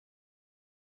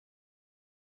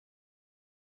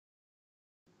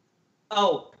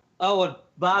And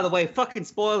by the way, fucking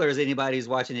spoilers, anybody who's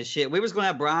watching this shit. We was going to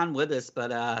have Brian with us,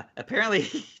 but apparently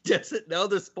he doesn't know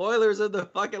the spoilers of the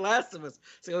fucking Last of Us.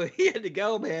 So he had to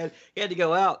go, man. He had to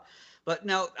go out. But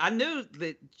no, I knew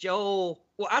that Joel,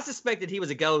 well, I suspected he was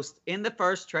a ghost in the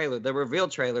first trailer, the reveal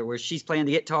trailer, where she's playing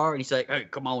the guitar and he's like, hey,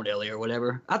 come on, Ellie, or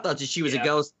whatever. I thought that she was a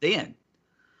ghost then.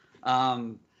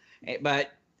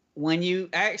 But when you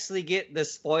actually get the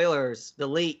spoilers, the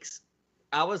leaks,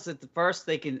 I was at the first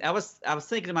thinking, I was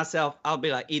thinking to myself, I'll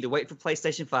be like, either wait for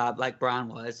PlayStation 5 like Brian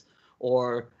was,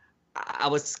 or I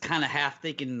was kind of half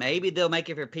thinking maybe they'll make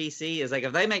it for PC. It's like,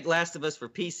 if they make Last of Us for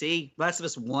PC, Last of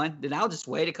Us 1, then I'll just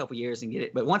wait a couple years and get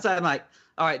it. But once I'm like,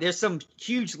 all right, there's some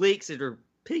huge leaks that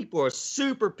people are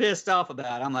super pissed off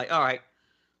about. I'm like, all right,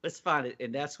 let's find it.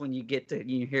 And that's when you get to,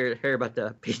 you hear about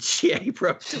the PGA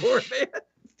Pro Tour, man.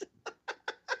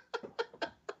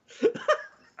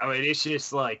 I mean, it's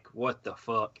just like, what the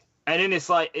fuck? And then it's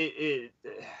like,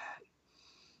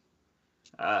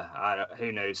 I don't,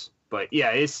 who knows? But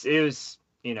yeah, it was,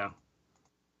 you know,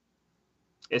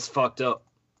 it's fucked up.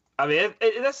 I mean,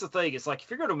 that's the thing. It's like, if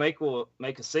you're going to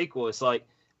make a sequel, it's like,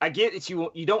 I get that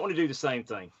you don't want to do the same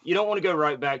thing. You don't want to go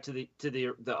right back to the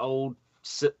old,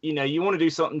 you know, you want to do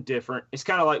something different. It's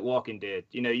kind of like Walking Dead.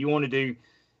 You know, you want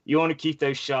to keep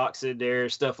those shocks in there,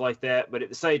 stuff like that. But at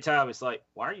the same time, it's like,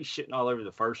 why are you shitting all over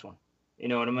the first one? You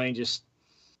know what I mean? Just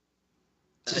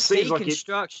seems like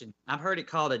deconstruction. I've heard it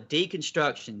called a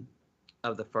deconstruction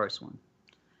of the first one.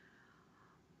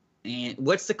 And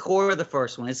what's the core of the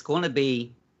first one? It's going to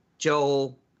be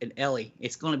Joel and Ellie.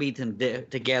 It's going to be them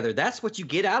together. That's what you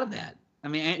get out of that. I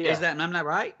mean, is that, I'm not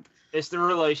right? It's the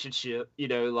relationship. You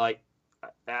know, like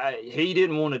he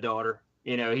didn't want a daughter.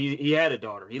 You know, he had a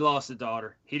daughter. He lost a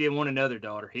daughter. He didn't want another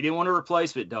daughter. He didn't want a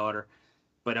replacement daughter.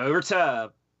 But over time,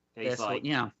 he's like,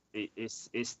 it's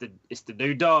the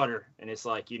new daughter, and it's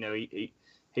like, you know, he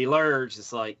learns.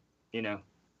 It's like, you know,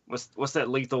 what's that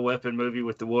Lethal Weapon movie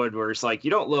with the wood where it's like, you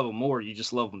don't love them more, you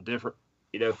just love them different.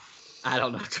 You know. I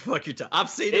don't know what the fuck you're talking. I've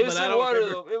seen it, but I don't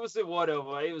remember. It was in one of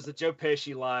them. It was a Joe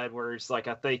Pesci line where it's like,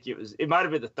 I think it might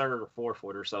have been the third or fourth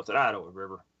one or something. I don't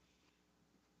remember.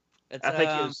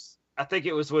 I think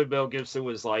it was when Mel Gibson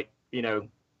was like, you know,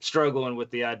 struggling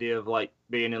with the idea of like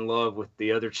being in love with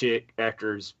the other chick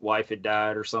after his wife had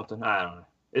died or something. I don't know.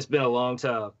 It's been a long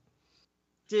time.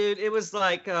 Dude, it was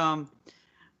like,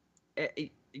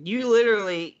 you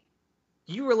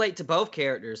relate to both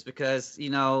characters because,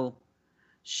 you know,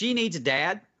 she needs a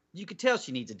dad. You could tell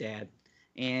she needs a dad.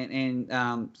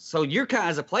 And so you're kind of,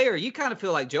 as a player, you kind of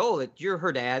feel like Joel, that you're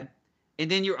her dad. And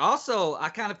then you're also, I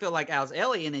kind of feel like I was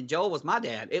Ellie, and then Joel was my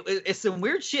dad. It's some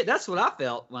weird shit. That's what I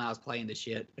felt when I was playing this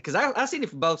shit, because I seen it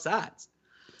from both sides.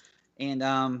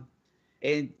 And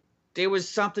there was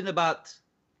something about,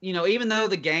 you know, even though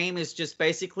the game is just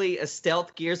basically a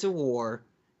stealth Gears of War,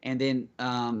 and then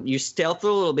you stealth a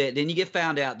little bit, then you get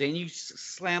found out, then you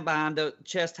slam behind the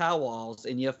chest high walls,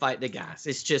 and you fight the guys.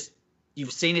 It's just,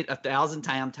 you've seen it 1,000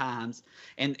 times,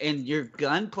 and your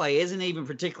gunplay isn't even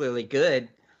particularly good.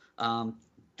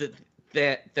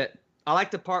 That I like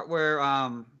the part where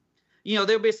you know,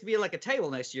 there'll be like a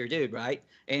table next to your dude, right?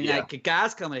 And like a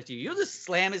guy's coming at you, you'll just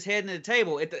slam his head into the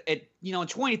table. You know, in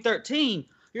 2013,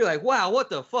 you're like, wow, what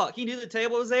the fuck? He knew the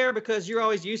table was there, because you're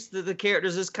always used to the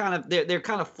characters as kind of they're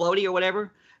kind of floaty or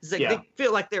whatever. It's like they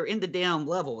feel like they're in the damn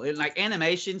level. And like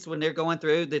animations when they're going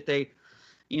through that, they,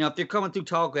 you know, if they're coming through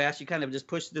tall grass, you kind of just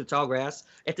push through the tall grass.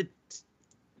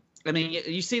 I mean,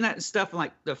 you've seen that stuff in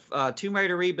like the Tomb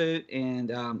Raider reboot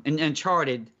and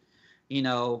Uncharted. You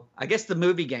know, I guess the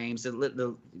movie games. But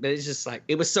it's just like,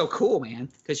 it was so cool, man,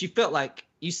 because you felt like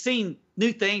you've seen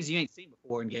new things you ain't seen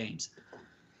before in games.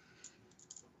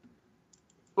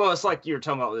 Well, it's like you were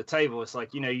talking about with the table. It's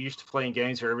like, you know, you used to playing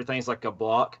games where everything's like a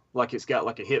block, like it's got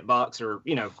like a hitbox, or,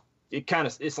 you know,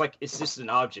 it's like it's just an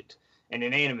object, an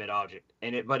inanimate object.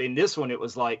 But in this one, it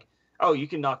was like, oh, you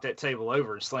can knock that table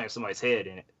over and slam somebody's head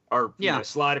in it. Or you know,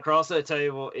 slide across that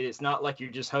table. It's not like you're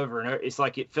just hovering. It's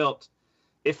like it felt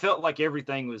like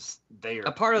everything was there.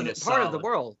 A part of the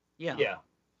world. Yeah. Yeah.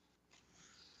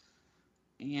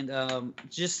 And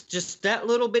just that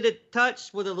little bit of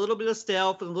touch with a little bit of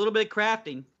stealth and a little bit of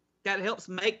crafting, that helps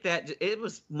make that. It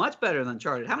was much better than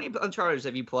Uncharted. How many Uncharted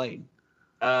have you played?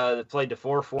 I played the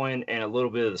fourth one and a little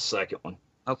bit of the second one.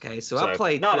 Okay, so I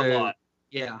played not a lot.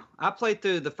 Yeah, I played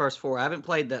through the first 4. I haven't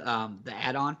played the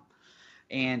add-on.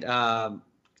 And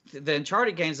the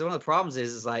Uncharted games, one of the problems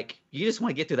is like, you just want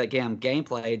to get through that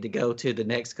gameplay to go to the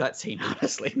next cutscene,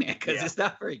 honestly, man, because it's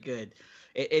not very good.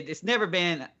 It's never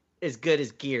been as good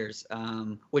as Gears,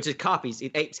 which it copies.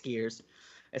 It apes Gears.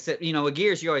 Except, you know, with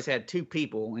Gears, you always had 2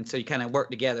 people, and so you kind of work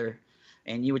together.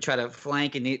 and you would try to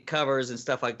flank and hit covers and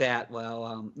stuff like that.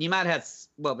 Well, you might have,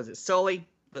 what was it, Sully,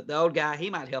 the old guy? He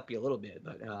might help you a little bit,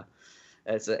 but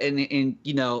and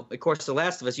you know, of course, The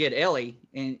Last of Us, you had Ellie,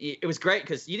 and it was great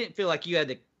because you didn't feel like you had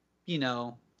to, you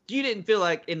know, you didn't feel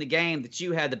like in the game that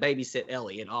you had to babysit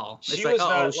Ellie at all. It's she like, was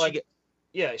not like,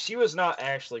 yeah, she was not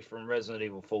Ashley from Resident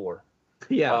Evil 4.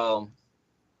 Yeah.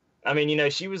 I mean, you know,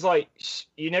 she was like,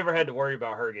 you never had to worry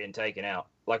about her getting taken out.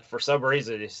 Like, for some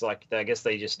reason, it's like, I guess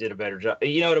they just did a better job.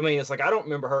 You know what I mean? It's like, I don't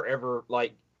remember her ever,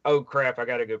 like, oh, crap, I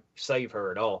got to go save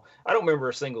her at all. I don't remember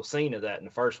a single scene of that in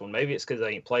the first one. Maybe it's because I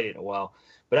ain't played it in a while.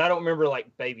 But I don't remember,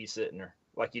 like, babysitting her.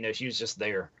 Like, you know, she was just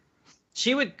there.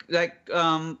 She would, like,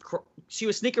 she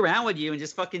would sneak around with you and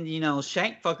just fucking, you know,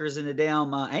 shank fuckers in the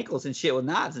damn ankles and shit with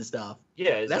knives and stuff. Yeah,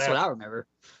 exactly. That's what I remember.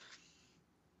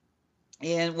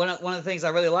 And one of the things I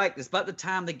really liked is about the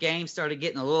time the game started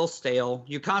getting a little stale,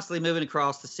 you're constantly moving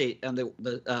across the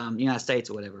United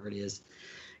States or whatever it is.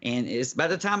 And it's by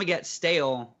the time it got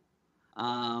stale,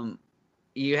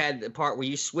 you had the part where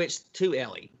you switched to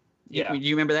Ellie. Yeah.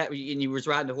 You remember that? And you was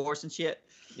riding the horse and shit?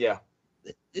 Yeah.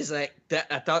 It's like that.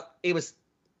 I thought it was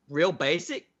real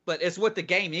basic, but it's what the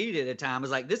game needed at the time.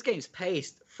 It's like, this game's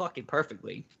paced fucking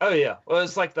perfectly. Oh, yeah. Well,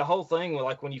 it's like the whole thing where,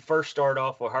 like, when you first start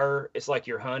off with her, it's like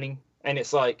you're hunting. And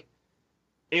it's like,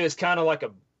 it was kind of like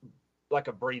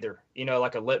a breather, you know,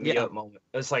 like a let me up moment.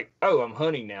 It's like, oh, I'm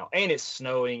hunting now. And it's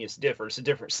snowing. It's different. It's a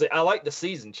different. I like the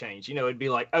season change. You know, it'd be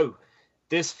like, oh,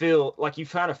 this feel like you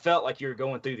kind of felt like you were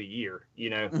going through the year,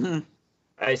 you know. Mm-hmm.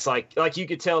 It's like you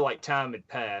could tell like time had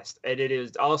passed. And it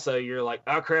is also, you're like,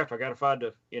 oh, crap, I got to find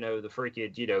the, you know, the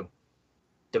freaking, you know,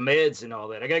 the meds and all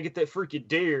that. I got to get that freaking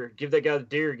deer, give that guy the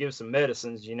deer, give some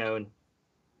medicines, you know, and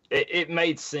it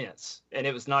made sense, and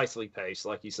it was nicely paced,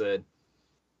 like you said.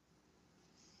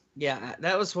 Yeah,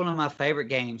 that was one of my favorite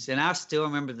games, and I still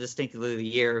remember distinctly the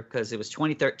year because it was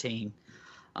 2013.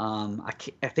 I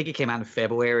think it came out in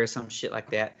February or some shit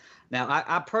like that. Now,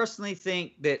 I personally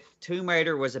think that Tomb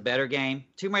Raider was a better game.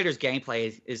 Tomb Raider's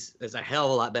gameplay is a hell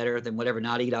of a lot better than whatever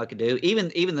Naughty Dog could do.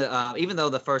 Even though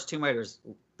the first Tomb Raider is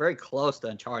very close to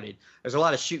Uncharted, there's a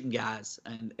lot of shooting guys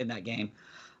in that game.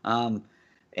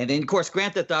 And then, of course,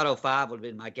 Grand Theft Auto 5 would have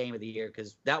been my game of the year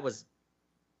because that was,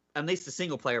 at least the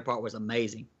single-player part was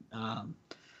amazing.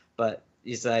 But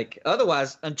it's like,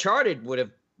 otherwise, Uncharted would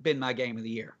have been my game of the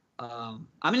year. I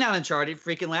mean, not Uncharted,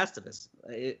 freaking Last of Us.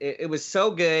 It was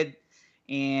so good,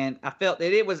 and I felt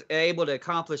that it was able to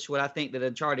accomplish what I think that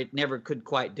Uncharted never could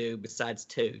quite do besides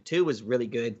 2. 2 was really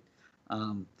good.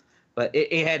 But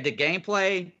it had the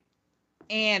gameplay,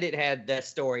 and it had the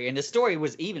story, and the story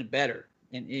was even better.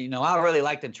 And, you know, I really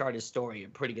liked Uncharted's story a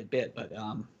pretty good bit, but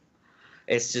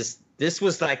it's just, this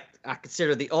was like, I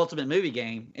consider the ultimate movie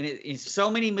game. And it's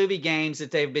so many movie games that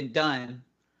they've been done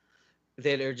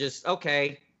that are just,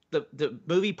 okay, the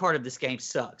movie part of this game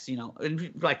sucks, you know.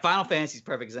 And like Final Fantasy's a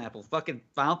perfect example. Fucking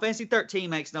Final Fantasy 13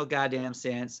 makes no goddamn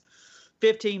sense.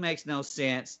 15 makes no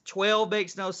sense. 12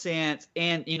 makes no sense.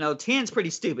 And, you know, 10's pretty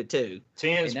stupid too.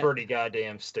 10's pretty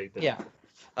goddamn stupid. Yeah.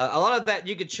 A lot of that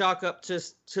you could chalk up to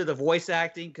the voice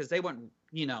acting because they weren't,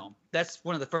 you know, that's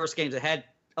one of the first games that had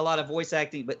a lot of voice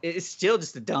acting, but it's still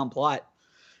just a dumb plot.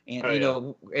 And, you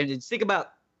know, and think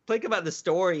about the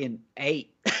story in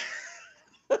 8.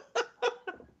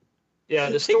 Yeah,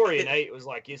 the story in 8 was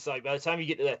like, it's like by the time you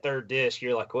get to that third disc,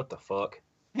 you're like, what the fuck?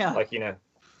 Yeah. Like, you know,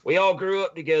 we all grew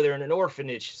up together in an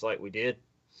orphanage. It's like we did.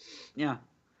 Yeah.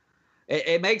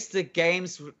 It makes the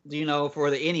games, you know, for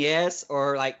the NES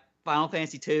or like Final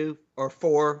Fantasy 2 or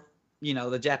 4, you know,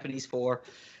 the Japanese 4.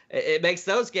 It makes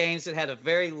those games that had a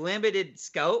very limited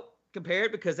scope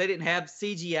compared because they didn't have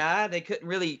CGI. They couldn't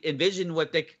really envision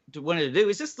what they wanted to do.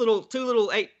 It's just two little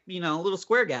little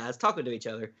square guys talking to each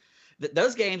other.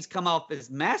 Those games come off as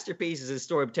masterpieces of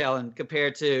storytelling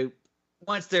compared to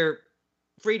once their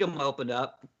freedom opened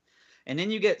up. And then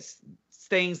you get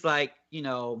things like, you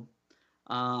know,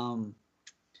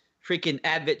 freaking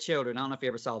Advent Children. I don't know if you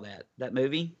ever saw that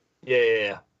movie.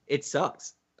 Yeah. It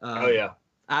sucks. Oh yeah.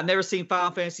 I've never seen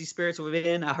Final Fantasy Spirits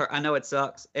Within. I know it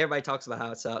sucks. Everybody talks about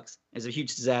how it sucks. It's a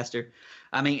huge disaster.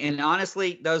 I mean, and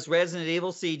honestly, those Resident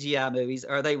Evil CGI movies,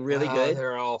 are they really good?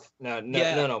 They're all none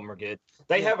of them are good.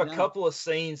 They have a couple of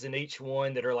scenes in each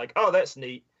one that are like, oh, that's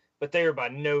neat, but they are by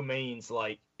no means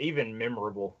like even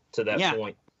memorable to that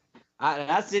point.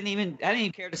 I didn't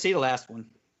even care to see the last one.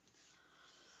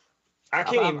 I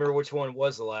can't even remember which one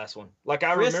was the last one. Like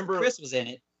I remember Chris was in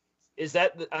it. Is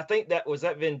that I think that was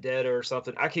that Vendetta or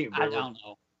something? I can't remember. I don't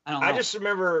know. I just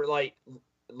remember like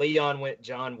Leon went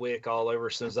John Wick all over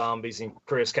some zombies, and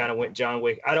Chris kind of went John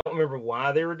Wick. I don't remember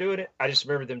why they were doing it. I just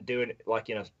remember them doing it like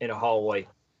in a hallway.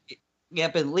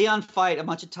 Yep, and Leon fight a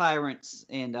bunch of tyrants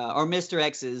and or Mr.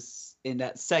 X's in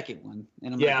that second one,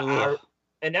 and I'm like,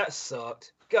 and that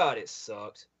sucked. God, it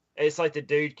sucked. It's like the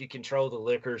dude could control the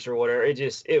liquors or whatever.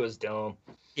 It was dumb.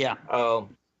 Yeah.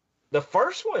 The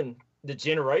first one, the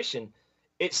Generation,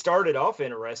 it started off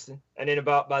interesting, and then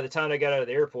about by the time they got out of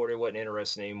the airport, it wasn't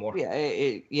interesting anymore.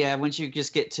 Yeah, once you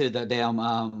just get to the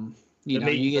damn you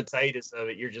get potatoes of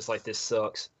it, you're just like, this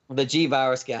sucks. The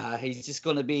G-Virus guy, he's just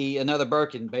going to be another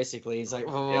Birkin, basically. He's like,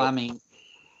 I mean,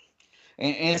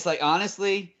 and it's like,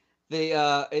 honestly,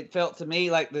 it felt to me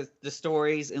like the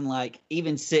stories in like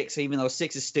even 6, even though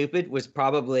 6 is stupid, was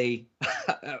probably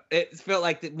it felt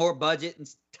like that more budget and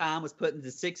time was put into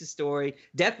 6's story.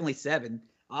 Definitely 7,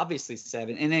 obviously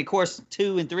 7, and then of course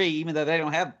 2 and 3, even though they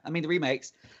don't have, I mean, the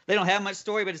remakes, they don't have much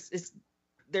story, but it's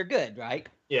they're good, right?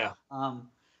 Yeah.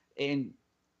 And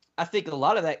I think a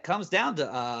lot of that comes down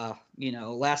to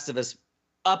Last of Us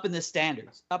upping the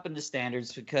standards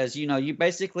because you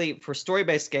basically, for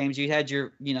story-based games, you had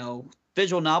your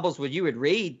visual novels where you would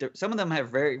read. Some of them have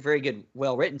very, very good,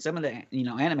 well written. Some of the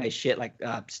anime shit like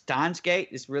Steins Gate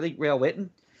is really well written,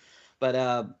 but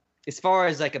as far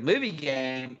as like a movie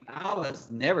game, I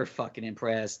was never fucking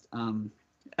impressed. I don't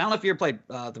know if you ever played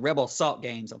the Rebel Assault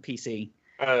games on PC.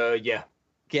 Yeah.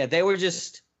 Yeah, they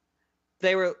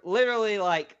were literally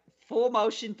like full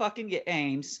motion fucking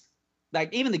games.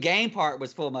 Like even the game part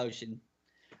was full motion.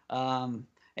 And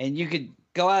you could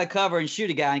go out of cover and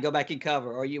shoot a guy and go back in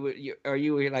cover, or you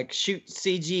would like shoot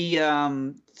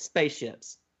CG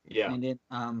spaceships. Yeah. And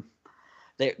then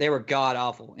they were god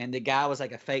awful, and the guy was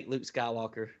like a fake Luke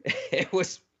Skywalker. It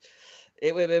was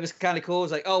kind of cool. It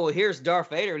was like, oh well, here's Darth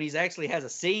Vader, and he's actually has a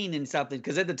scene in something,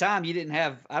 because at the time you didn't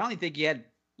have. I don't even think you had.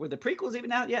 Were the prequels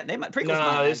even out yet? That was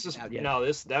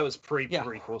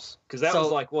pre-prequels, because that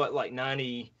was like what, like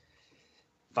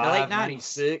 95,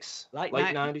 96, late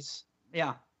 90s.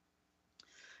 Yeah.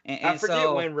 And I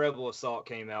forget when Rebel Assault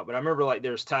came out, but I remember like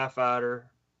there's TIE Fighter,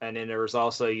 and then there was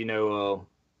also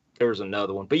there was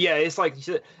another one. But yeah, it's like you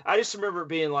said, I just remember it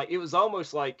being like, it was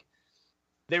almost like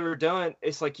they were done.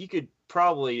 It's like you could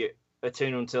probably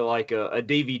attune them to like a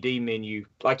DVD menu.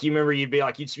 Like, you remember you'd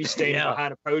just be standing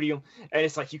behind a podium, and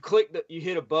it's like you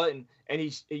hit a button, and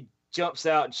he jumps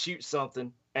out and shoots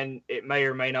something, and it may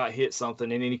or may not hit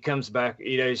something, and then he comes back.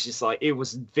 It's just like, it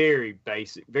was very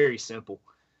basic, very simple.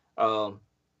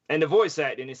 And the voice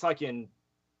acting, it's like in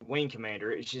Wing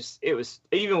Commander. It was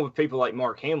even with people like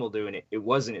Mark Hamill doing it, it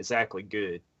wasn't exactly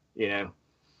good, Yeah,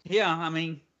 I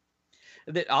mean,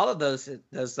 all of those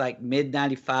like mid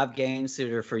 95 games that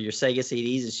are for your Sega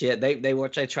CDs and shit,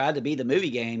 they tried to be the movie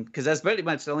game, because that's pretty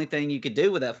much the only thing you could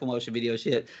do with that full motion video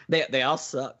shit. They all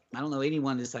suck. I don't know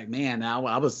anyone that's like, man,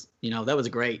 I was that was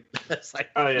great. It's like,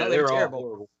 oh yeah, no, they were terrible. all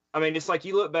horrible. I mean, it's like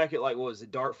you look back at like, what was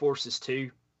it, Dark Forces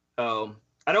 2?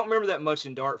 I don't remember that much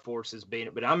in Dark Forces being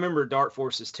it, but I remember Dark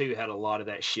Forces 2 had a lot of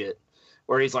that shit,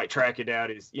 where he's like tracking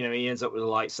down he ends up with a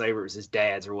lightsaber as his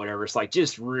dad's or whatever. It's like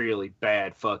just really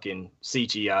bad fucking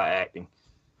CGI acting.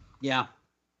 Yeah.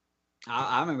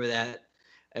 I remember that.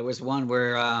 It was one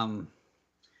where,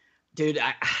 dude,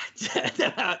 I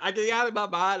get out of my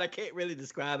mind. I can't really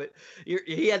describe it.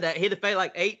 He had to fight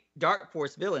like 8 Dark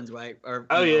Force villains, right? Or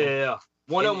yeah.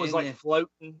 One of them was like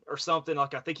floating or something.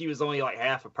 Like, I think he was only like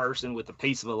half a person with a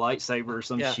piece of a lightsaber or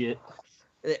some shit.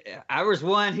 I was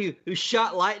one who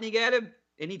shot lightning at him,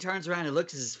 and he turns around and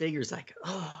looks at his fingers like,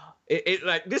 oh, it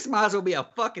like, this might as well be a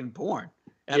fucking porn.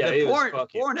 And the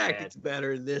porn acting's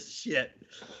better than this shit.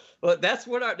 But that's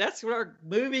what our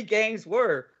movie games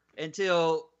were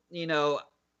until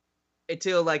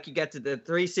like you got to the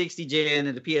 360 gen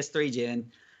and the PS3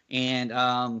 gen, and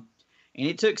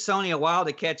it took Sony a while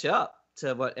to catch up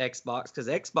to what Xbox, because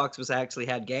Xbox actually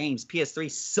had games.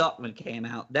 PS3 sucked when it came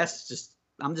out.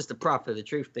 I'm just a prophet of the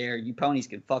truth there. You ponies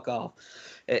can fuck off.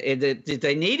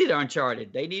 They needed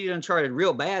Uncharted. They needed Uncharted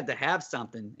real bad to have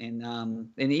something. And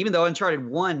even though Uncharted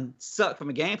 1 sucked from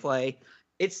a gameplay,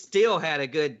 it still had a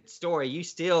good story. You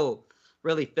still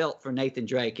really felt for Nathan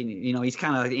Drake. And, he's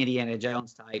kind of like Indiana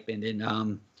Jones type. And then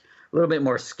a little bit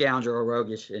more scoundrel or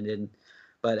roguish.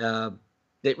 But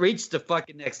it reached the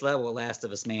fucking next level of Last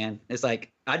of Us, man. It's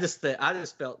like, I just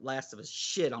felt Last of Us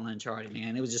shit on Uncharted,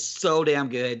 man. It was just so damn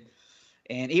good.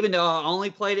 And even though I only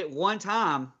played it one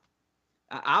time,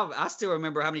 I still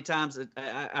remember how many times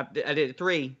I did it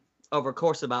 3 over a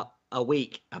course of about a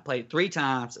week. I played it 3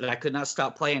 times, and I could not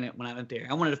stop playing it when I went there.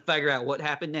 I wanted to figure out what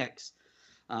happened next.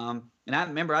 And I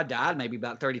remember I died maybe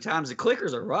about 30 times. The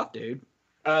clickers are rough, dude.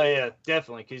 Oh, yeah,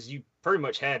 definitely, because you pretty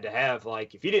much had to have,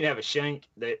 like, if you didn't have a shank,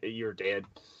 you're dead.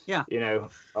 Yeah.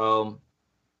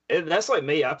 That's like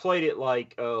me. I played it,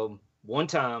 like, one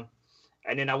time,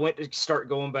 And then I went to start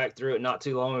going back through it not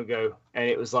too long ago, and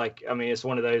it was like, I mean, it's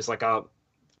one of those, like, I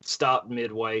stopped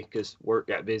midway because work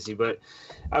got busy. But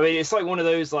I mean, it's like one of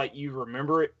those, like, you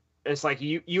remember it. It's like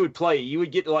you would play, you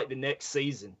would get to like the next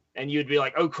season, and you'd be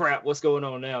like, oh crap, what's going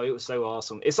on now? It was so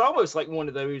awesome. It's almost like one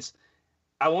of those.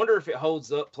 I wonder if it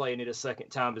holds up playing it a second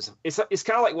time. It's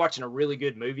kind of like watching a really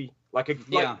good movie, like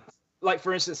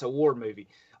for instance, a war movie.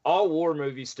 All war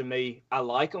movies to me, I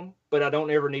like them, but I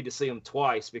don't ever need to see them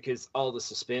twice because all the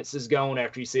suspense is gone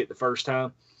after you see it the first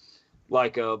time.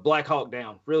 Like Black Hawk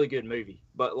Down, really good movie,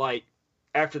 but like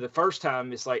after the first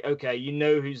time, it's like, okay, you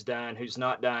know who's dying, who's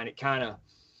not dying. It kind of,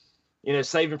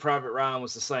 Saving Private Ryan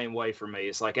was the same way for me.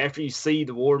 It's like after you see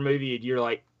the war movie, and you're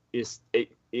like, it's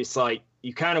like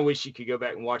you kind of wish you could go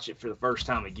back and watch it for the first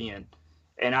time again.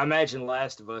 And I imagine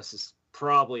Last of Us is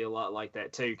probably a lot like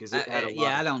that too, because it had a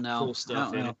lot of cool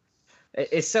stuff in it.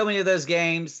 It's so many of those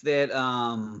games that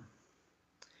I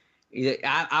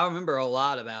remember a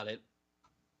lot about it.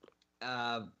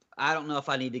 I don't know if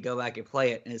I need to go back and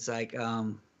play it. And it's like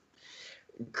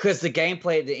because the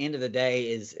gameplay at the end of the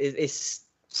day is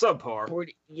subpar.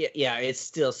 Yeah, it's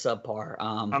still subpar.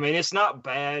 I mean, it's not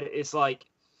bad. It's like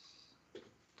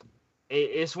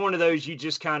it's one of those you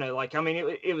just kind of like. I mean,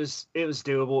 it was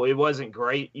doable. It wasn't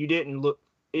great. You didn't look.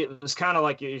 It was kind of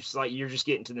like it's like you're just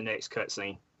getting to the next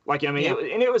cutscene. Like, I mean,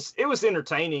 it was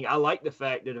entertaining. I like the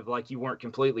fact that like you weren't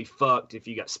completely fucked if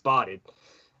you got spotted.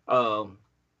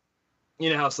 You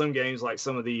know how some games, like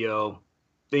some of the old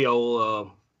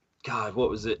God, what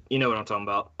was it? You know what I'm talking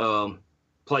about?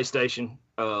 PlayStation.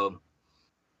 Well,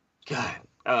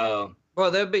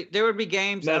 there would be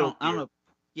games. I don't know.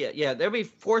 Yeah. There'd be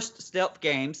forced stealth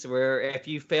games where if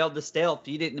you failed the stealth,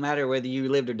 you didn't matter whether you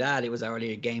lived or died. It was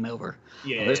already a game over.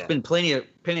 Yeah. There's been plenty of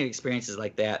experiences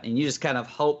like that, and you just kind of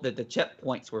hope that the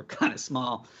checkpoints were kind of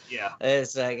small. Yeah.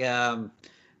 It's like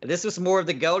this was more of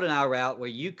the GoldenEye route where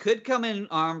you could come in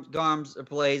arms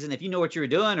blazing if you know what you were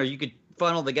doing, or you could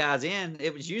funnel the guys in.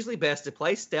 It was usually best to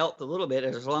play stealth a little bit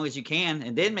as long as you can,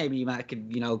 and then maybe you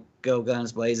could go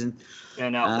guns blazing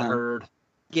and out the herd.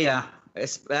 Yeah. I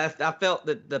felt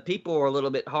that the people were a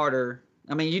little bit harder.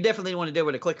 I mean, you definitely want to do it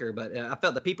with a clicker, but I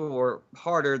felt the people were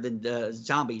harder than the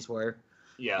zombies were.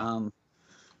 Yeah.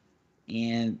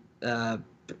 And I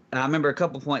remember a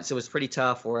couple points it was pretty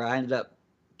tough where I ended up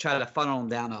trying to funnel them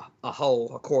down a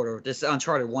hole, a corridor, this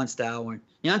Uncharted 1 style. Where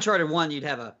Uncharted 1,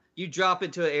 you drop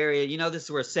into an area, this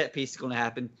is where a set piece is going to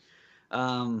happen.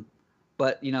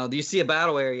 But, you see a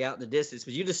battle area out in the distance,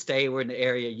 but you just stay in the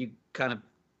area you kind of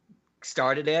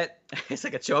started at. It's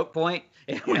like a choke point,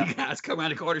 and when you guys come around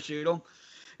the corner, shoot them,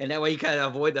 and that way you kind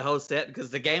of avoid the whole set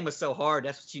because the game was so hard.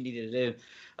 That's what you needed to do.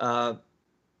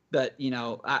 But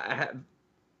I have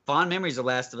fond memories of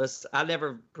Last of Us. I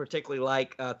never particularly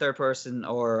like third person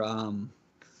or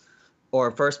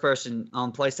first person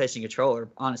on PlayStation controller,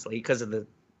 honestly, because of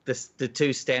the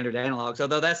two standard analogs.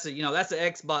 Although that's an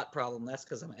Xbot problem. That's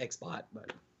because I'm an Xbot.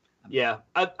 But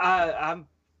I'm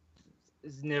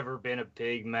never been a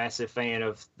big, massive fan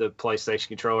of the PlayStation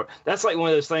controller. That's like one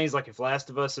of those things, like if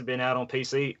Last of Us had been out on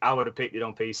PC, I would have picked it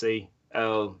on PC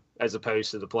as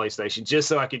opposed to the PlayStation, just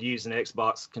so I could use an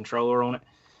Xbox controller on it.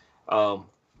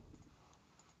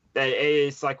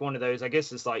 It's like one of those, I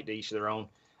guess it's like to each their own.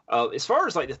 As far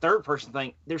as like the third person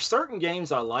thing, there's certain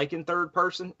games I like in third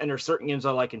person, and there's certain games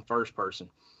I like in first person.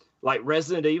 Like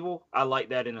Resident Evil, I like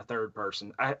that in a third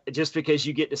person. Just because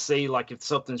you get to see like if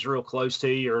something's real close to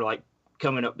you or like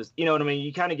coming up, you know what I mean?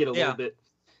 You kind of get a little bit.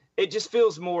 It just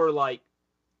feels more like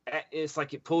it's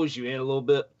like it pulls you in a little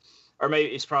bit, or maybe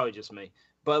it's probably just me.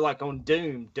 But like on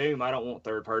Doom, I don't want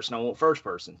third person. I want first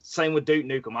person. Same with Duke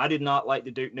Nukem. I did not like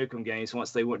the Duke Nukem games once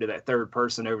they went to that third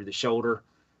person over the shoulder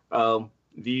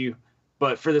view.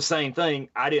 But for the same thing,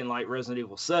 I didn't like Resident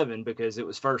Evil 7 because it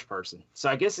was first person. So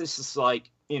I guess it's just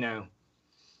like,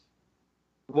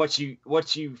 what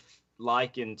you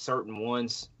like in certain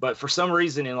ones. But for some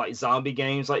reason in like zombie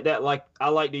games like that, like I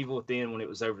liked Evil Within when it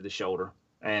was over the shoulder.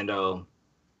 And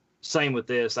same with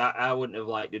this. I wouldn't have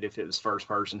liked it if it was first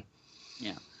person.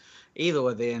 Yeah. Evil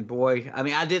Within, boy. I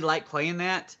mean, I did like playing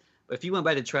that, but if you went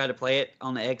back to try to play it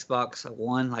on the Xbox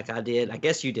One like I did, I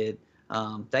guess you did,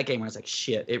 that game runs like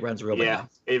shit. It runs real bad. Yeah,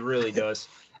 it really does.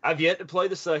 I've yet to play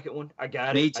the second one. I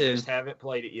got it. Me too. I just haven't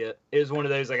played it yet. It was one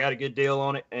of those, I got a good deal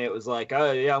on it, and it was like,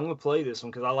 oh, yeah, I'm going to play this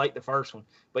one because I like the first one.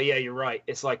 But, yeah, you're right.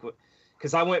 It's like,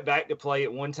 because I went back to play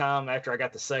it one time after I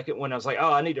got the second one. I was like,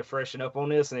 oh, I need to freshen up on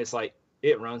this, and it's like,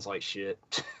 it runs like shit.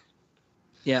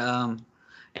 Yeah,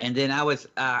 and then I would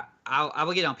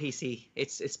get on PC.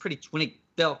 It's pretty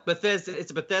Bethesda.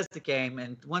 It's a Bethesda game,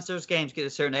 and once those games get a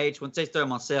certain age, once they throw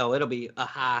them on sale, it'll be a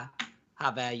high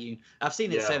high value. I've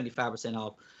seen it Yeah. 75%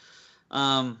 off.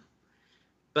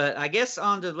 But I guess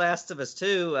on to Last of Us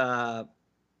 2,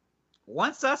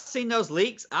 once I seen those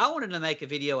leaks, I wanted to make a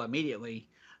video immediately.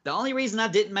 The only reason I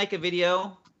didn't make a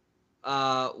video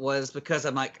was because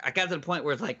I'm like, I got to the point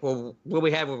where it's like, well, will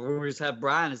we just have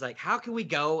Brian is like, how can we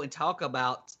go and talk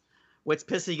about what's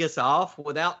pissing us off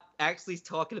without actually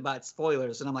talking about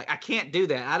spoilers? And I'm like, I can't do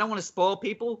that. I don't want to spoil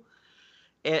people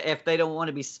if they don't want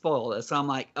to be spoiled. So I'm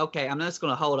like, okay, I'm just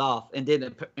going to hold off. And then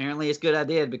apparently it's good I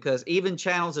did, because even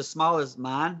channels as small as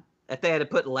mine, if they had to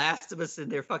put Last of Us in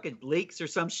their fucking leaks or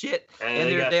some shit in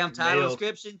their damn title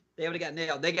description, they would have got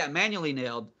nailed. They got manually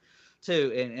nailed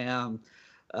too. And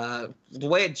the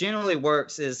way it generally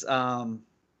works is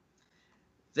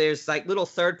there's like little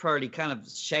third-party kind of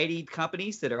shady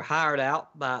companies that are hired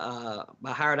out by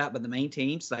the main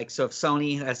teams. Like, so if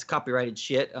Sony has copyrighted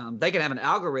shit, they can have an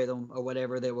algorithm or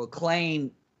whatever that will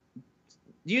claim.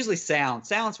 Usually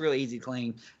sound's really easy to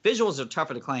claim. Visuals are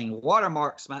tougher to claim.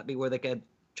 Watermarks might be where they could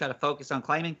try to focus on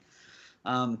claiming.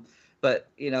 But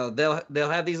they'll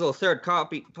have these little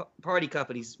third-party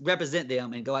companies represent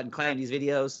them and go out and claim these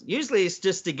videos. Usually it's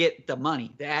just to get the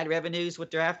money, the ad revenues,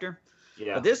 what they're after.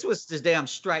 Yeah. But this was to damn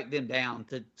strike them down,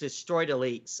 to destroy the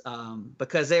leaks,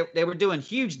 because they were doing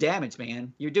huge damage,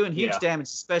 man. You're doing huge damage,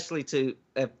 especially to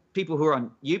people who are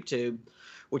on YouTube,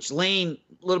 which lean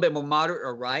a little bit more moderate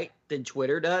or right than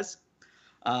Twitter does.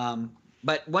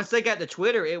 But once they got to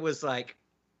Twitter, it was like,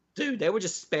 dude, they were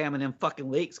just spamming them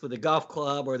fucking leaks with a golf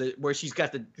club, or she's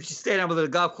standing over the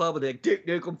golf club with the Duke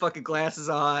Nukem fucking glasses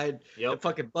on, the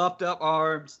fucking buffed up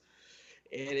arms.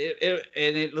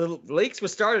 And little leaks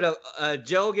was started.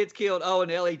 Joel gets killed. Oh,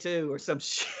 and Ellie too, or some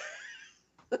shit.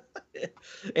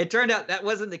 It turned out that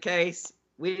wasn't the case.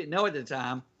 We didn't know at the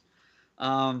time.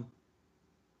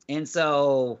 And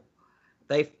so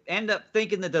they end up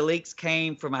thinking that the leaks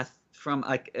came from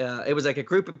it was like a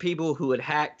group of people who had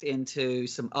hacked into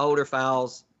some older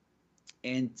files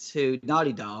into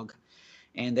Naughty Dog,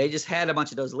 and they just had a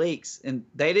bunch of those leaks, and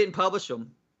they didn't publish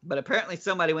them. But apparently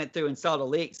somebody went through and saw the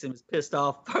leaks and was pissed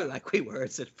off, probably like we were,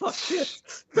 and said, fuck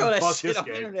this. Throw that shit on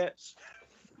the internet.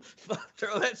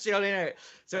 Throw that shit on the internet.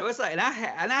 So it's like, and I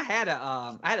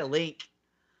had a link,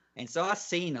 and so I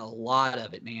seen a lot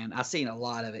of it, man. I seen a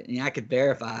lot of it, and I could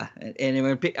verify. And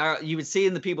when you would see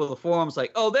in the people in the forums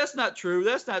like, oh, that's not true.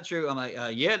 That's not true. I'm like,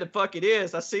 yeah, the fuck it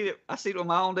is. I seen it with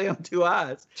my own damn two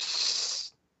eyes.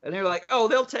 And they're like, oh,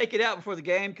 they'll take it out before the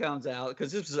game comes out,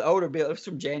 because this was an older bill. It was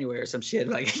from January or some shit.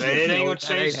 Like, it ain't gonna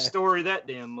change the story that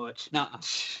damn much. No,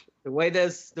 the way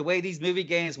these movie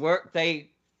games work, the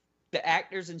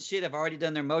actors and shit have already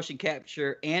done their motion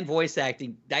capture and voice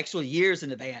acting actually years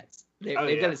in advance. They've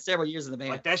done it several years in advance.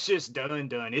 Like, that's just done.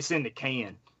 It's in the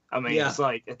can. I mean, it's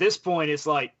like, at this point, it's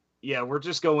like, yeah, we're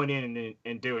just going in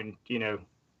and doing,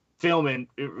 filming.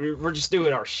 We're just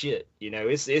doing our shit.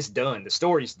 It's done. The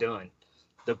story's done.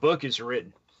 The book is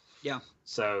written. Yeah.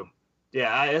 So,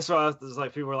 that's why I was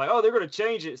like, people were like, oh, they're going to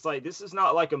change it. It's like, this is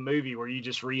not like a movie where you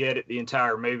just re-edit the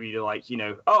entire movie to, like,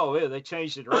 oh, yeah, they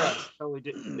changed it around. Totally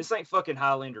did. This ain't fucking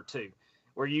Highlander 2,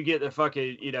 where you get the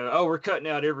fucking, oh, we're cutting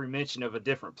out every mention of a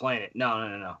different planet.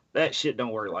 No. That shit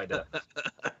don't work like that.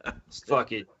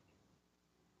 Fuck it.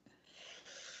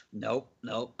 Nope.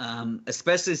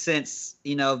 Especially since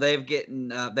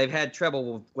they've had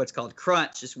trouble with what's called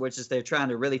crunch, which is they're trying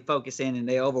to really focus in, and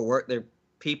they overwork their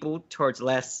people towards the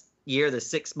last year, the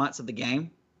 6 months of the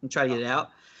game, and try to get it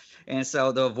out. And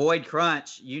so to avoid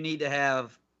crunch, you need to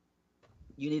have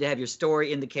your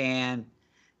story in the can,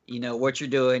 what you're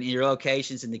doing, and your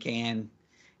locations in the can.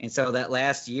 And so that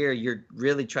last year, you're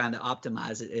really trying to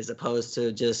optimize it, as opposed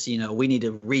to just, we need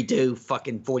to redo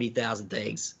fucking 40,000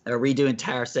 things, or redo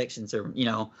entire sections, or,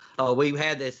 oh, we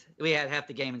had half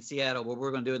the game in Seattle, but we're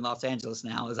going to do it in Los Angeles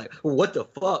now. It's like, well, what the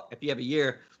fuck if you have a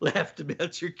year left to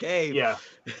build your game? Yeah.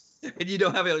 And you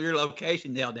don't have your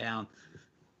location nailed down.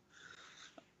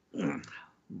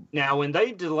 Now, when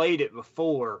they delayed it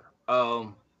before,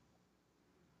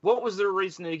 what was their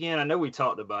reason again? I know we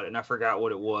talked about it, and I forgot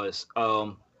what it was.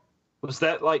 Was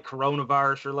that like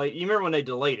coronavirus related? You remember when they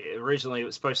delayed it? Originally, it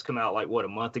was supposed to come out like, what, a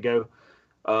month ago?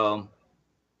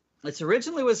 It's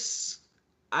originally was,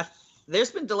 there's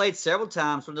been delayed several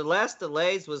times. From the last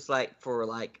delays was like for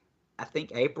like, I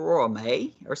think April or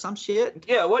May or some shit.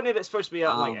 Yeah, wasn't it supposed to be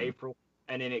out in like April,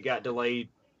 and then it got delayed?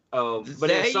 But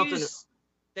it's something.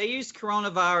 They used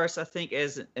coronavirus, I think,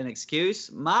 as an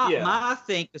excuse. My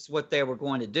think is what they were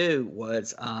going to do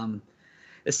was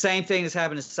the same thing that's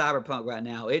happening to Cyberpunk right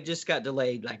now. It just got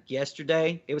delayed like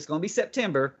yesterday. It was going to be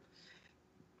September.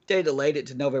 They delayed it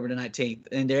to November the 19th.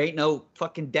 And there ain't no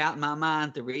fucking doubt in my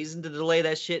mind. The reason to delay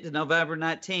that shit to November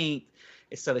 19th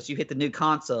It's so that you hit the new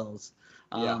consoles.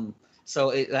 Yeah.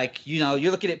 So it, like, you know,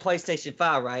 you're looking at PlayStation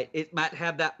 5, right? It might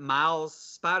have that Miles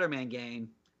Spider-Man game.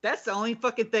 That's the only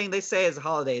fucking thing they say is a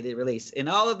holiday they release. In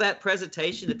all of that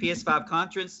presentation, the PS5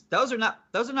 conference, those are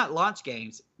not launch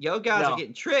games. Yo guys are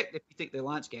getting tricked if you think they're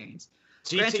launch games.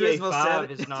 GTA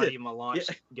 5 is not even a launch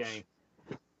game.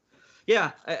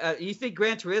 Yeah, you think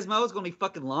Gran Turismo is going to be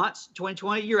fucking launched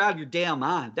 2020? You're out of your damn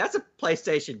mind. That's a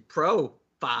PlayStation Pro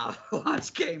 5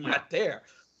 launch game right there.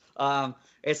 And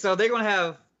so they're going to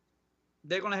have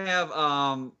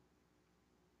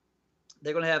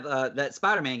that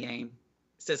Spider-Man game.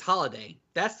 It says holiday.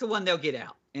 That's the one they'll get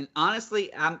out. And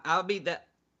honestly, I'll be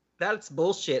that's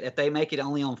bullshit if they make it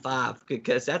only on 5,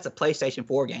 because that's a PlayStation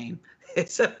 4 game.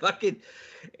 It's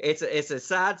a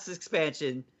side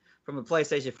expansion from a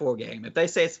PlayStation 4 game. If they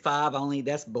say it's 5 only,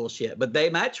 that's bullshit. But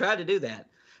they might try to do that.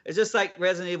 It's just like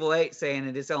Resident Evil 8 saying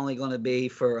that it's only going to be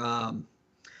for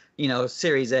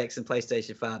Series X and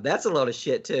PlayStation 5. That's a load of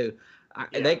shit too.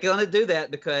 They're going to do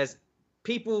that because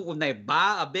people, when they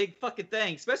buy a big fucking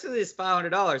thing, especially this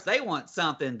 $500, they want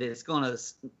something that's going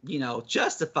to,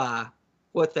 justify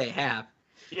what they have.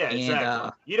 Yeah,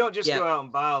 exactly. You don't just go out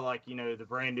and buy the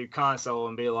brand new console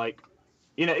and be like,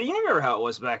 you remember how it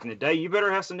was back in the day. You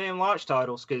better have some damn launch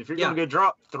titles, because if you're going to go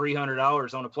drop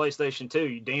 $300 on a PlayStation 2,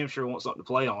 you damn sure want something to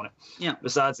play on it. Yeah.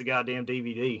 Besides the goddamn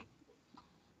DVD.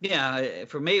 Yeah,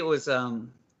 for me it was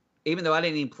even though I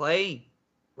didn't even play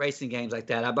racing games like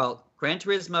that, I bought Gran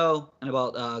Turismo and I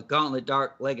bought Gauntlet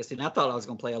Dark Legacy, and I thought I was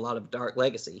going to play a lot of Dark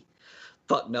Legacy.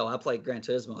 Fuck no, I played Gran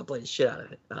Turismo. I played the shit out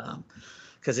of it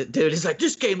because it's like,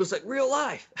 this game looks like real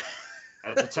life.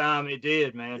 At the time, it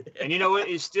did, man. And you know what?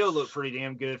 It still looked pretty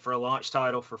damn good for a launch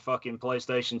title for fucking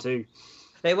PlayStation 2.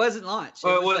 It wasn't launched.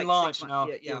 Well, it wasn't launched, no.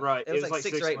 Yeah. You're right. It was like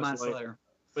 6 or 8 months later.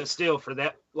 But still, for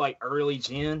that early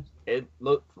gen, it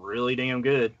looked really damn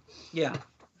good. Yeah.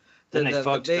 Then they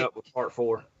fucked it up with Part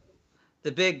 4.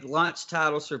 The big launch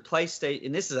titles for PlayStation,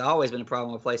 and this has always been a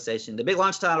problem with PlayStation. The big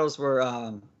launch titles were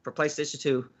for PlayStation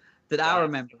 2 that I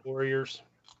remember. Warriors.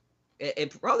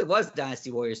 It probably was Dynasty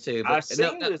Warriors too. But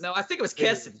no, I think it was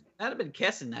Kessen. That'd have been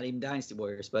Kessen, not even Dynasty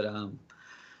Warriors. But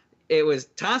it was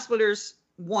Time Splitters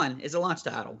 1 is a launch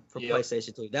title for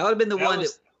PlayStation 2. That would have been the one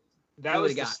that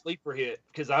was the sleeper hit,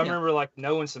 because I remember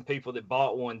knowing some people that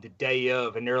bought one the day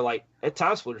of, and they're like, that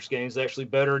Time Splitters game is actually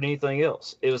better than anything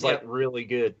else. It was really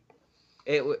good.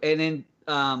 And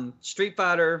then Street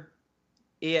Fighter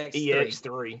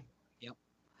EX3. Yep.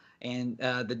 And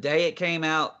the day it came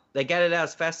out, they got it out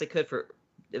as fast as they could for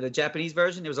the Japanese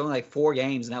version. There was only like 4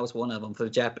 games, and that was one of them for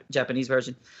the Japanese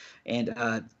version. And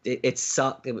it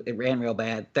sucked. It ran real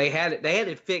bad. They had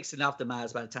it fixed and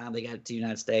optimized by the time they got it to the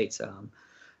United States.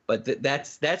 But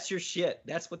that's your shit.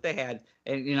 That's what they had.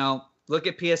 And look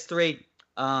at PS3.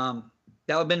 That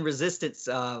would have been Resistance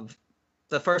of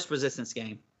the first Resistance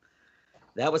game.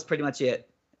 That was pretty much it.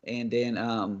 And then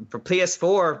for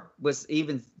PS4 was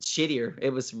even shittier. It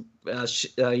was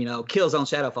Killzone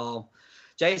Shadowfall.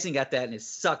 Jason got that and it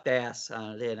sucked ass.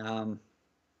 Then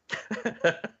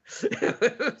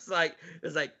it was like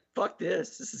fuck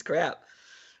this. This is crap.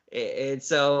 And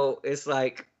so it's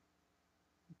like,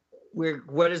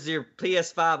 what is your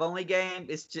PS5 only game?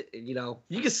 It's just, you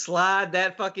can slide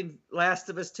that fucking Last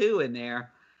of Us 2 in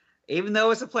there, even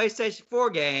though it's a PlayStation 4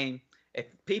 game.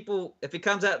 If it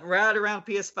comes out right around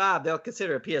PS5, they'll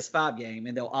consider it a PS5 game,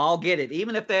 and they'll all get it,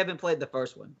 even if they haven't played the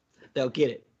first one. They'll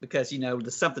get it because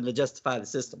there's something to justify the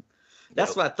system.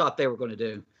 That's what I thought they were going to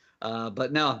do,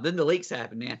 but no. Then the leaks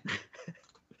happened, man.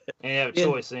 And you have a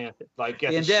choice, then.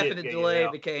 The indefinite delay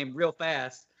became real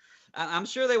fast. I'm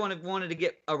sure they wanted to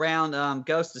get around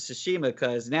Ghost of Tsushima,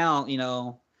 because now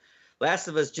Last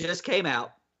of Us just came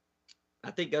out.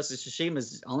 I think Ghost of Tsushima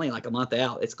is only like a month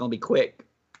out. It's going to be quick.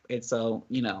 And so,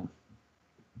 and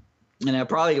it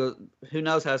probably, who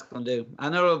knows how it's going to do. I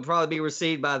know it'll probably be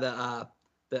received by the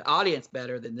audience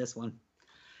better than this one.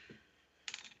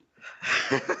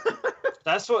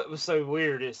 That's what was so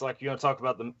weird. It's like, you're going to talk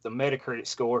about the Metacritic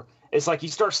score. It's like you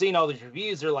start seeing all these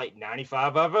reviews. They're like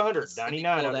 95 out of 100,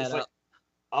 99. It's like,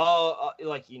 all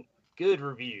good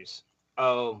reviews.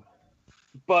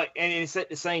 But it's at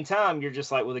the same time, you're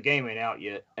just like, well, the game ain't out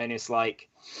yet. And it's like,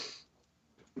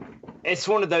 it's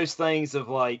one of those things of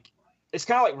like, it's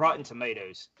kind of like Rotten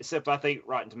Tomatoes, except I think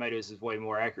Rotten Tomatoes is way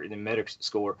more accurate than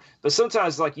Metascore. But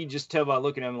sometimes, like, you just tell by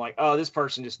looking at them, like, oh, this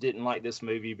person just didn't like this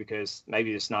movie because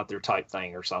maybe it's not their type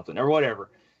thing or something or whatever.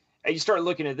 And you start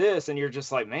looking at this and you're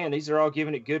just like, man, these are all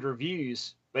giving it good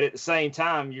reviews. But at the same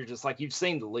time, you're just like, you've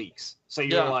seen the leaks. So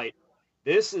you're like,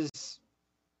 this is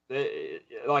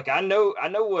like, I know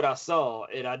what I saw,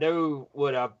 and I know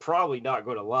what I'm probably not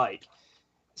going to like.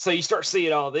 so you start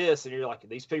seeing all this, and you're like,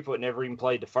 these people that never even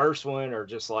played the first one, or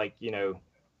just like, I don't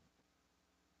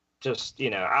Of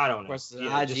know. course, the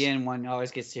IGN one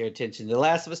always gets your attention. The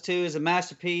Last of Us 2 is a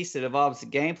masterpiece that involves the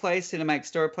gameplay, cinematic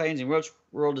story plans, and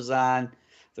world design,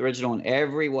 the original in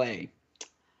every way.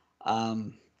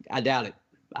 I doubt it.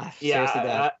 I seriously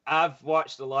doubt it. I've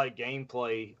watched a lot of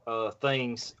gameplay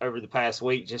things over the past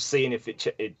week, just seeing if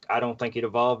I don't think it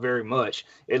evolved very much.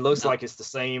 It looks like it's the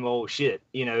same old shit,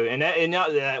 and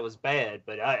not that was bad,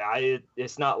 but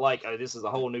it's not like, oh, this is a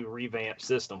whole new revamped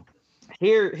system.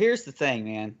 Here's the thing,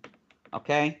 man.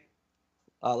 Okay,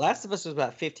 Last of Us was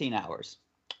about 15 hours.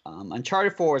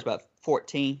 Uncharted 4 is about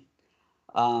 14.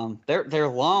 They're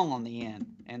long on the end,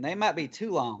 and they might be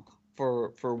too long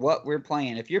for what we're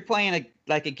playing. If you're playing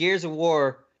a Gears of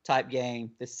War type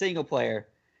game, the single player,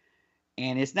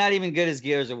 and it's not even good as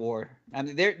Gears of War. I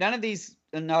mean, none of these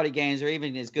Naughty games are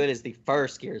even as good as the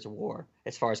first Gears of War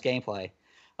as far as gameplay.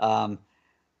 Can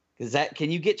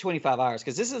you get 25 hours?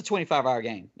 Because this is a 25-hour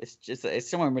game. It's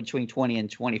somewhere between 20 and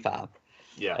 25.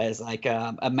 Yeah. It's like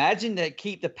imagine to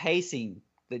keep the pacing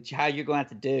how you're going to have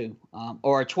to do,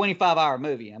 or a 25-hour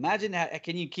movie. Imagine that.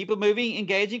 Can you keep a movie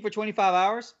engaging for 25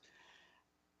 hours?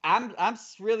 I'm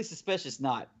really suspicious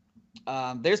not.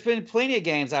 There's been plenty of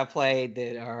games I've played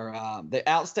that are that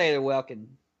outstay their welcome.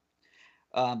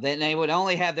 Then they would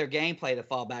only have their gameplay to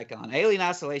fall back on. Alien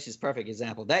Isolation is a perfect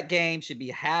example. That game should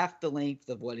be half the length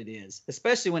of what it is,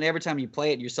 especially when every time you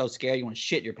play it, you're so scared you want to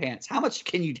shit your pants. How much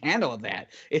can you handle of that?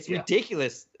 It's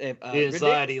ridiculous. The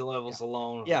anxiety levels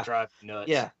alone drive you nuts.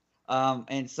 Yeah.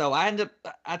 And so I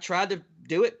tried to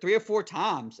do it 3 or 4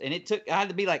 times, and I had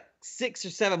to be like 6 or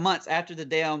 7 months after the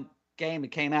damn game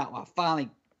came out. I finally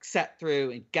sat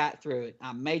through and got through it.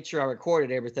 I made sure I recorded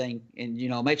everything, and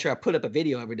made sure I put up a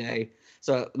video every day.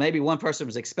 So maybe one person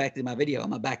was expecting my video on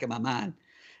the back of my mind,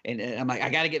 and I'm like, I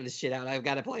got to get this shit out. I've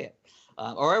got to play it,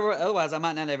 or otherwise I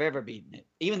might not have ever beaten it,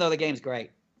 even though the game's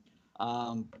great.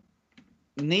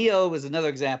 Neo is another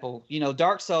example.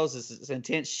 Dark Souls is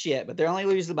intense shit, but they're only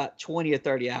losing about 20 or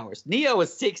 30 hours. Neo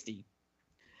is 60,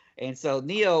 and so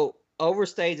Neo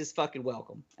overstays his fucking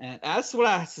welcome, and that's what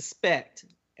I suspect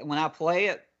when I play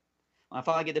it. When I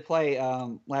finally get to play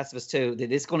Last of Us 2,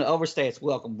 that it's going to overstay its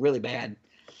welcome really bad.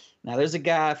 Now, there's a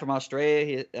guy from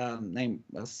Australia named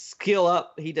Skill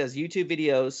Up. He does YouTube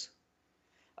videos.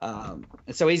 And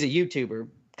so he's a YouTuber,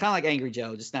 kind of like Angry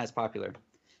Joe, just not as popular.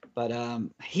 But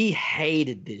he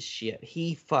hated this shit.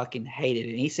 He fucking hated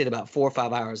it. And he said about 4 or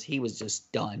 5 hours, he was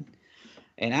just done.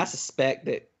 And I suspect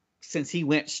that since he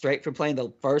went straight from playing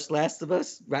the first Last of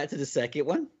Us right to the second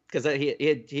one, because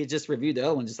he just reviewed the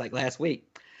other one just like last week.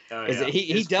 Oh, yeah.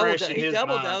 He double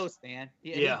dosed, man.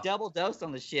 He double dosed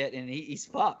on the shit, and he's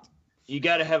fucked. You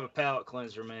got to have a palate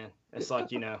cleanser, man. It's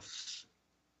like, every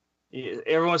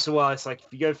once in a while, it's like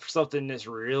if you go for something that's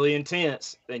really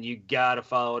intense, then you got to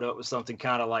follow it up with something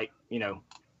kind of like,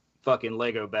 fucking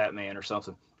Lego Batman or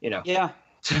something, Yeah.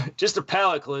 Just a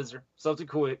palate cleanser, something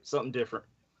quick, something different.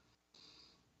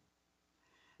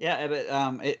 Yeah, but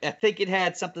I think it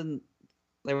had something.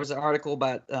 There was an article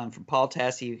about from Paul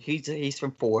Tassi. He's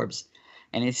from Forbes,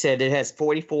 and he said it has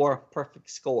 44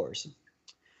 perfect scores.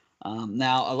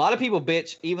 Now, a lot of people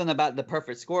bitch even about the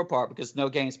perfect score part because no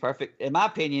game's perfect. In my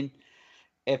opinion,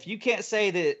 if you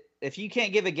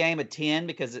can't give a game a 10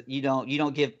 because you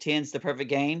don't give 10s to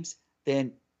perfect games,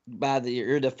 then by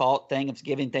your default thing of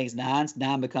giving things 9s,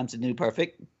 9 becomes a new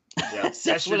perfect. Yeah,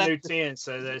 that's your new 10.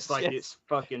 So it's like it's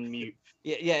fucking mute.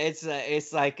 Yeah,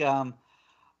 it's like a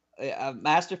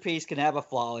masterpiece can have a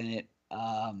flaw in it.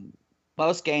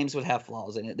 Most games would have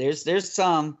flaws in it. There's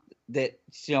some that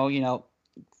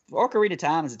Ocarina of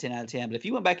Time is a 10 out of 10, but if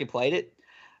you went back and played it,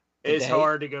 it's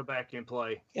hard to go back and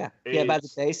play. Yeah, by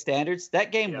the day standards,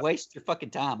 that game wastes your fucking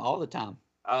time all the time.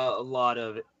 A lot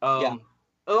of it. I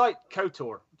like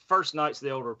KOTOR, First Knights of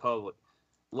the Old Republic.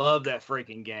 Love that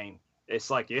freaking game. It's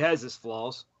like it has its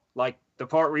flaws, like the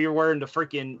part where you're wearing the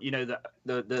freaking,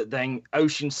 the dang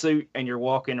ocean suit and you're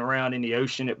walking around in the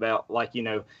ocean at about like,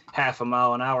 half a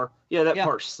mile an hour. Yeah, that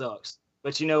part sucks.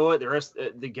 But you know what? The rest,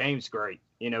 the game's great,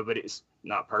 but it's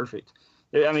not perfect.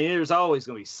 I mean, there's always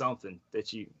going to be something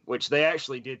which they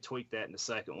actually did tweak that in the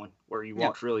second one where you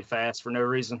walked really fast for no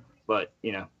reason. But,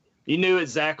 you knew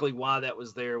exactly why that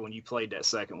was there when you played that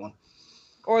second one.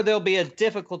 Or there'll be a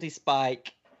difficulty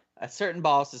spike. A certain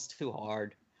boss is too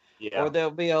hard. Yeah. Or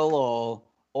there'll be a lull.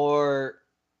 Or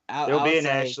there'll be an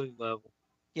Ashley level.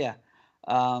 Yeah.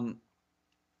 I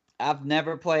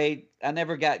never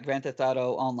got Grand Theft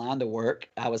Auto Online to work.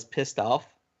 I was pissed off.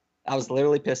 I was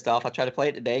literally pissed off. I tried to play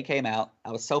it the day it came out.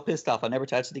 I was so pissed off. I never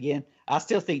touched it again. I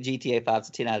still think GTA 5 is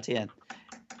a 10 out of 10.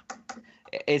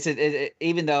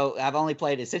 even though I've only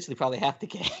played essentially probably half the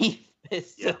game,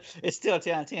 it's still a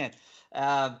 10 out of 10.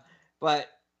 But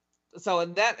so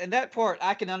in that part,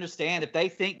 I can understand if they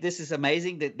think this is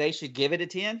amazing that they should give it a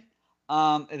 10.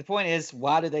 And the point is,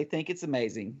 why do they think it's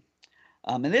amazing?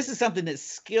 And this is something that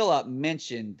Skill Up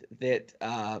mentioned that,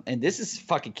 and this is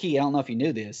fucking key. I don't know if you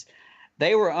knew this.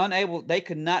 They were unable. They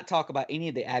could not talk about any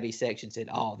of the Abby sections at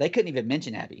all. They couldn't even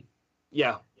mention Abby.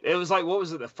 Yeah, it was like, what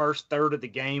was it? The first third of the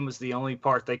game was the only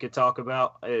part they could talk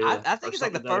about. I think it's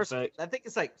like the first. Effect. I think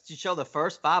it's like to show the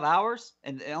first 5 hours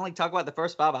and only talk about the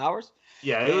first 5 hours.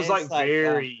 Yeah, it was like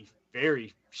very,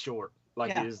 very short.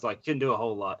 Like it was like couldn't do a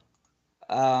whole lot.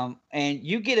 And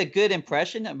you get a good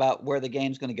impression about where the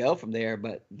game's going to go from there.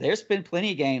 But there's been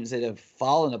plenty of games that have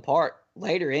fallen apart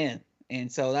later in,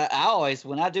 and so I always,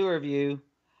 when I do a review,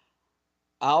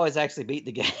 I always actually beat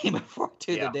the game before I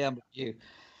do the damn review.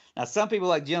 Now, some people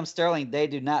like Jim Sterling, they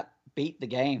do not beat the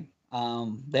game.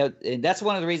 And that's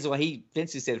one of the reasons why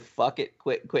Vince said, "Fuck it,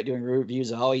 quit doing reviews."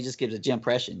 He just gives a Jim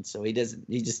impression, so he doesn't.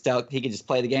 He can just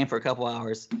play the game for a couple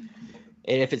hours, and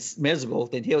if it's miserable,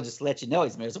 then he'll just let you know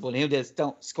he's miserable, and he'll just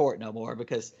don't score it no more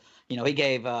because he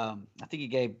gave I think he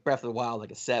gave Breath of the Wild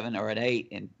like a 7 or an 8,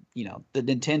 and the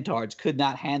Nintendogs could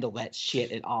not handle that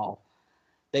shit at all.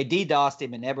 They DDoSed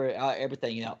him and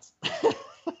everything else.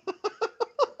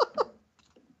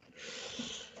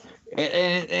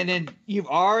 And then you've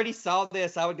already saw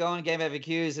this. I would go on Game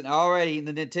FAQs, and already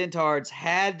the Nintendogs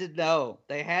had to know.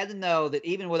 They had to know that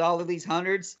even with all of these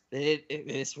hundreds, that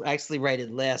it's actually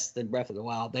rated less than Breath of the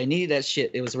Wild. They needed that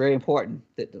shit. It was very important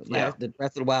that the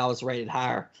Breath of the Wild was rated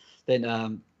higher than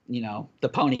the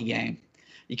pony game.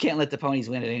 You can't let the ponies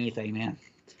win at anything, man.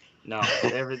 No,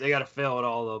 they got to fail at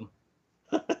all of them.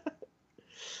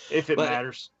 If it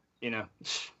matters,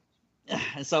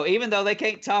 And so even though they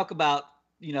can't talk about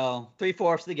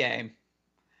 3/4 of the game,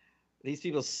 these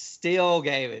people still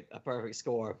gave it a perfect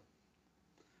score.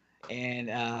 And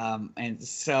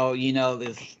so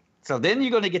so then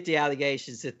you're going to get the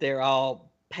allegations that they're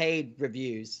all paid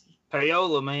reviews.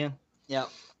 Payola, man. Yep.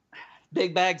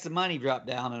 Big bags of money dropped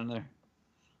down on their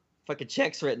fucking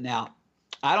checks written out.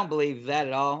 I don't believe that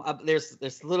at all. There's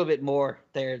a little bit more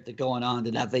there going on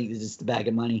than I think it's just a bag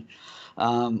of money.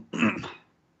 I'm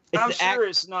sure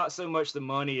it's not so much the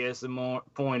money as the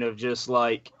point of just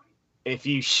like, if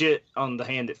you shit on the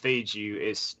hand that feeds you,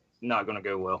 it's not going to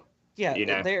go well.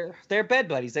 Yeah, they're bed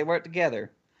buddies. They work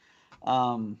together.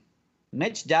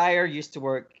 Mitch Dyer used to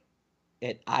work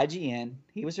at IGN.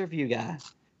 He was a review guy.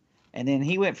 And then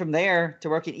he went from there to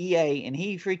work at EA, and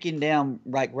he freaking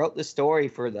wrote the story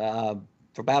for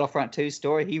Battlefront 2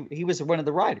 story. He was one of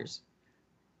the writers.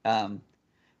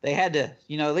 They had to,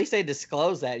 at least they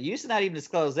disclose that. It used to not even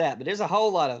disclose that, but there's a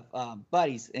whole lot of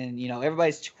buddies and,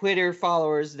 everybody's Twitter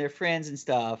followers and their friends and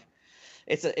stuff.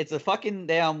 It's a fucking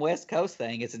damn West Coast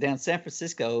thing. It's a damn San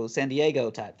Francisco, San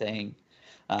Diego type thing.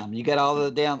 You got a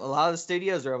lot of the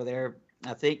studios are over there.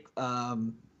 I think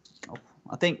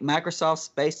Microsoft's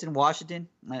based in Washington.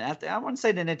 I want to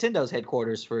say the Nintendo's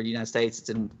headquarters for the United States. It's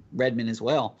in Redmond as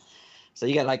well. So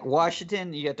you got like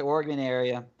Washington, you got the Oregon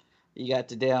area, you got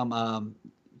the damn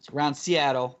around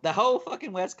Seattle, the whole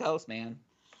fucking West Coast, man.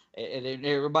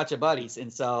 They're a bunch of buddies.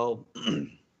 And so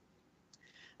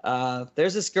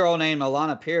there's this girl named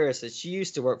Alana Pierce that she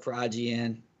used to work for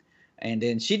IGN. And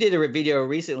then she did a video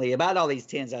recently about all these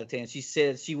 10s out of 10. She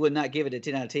said she would not give it a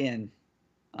 10 out of 10.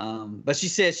 But she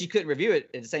said she couldn't review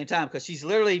it at the same time because she's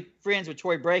literally friends with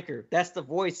Troy Breaker. That's the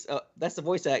voice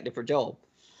actor for Joel.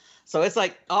 So it's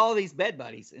like all these bed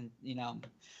buddies. And,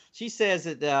 she says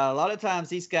that a lot of times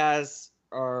these guys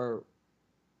are,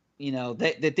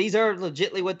 that these are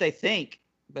legitimately what they think,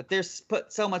 but there's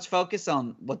put so much focus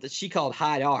on what she called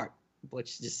high art,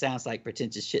 which just sounds like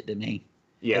pretentious shit to me.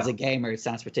 Yeah. As a gamer, it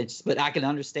sounds pretentious, but I can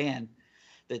understand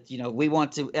that, we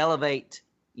want to elevate,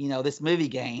 this movie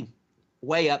game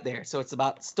way up there. So it's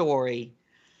about story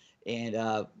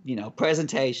and,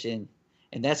 presentation,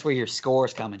 and that's where your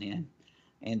score's coming in.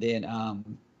 And then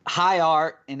high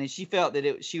art, and then she felt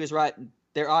that she was right.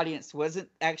 Their audience wasn't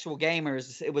actual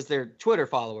gamers. It was their Twitter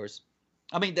followers.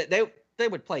 I mean, they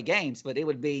would play games, but it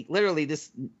would be literally this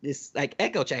like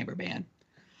echo chamber, man.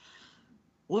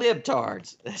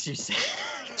 Libtards, as you say.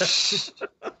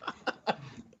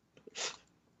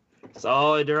 It's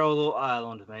all their own little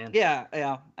island, man.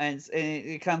 Yeah. And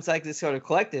it comes like this sort of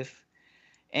collective.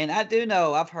 And I do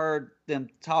know, I've heard them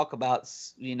talk about,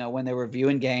 when they were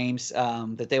reviewing games,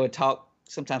 that they would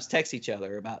sometimes text each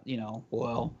other about,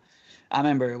 well, I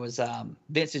remember it was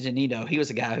Vince Janino. He was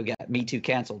a guy who got Me Too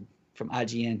canceled from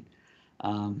IGN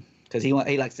because he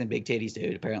likes them big titties,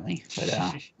 dude, apparently.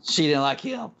 But she didn't like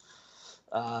him.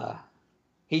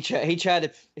 He tried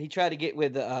to get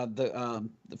with the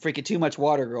freaking Too Much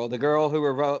Water girl, the girl who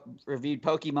reviewed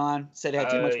Pokemon, said it had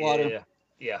too much water.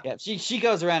 Yeah. She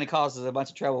goes around and causes a bunch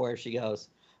of trouble wherever she goes.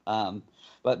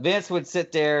 But Vince would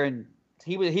sit there and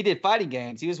he did fighting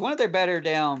games. He was one of their better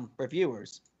down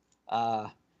reviewers,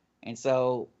 and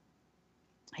so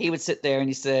he would sit there and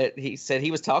he said he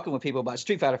was talking with people about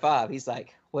Street Fighter V. He's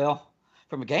like, well,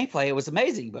 from a gameplay it was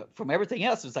amazing, but from everything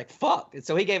else it was like fuck. And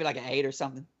so he gave it like an 8 or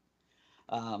something.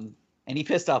 And he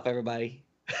pissed off everybody.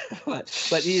 but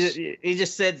he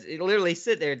just said, literally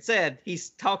sit there and said he's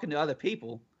talking to other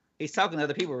people. He's talking to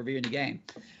other people reviewing the game.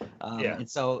 And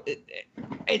so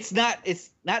it's not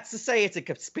to say it's a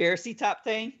conspiracy type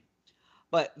thing,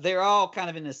 but they're all kind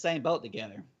of in the same boat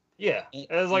together. Yeah.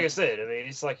 As like I said, I mean,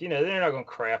 it's like, they're not going to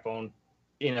crap on,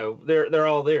 they're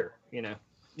all there, Yeah.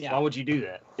 Why would you do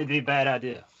that? It'd be a bad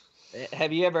idea.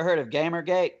 Have you ever heard of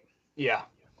Gamergate? Yeah.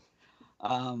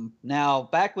 Now,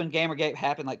 back when Gamergate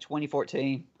happened, like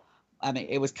 2014, I mean,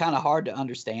 it was kind of hard to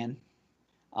understand.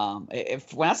 When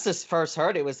I just first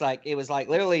heard it was like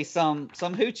literally some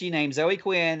hoochie named Zoe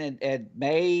Quinn had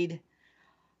made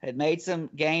some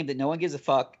game that no one gives a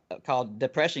fuck called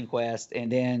Depression Quest,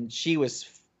 and then she was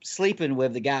sleeping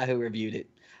with the guy who reviewed it.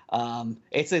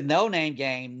 It's a no-name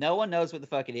game. No one knows what the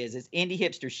fuck it is. It's indie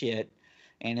hipster shit.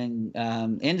 And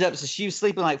then ends up, so she was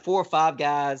sleeping like 4 or 5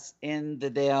 guys in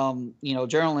the damn,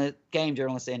 game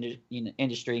journalist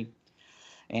industry.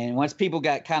 And once people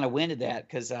got kind of wind of that,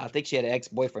 because I think she had an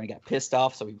ex-boyfriend and got pissed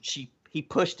off, so he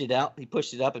pushed it out. He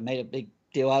pushed it up and made a big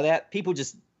deal out of that. People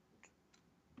just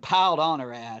piled on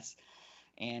her ass.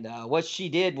 And what she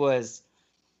did was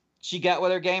she got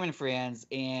with her gaming friends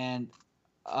and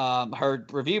her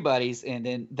review buddies, and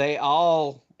then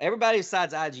everybody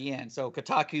besides IGN, so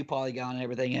Kotaku, Polygon, and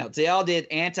everything else, they all did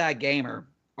anti-gamer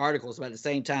articles about the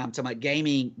same time. So, like,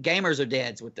 gamers are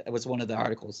dead was one of the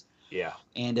articles. Yeah.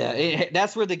 And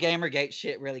that's where the Gamergate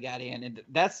shit really got in. And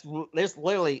there's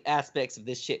literally aspects of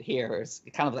this shit here. It's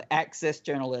kind of the access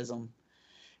journalism.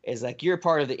 Is like you're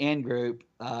part of the in group.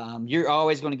 You're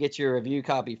always going to get your review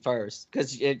copy first,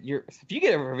 because if you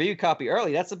get a review copy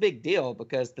early, that's a big deal,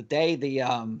 because the day the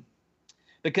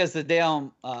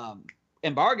damn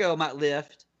embargo might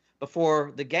lift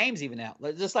before the game's even out,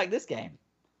 just like this game.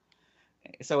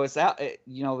 So it's out.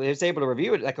 It's able to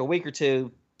review it like a week or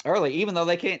two early, even though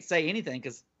they can't say anything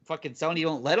because fucking Sony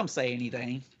won't let them say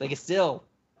anything. They can still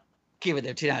give it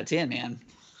their 10 out of 10, man.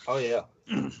 Oh yeah.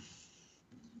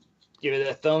 Give it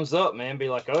that thumbs up, man. Be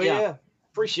like, oh yeah,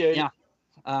 appreciate it.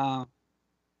 Yeah.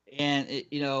 And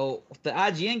the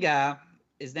IGN guy,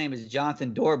 his name is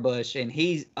Jonathan Dorbush, and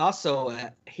he's also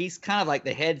he's kind of like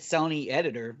the head Sony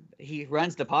editor. He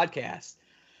runs the podcast.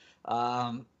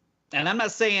 And I'm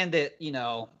not saying that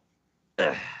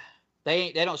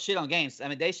they don't shit on games. I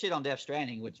mean, they shit on Death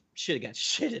Stranding, which should have got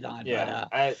shitted on. Yeah.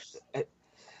 But,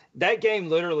 that game,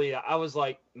 literally, I was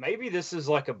like, maybe this is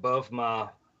like above my.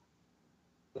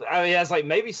 I mean, I was like,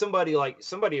 maybe somebody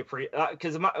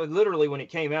because literally when it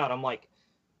came out, I'm like,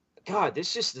 God,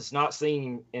 this just does not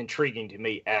seem intriguing to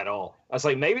me at all. I was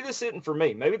like, maybe this isn't for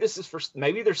me. Maybe this is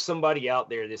maybe there's somebody out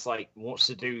there that's like wants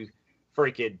to do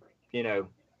freaking,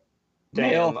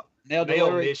 mail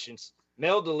missions,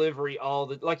 mail delivery, all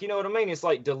the, like, you know what I mean? It's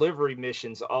like delivery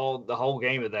missions, the whole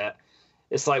game of that.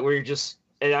 It's like where you're just,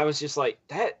 and I was just like,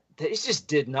 that it just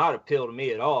did not appeal to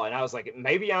me at all. And I was like,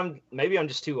 maybe I'm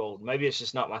just too old. Maybe it's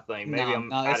just not my thing. Maybe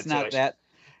I'm out it's of not touch. that.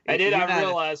 I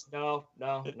realized, no,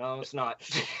 it's not.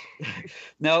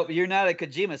 No, you're not a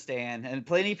Kojima stan. And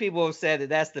plenty of people have said that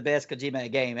that's the best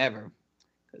Kojima game ever.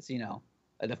 Because,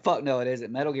 the fuck no, it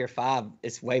isn't. Metal Gear 5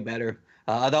 is way better.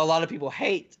 Although a lot of people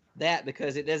hate that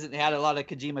because it doesn't have a lot of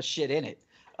Kojima shit in it.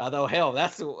 Although, hell,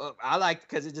 that's I liked,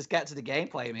 because it just got to the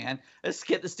gameplay, man. Let's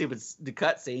skip the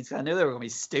cutscenes. I knew they were going to be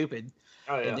stupid.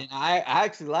 Oh, yeah. And then I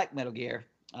actually like Metal Gear.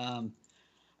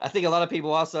 I think a lot of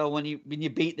people also, when you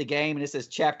beat the game and it says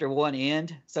Chapter 1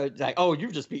 end, so it's like, oh,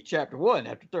 you just beat Chapter 1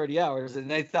 after 30 hours.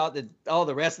 And they thought that all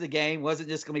the rest of the game wasn't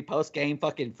just going to be post-game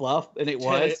fucking fluff, and it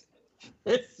was.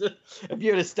 If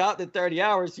you would have stopped at 30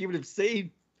 hours, you would have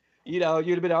seen, you'd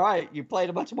have been all right. You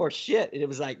played a bunch more shit, and it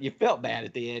was like you felt bad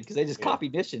at the end because they just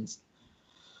copied missions.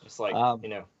 It's like,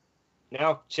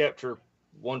 now Chapter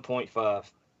 1.5.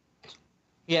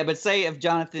 Yeah, but say if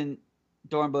Jonathan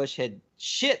Dornbush had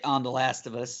shit on The Last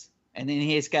of Us, and then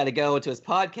he's got to go into his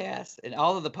podcast, and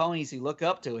all of the ponies who look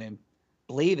up to him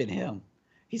believe in him.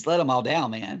 He's let them all down,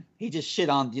 man. He just shit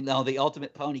on, the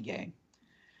Ultimate Pony game.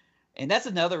 And that's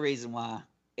another reason why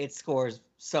it scores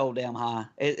so damn high.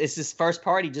 It's just first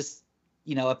party just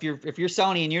you know, if you're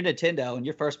Sony and you're Nintendo and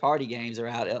your first party games are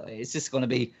out, it's just going to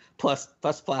be plus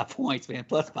 5 points, man,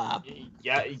 plus 5.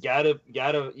 Yeah, you gotta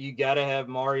have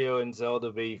Mario and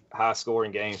Zelda be high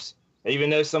scoring games. Even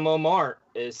though some of them aren't,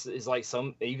 it's like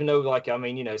some. Even though, like, I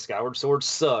mean, you know, Skyward Sword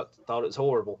sucked, thought it was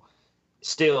horrible.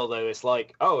 Still, though, it's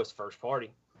like, oh, it's first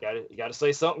party. You gotta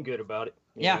say something good about it.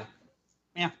 Yeah.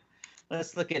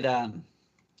 Let's look at Can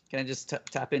I just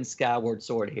type in Skyward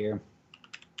Sword here?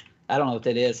 I don't know what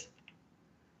that is.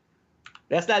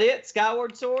 That's not it?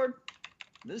 Skyward Sword?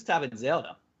 Let's type in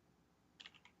Zelda.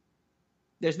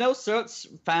 There's no search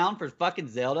found for fucking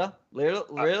Zelda?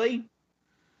 Really?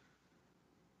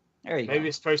 There you go. Maybe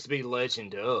it's supposed to be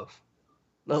Legend of.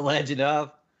 The Legend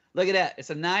of. Look at that.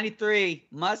 It's a 93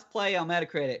 must play on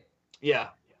Metacritic. Yeah.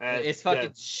 It's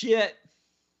fucking shit.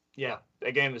 Yeah.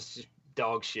 That game is just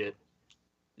dog shit.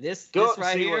 This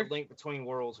right see here. What Link Between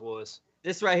Worlds was.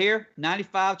 This right here,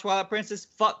 95 Twilight Princess.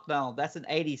 Fuck no, that's an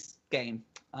 80s game.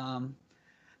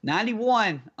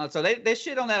 91. So they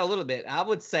shit on that a little bit. I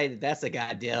would say that's a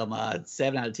goddamn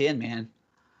 7 out of 10, man.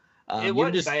 It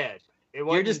wasn't bad.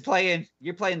 You're just playing.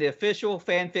 You're playing the official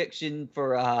fan fiction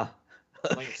for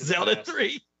Zelda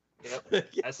 3. Yep.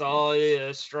 That's all it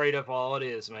is. Straight up all it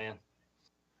is, man.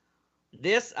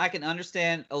 This I can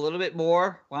understand a little bit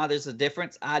more. Wow, there's a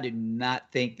difference. I do not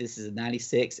think this is a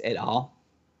 96 at all.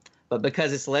 But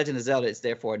because it's Legend of Zelda, it's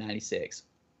therefore a 96.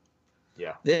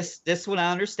 Yeah. This one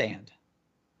I understand.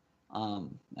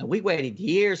 And we waited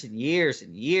years and years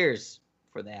and years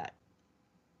for that.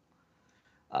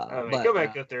 Go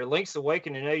back up there. Link's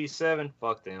Awakening in 87.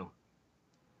 Fuck them.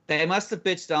 They must have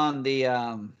bitched on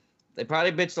the. They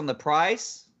probably bitched on the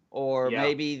price, or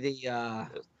maybe the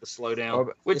slowdown.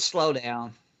 Which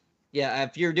slowdown? Yeah,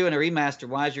 if you're doing a remaster,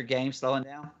 why is your game slowing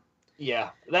down?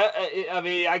 Yeah, I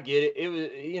mean, I get it. It was,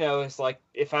 you know, it's like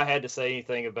if I had to say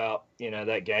anything about, you know,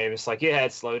 that game, it's like it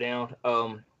had slowdown.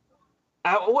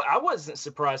 I wasn't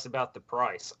surprised about the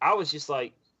price. I was just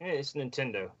like, it's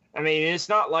Nintendo. I mean, it's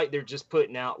not like they're just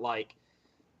putting out like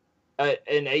an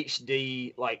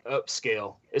HD like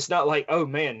upscale. It's not like, oh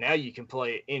man, now you can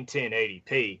play it in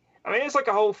 1080p. I mean, it's like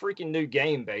a whole freaking new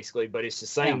game basically, but it's the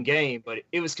same game, but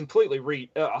it was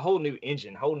completely a whole new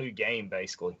engine, whole new game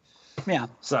basically. Yeah.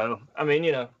 So, I mean,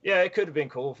 you know, yeah, it could have been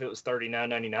cool if it was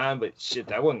 $39.99, but shit,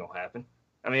 that wasn't gonna happen.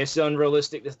 I mean, it's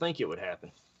unrealistic to think it would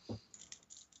happen.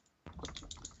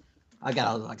 I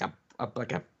got like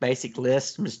a basic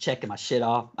list. I'm just checking my shit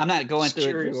off. I'm not going through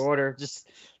it through order, just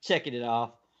checking it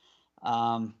off.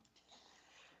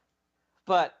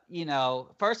 But you know,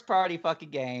 first party fucking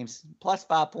games, plus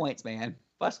 5 points, man.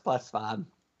 Plus 5.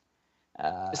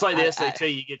 It's like the SAT.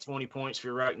 You get 20 points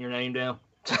for writing your name down.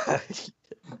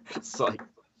 It's like,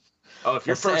 oh, if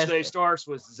your first day starts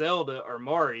with Zelda or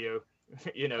Mario,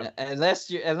 you know, unless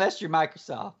you're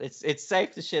Microsoft, it's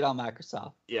safe to shit on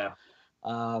Microsoft. Yeah.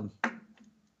 I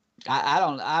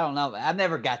don't know. I've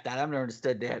never got that. I've never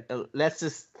understood that. That's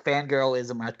just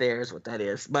fangirlism right there is what that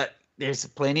is. But there's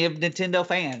plenty of Nintendo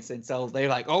fans, and so they're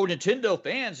like, oh, Nintendo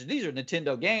fans, these are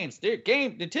Nintendo games.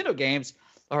 Nintendo games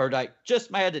are like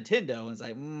just mad Nintendo. And it's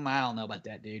like, I don't know about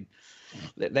that, dude.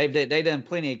 They've done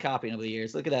plenty of copying over the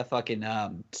years. Look at that fucking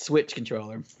Switch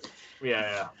controller.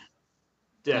 Yeah.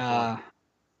 Definitely.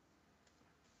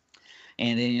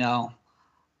 And then, you know,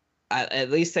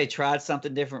 at least they tried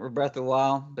something different with Breath of the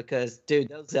Wild because, dude,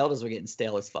 those Zeldas were getting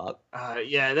stale as fuck.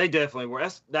 Yeah, they definitely were.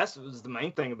 That was the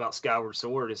main thing about Skyward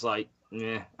Sword. Is like,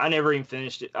 I never even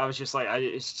finished it. I was just like,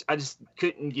 I just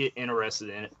couldn't get interested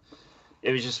in it.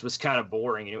 It was kind of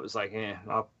boring, and it was like,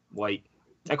 I'll wait.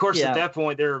 And of course, at that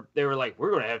point, they were like,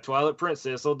 we're going to have Twilight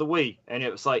Princess on the Wii, and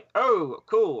it was like, oh,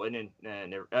 cool. And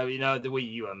then, you know, the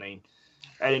Wii U, I mean,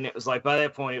 and then it was like by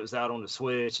that point, it was out on the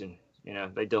Switch, and you know,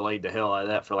 they delayed the hell out of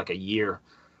that for like a year.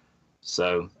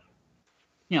 So,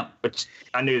 but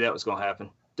I knew that was going to happen.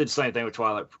 Did the same thing with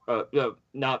Twilight.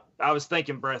 I was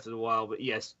thinking Breath of the Wild, but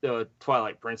yes,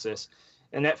 Twilight Princess,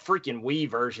 and that freaking Wii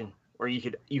version where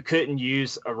you couldn't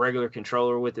use a regular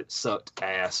controller with it sucked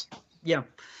ass. Yeah.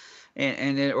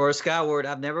 Or Skyward,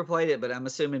 I've never played it, but I'm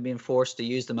assuming being forced to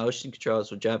use the motion controls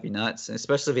would drive you nuts,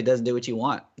 especially if it doesn't do what you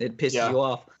want. It pisses you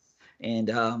off.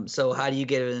 And so how do you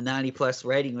get a 90+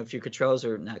 rating if your controls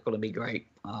are not going to be great?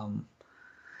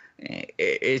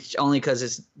 It's only because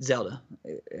it's Zelda.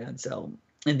 And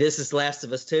this is Last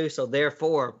of Us 2, so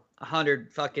therefore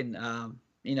 100 fucking,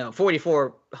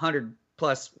 4,400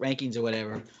 plus rankings or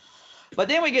whatever. But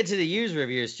then we get to the user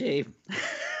reviews, Chief.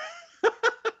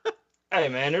 Hey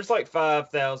man, there's like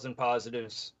 5,000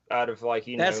 positives out of like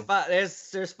there's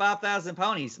 5,000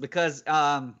 ponies because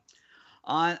on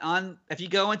if you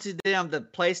go into the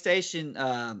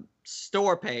PlayStation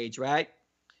store page, right,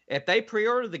 if they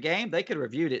pre-ordered the game, they could have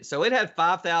reviewed it. So it had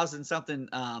 5,000 something.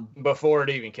 Before it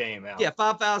even came out. Yeah,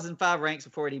 5,005 ranks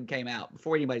before it even came out,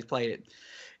 before anybody's played it.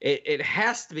 It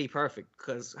has to be perfect,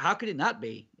 because how could it not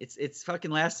be? It's fucking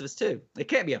Last of Us 2. It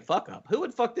can't be a fuck up. Who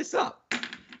would fuck this up?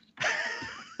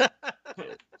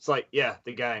 It's like, yeah,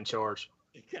 the guy in charge.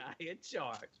 The guy in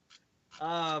charge.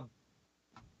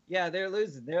 Yeah, they're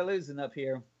losing. They're losing up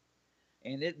here.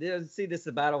 And they'll see this is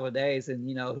a battle of days. And,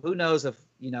 who knows if,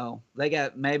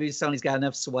 maybe Sony's got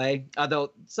enough sway.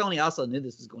 Although Sony also knew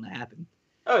this was going to happen.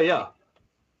 Oh, yeah.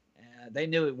 They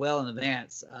knew it well in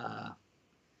advance.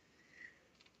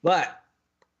 But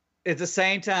at the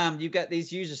same time, you've got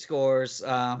these user scores.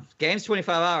 Game's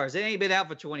 25 hours. It ain't been out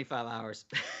for 25 hours.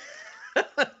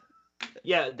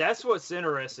 Yeah, that's what's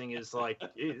interesting is, like,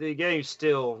 the game's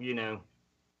still,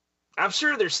 I'm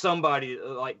sure there's somebody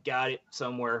like got it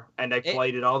somewhere and they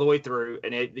played it all the way through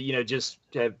and it, just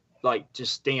have like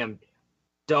just damn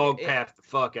dog path the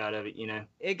fuck out of it,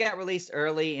 It got released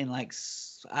early in like,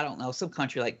 I don't know, some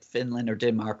country like Finland or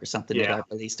Denmark or something. Yeah. That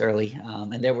got released early,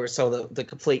 and there were the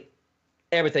complete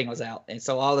everything was out, and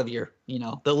so all of your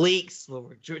the leaks,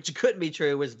 which couldn't be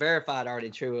true, was verified already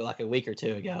true like a week or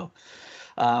two ago.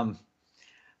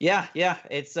 Yeah,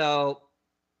 it's so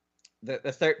the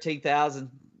 13,000.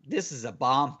 This is a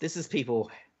bomb. This is people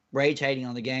rage hating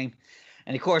on the game.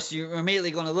 And of course, you're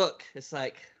immediately going to look. It's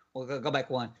like, well, go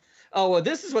back one. Oh, well,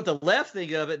 this is what the left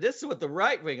think of it. This is what the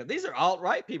right think of it. These are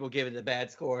alt-right people giving the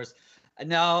bad scores.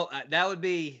 No, that would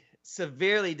be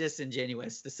severely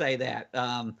disingenuous to say that.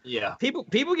 Yeah.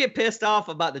 People get pissed off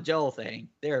about the Joel thing.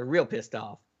 They're real pissed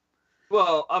off.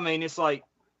 Well, I mean, it's like,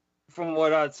 from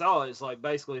what I saw, it's like,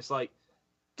 basically, it's like,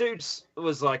 dude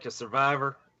was like a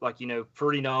survivor. Like,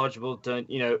 pretty knowledgeable, and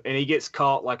he gets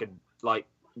caught like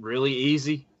really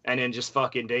easy and then just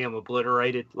fucking damn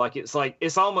obliterated. Like,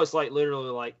 it's almost like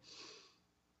literally like,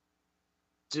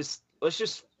 let's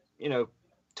just,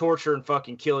 torture and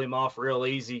fucking kill him off real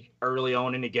easy early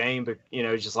on in the game. But,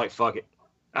 just like, fuck it.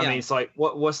 I mean, it's like,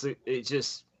 what is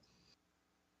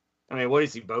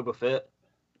he, Boba Fett?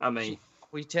 I mean,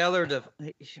 we tell her to,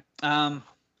 and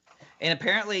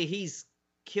apparently he's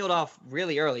killed off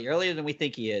really earlier than we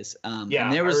think he is. And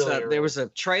there was a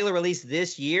trailer released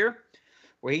this year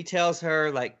where he tells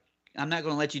her, like, I'm not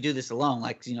going to let you do this alone.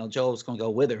 Like, Joel's going to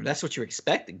go with her. That's what you're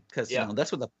expecting, because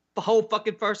that's what the whole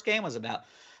fucking first game was about.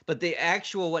 But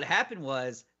what happened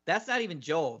was, that's not even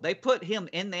Joel. They put him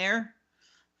in there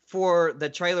for the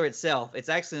trailer itself. It's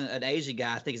actually an Asian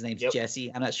guy. I think his name's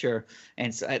Jesse. I'm not sure.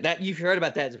 And so that you've heard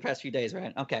about that the past few days,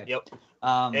 right? Okay. Yep.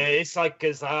 And it's like,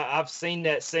 because I've seen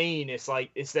that scene. It's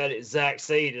like, it's that exact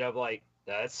scene, and I'm like,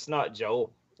 that's not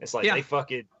Joel. It's like they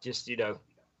fucking just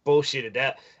bullshitted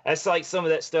that. That's like some of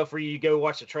that stuff where you go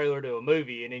watch a trailer to a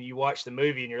movie, and then you watch the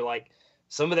movie, and you're like,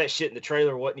 some of that shit in the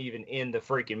trailer wasn't even in the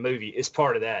freaking movie. It's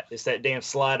part of that. It's that damn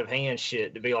sleight of hand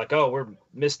shit to be like, oh, we're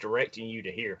misdirecting you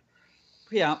to here.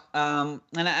 Yeah, and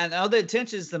I know the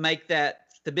intention is to make that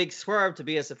the big swerve to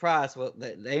be a surprise. Well,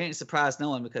 they ain't surprised no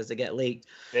one because they got leaked.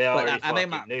 Yeah,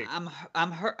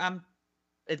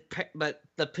 but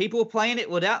the people playing it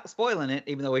without spoiling it,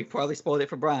 even though we probably spoiled it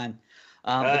for Brian.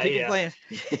 The people playing,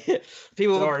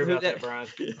 people. Sorry about that, Brian.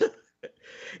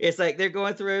 It's like they're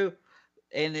going through,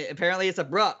 and apparently it's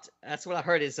abrupt. That's what I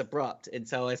heard. It's abrupt, and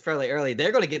so it's fairly early.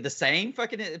 They're going to get the same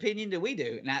fucking opinion that we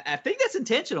do, and I think that's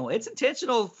intentional. It's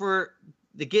intentional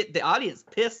to get the audience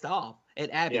pissed off at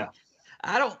Abby. Yeah.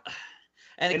 I don't.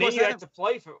 And then you have to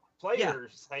play for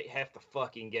players half the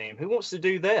fucking game. Who wants to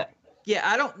do that? Yeah,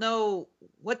 I don't know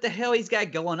what the hell he's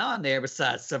got going on there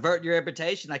besides subvert your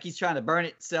reputation. Like he's trying to burn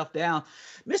itself down.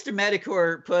 Mr.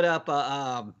 Medicor put up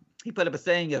a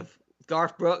thing of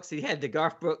Garth Brooks. He had the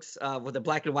Garth Brooks with the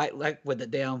black and white, like with the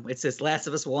damn. It says Last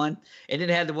of Us 1, and then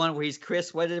it had the one where he's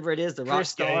Chris, whatever it is, the rock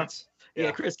star.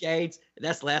 Yeah, Chris Gaines.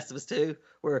 That's Last of Us 2,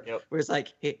 where it's like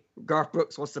Garth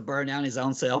Brooks wants to burn down his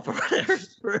own self or whatever.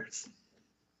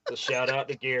 So shout out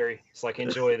to Gary. It's like,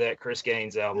 enjoy that Chris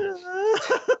Gaines album.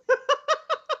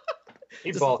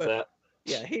 He bought that.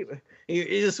 Yeah, he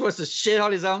just wants to shit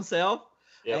on his own self.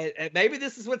 Yeah, and maybe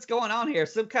this is what's going on here.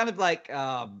 Some kind of like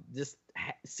just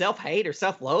self-hate or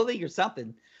self-loathing or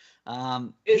something.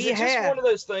 Is it just one of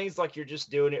those things like you're just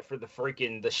doing it for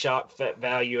the shock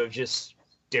value of just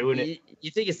doing it?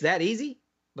 You think it's that easy?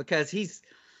 Because is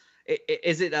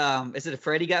it a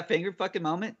Freddy got fingered fucking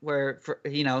moment where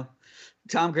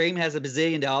Tom Green has $1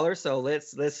 bazillion, so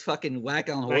let's fucking whack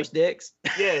on horse dicks.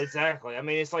 Yeah, exactly. I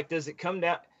mean, it's like, does it come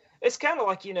down? It's kind of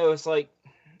like, it's like,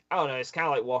 I don't know. It's kind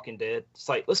of like Walking Dead. It's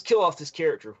like, let's kill off this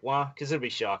character. Why? Because it'll be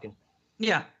shocking.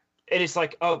 Yeah. And it's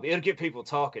like, oh, it'll get people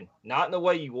talking. Not in the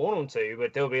way you want them to,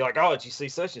 but they'll be like, oh, did you see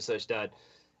such and such died?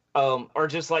 Or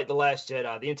just like The Last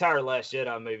Jedi. The entire Last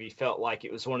Jedi movie felt like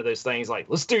it was one of those things like,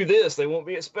 let's do this. They won't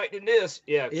be expecting this.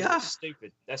 Yeah, because it's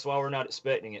stupid. That's why we're not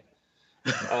expecting it.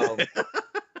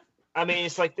 I mean,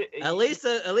 it's like at least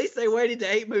they waited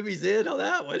to 8 movies in on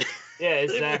that one. Yeah,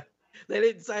 exactly. They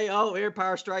didn't say, "Oh,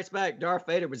 Empire Strikes Back, Darth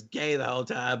Vader was gay the whole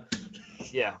time."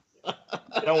 Yeah.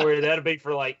 Don't worry, that'll be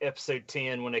for like episode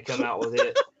 10 when they come out with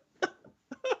it.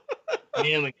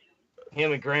 Him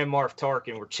and Grand Moff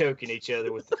Tarkin were choking each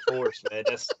other with the Force, man.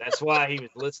 That's why he was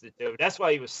listening to it. That's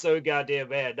why he was so goddamn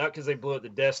bad. Not because they blew up the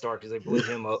Death Star, because they blew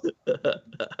him up.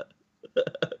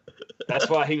 That's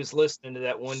why he was listening to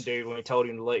that one dude when he told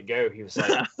him to let go. He was like,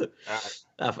 all right.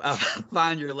 I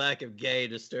find your lack of gay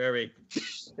disturbing.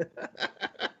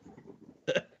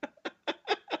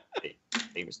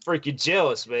 He was freaking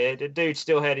jealous, man. The dude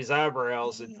still had his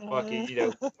eyebrows and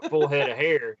fucking, full head of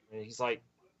hair. And he's like,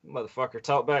 motherfucker,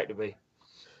 talk back to me.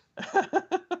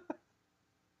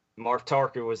 Moff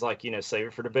Tarkin was like, save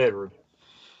it for the bedroom.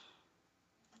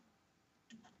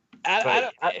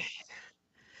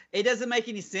 It doesn't make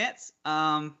any sense.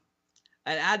 And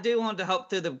I do want to hope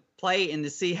through the play and to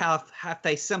see how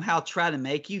they somehow try to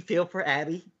make you feel for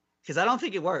Abby, because I don't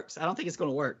think it works. I don't think it's going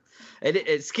to work.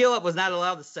 Skill Up was not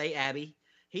allowed to say Abby.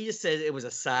 He just said it was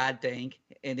a side thing,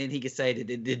 and then he could say that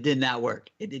it did not work.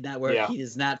 It did not work. Yeah. He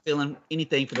is not feeling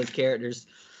anything for those characters.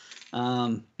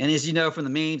 And as you know from the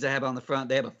memes I have on the front,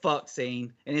 they have a fuck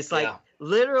scene, and it's like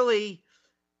literally,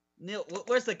 Neil,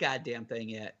 where's the goddamn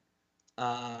thing at?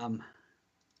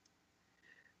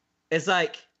 It's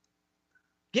like,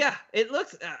 yeah, it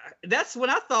looks. That's what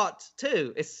I thought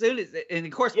too. As soon as, and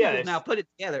of course, people now put it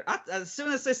together. As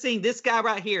soon as I seen this guy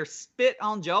right here spit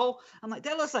on Joel, I'm like,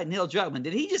 that looks like Neil Druckmann.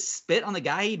 Did he just spit on the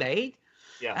guy he made?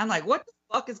 Yeah. I'm like, what the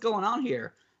fuck is going on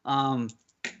here?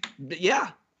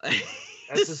 Yeah.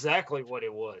 That's exactly what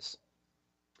it was.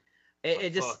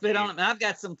 It just spit on him. And I've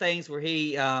got some things where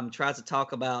he tries to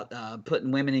talk about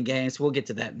putting women in games. We'll get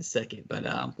to that in a second. But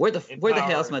where the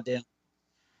hell's my damn?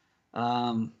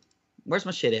 Where's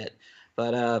my shit at?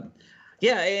 But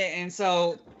yeah, and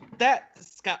so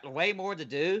that's got way more to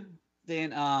do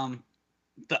than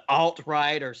the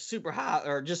alt-right or super high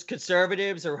or just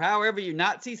conservatives or however you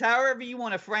Nazis, however you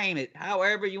want to frame it,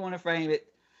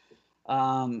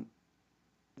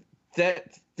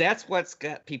 that's what's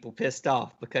got people pissed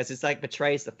off, because it's like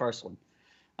betrays the first one.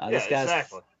 This guy's,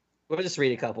 exactly. We'll just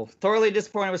read a couple. Thoroughly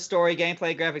disappointed with story,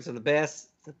 gameplay, graphics are the best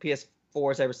the PS4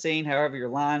 has ever seen. However, you're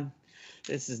lying.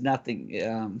 This is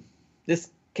nothing. This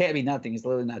can't be nothing. It's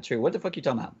literally not true. What the fuck are you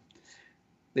talking about?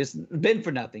 There's been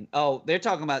for nothing. Oh, they're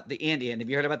talking about the end. Have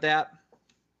you heard about that?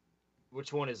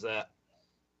 Which one is that?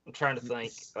 I'm trying to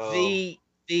think.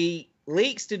 The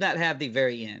leaks do not have the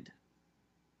very end.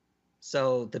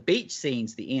 So the beach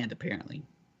scene's the end, apparently.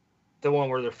 The one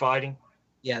where they're fighting?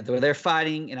 Yeah, where they're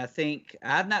fighting, and I think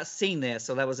I've not seen this,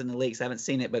 so that was in the leaks. I haven't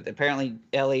seen it, but apparently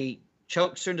Ellie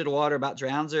chokes her into the water, about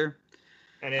drowns her.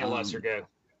 And then lets her go.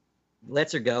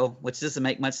 Lets her go, which doesn't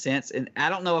make much sense. And I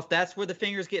don't know if that's where the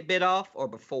fingers get bit off or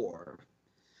before.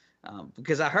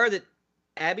 Because I heard that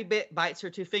Abby bites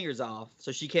her 2 fingers off,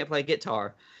 so she can't play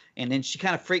guitar. And then she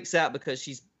kind of freaks out because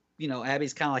she's,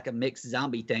 Abby's kind of like a mixed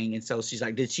zombie thing. And so she's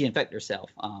like, did she infect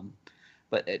herself?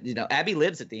 But Abby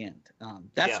lives at the end.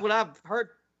 That's what I've heard.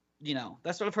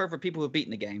 That's what I've heard from people who've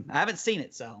beaten the game. I haven't seen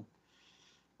it, so.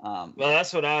 Well,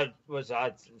 that's what I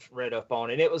read up on.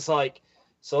 And it was like,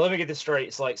 so let me get this straight.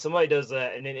 It's like somebody does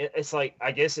that, and then it's like,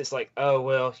 I guess it's like, oh,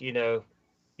 well, you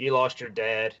lost your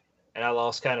dad, and I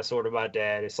lost kind of sort of my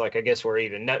dad. It's like, I guess we're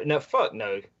even. No, fuck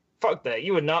no. Fuck that.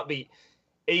 You would not be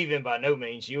even by no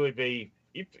means. You would be,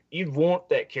 you'd want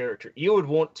that character. You would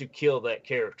want to kill that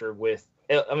character with,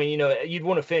 I mean, you'd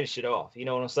want to finish it off. You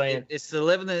know what I'm saying? It's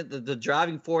the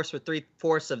driving force for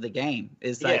 3/4 of the game.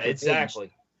 Is like revenge.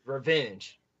 Exactly.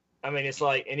 Revenge. I mean, it's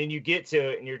like, and then you get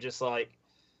to it, and you're just like,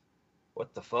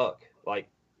 what the fuck? Like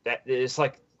that? It's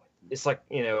like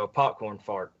a popcorn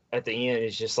fart at the end.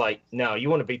 It's just like, no, you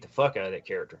want to beat the fuck out of that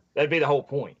character. That'd be the whole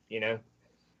point,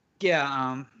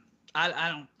 Yeah. I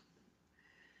don't.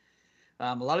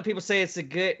 A lot of people say it's a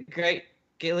great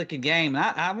looking game. And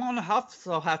I want to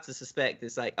also have to suspect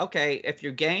it's like, okay, if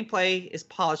your gameplay is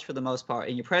polished for the most part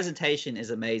and your presentation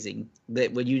is amazing,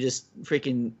 that when you just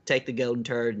freaking take the golden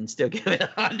turd and still give it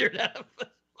 100 out of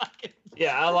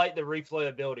Yeah, I like the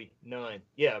replayability. None.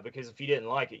 Yeah, because if you didn't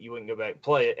like it, you wouldn't go back and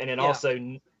play it. And then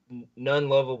also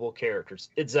non-lovable characters.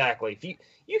 Exactly. If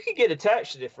you could get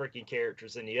attached to the freaking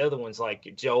characters and the other ones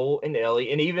like Joel and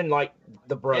Ellie, and even like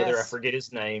the brother, I forget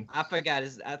his name. I forgot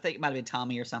I think it might have been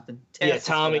Tommy or something. Tess,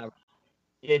 Tommy.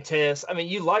 Yeah, Tess. I mean,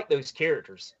 you like those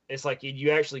characters. It's like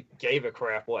you actually gave a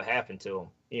crap what happened to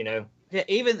them, Yeah,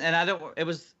 even and I don't. It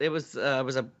was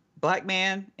a black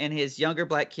man and his younger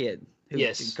black kid who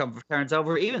Yes. turns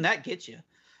over. Even that gets you.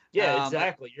 Yeah, But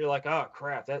exactly. You're like, oh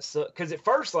crap, that's because at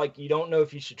first, like, you don't know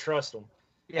if you should trust them,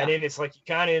 and yeah, then it's like you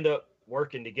kind of end up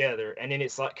working together, and then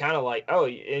it's like kind of like, oh,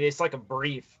 and it's like a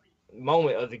brief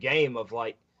moment of the game of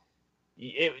like,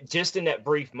 it just in that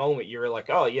brief moment, you're like,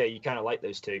 oh yeah, you kind of like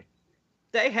those two.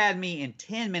 they had me in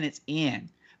 10 minutes in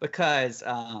because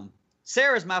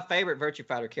Sarah's my favorite Virtue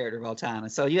Fighter character of all time,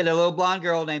 and so you had a little blonde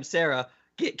girl named Sarah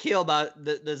get killed by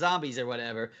the zombies or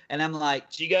whatever, and I'm like,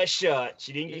 She got shot.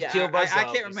 She didn't get killed by I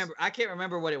zombies. can't remember. I can't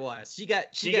remember what it was. She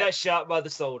got shot by the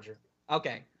soldier.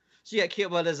 okay. She got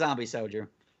killed by the zombie soldier.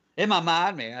 In my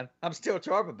mind, man, I'm still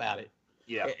sharp about it.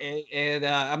 Yeah. And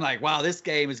I'm like, wow, this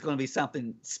game is going to be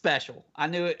something special. I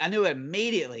knew it. I knew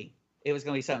immediately it was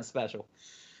going to be something special.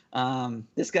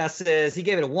 This guy says he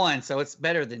gave it a 1, so it's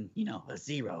better than a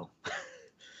 0.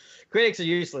 Critics are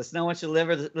useless. No one should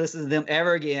listen to them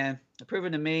ever again. They're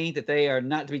proving to me that they are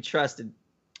not to be trusted.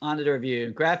 On to the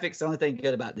review. Graphics, the only thing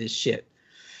good about this shit.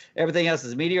 Everything else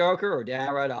is mediocre or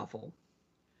downright awful.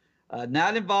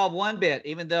 Not involved one bit,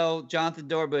 even though Jonathan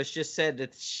Dorbush just said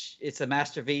that it's a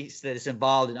masterpiece that is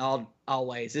involved in all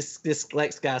ways. This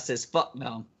Lex guy says, fuck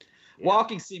no. Yeah.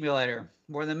 Walking simulator.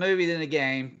 More than a movie than a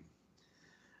game.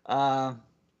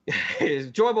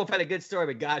 Enjoyable, had a good story,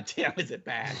 but goddamn is it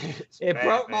bad. It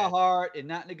broke my heart, and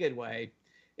not in a good way.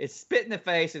 It's spit in the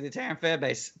face of the entire fan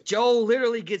base. Joel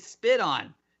literally gets spit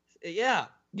on. Yeah,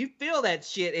 you feel that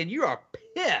shit, and you are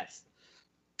pissed.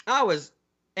 I was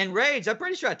enraged. I'm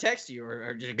pretty sure I texted you,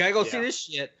 or you gotta go see this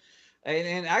shit.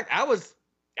 And I was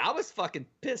fucking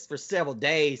pissed for several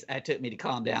days. It took me to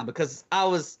calm down because I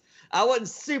wasn't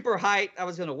super hyped. I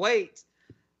was gonna wait,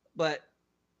 but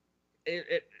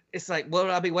it's like, what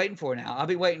would I be waiting for now? I'll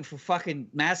be waiting for fucking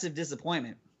massive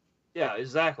disappointment. Yeah,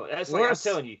 exactly. That's like I'm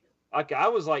telling you. Like I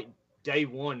was like day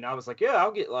one, and I was like, yeah,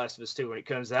 I'll get Last of Us 2 when it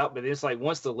comes out. But it's like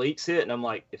once the leaks hit, and I'm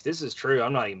like, if this is true,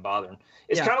 I'm not even bothering.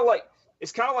 It's kind of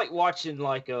like watching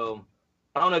like I don't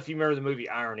know if you remember the movie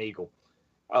Iron Eagle.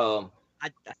 I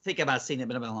think I might have seen it,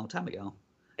 but about a long time ago.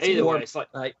 Either way, it's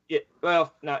like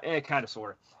well, no, kind of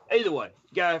sort of. Either way,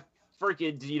 guy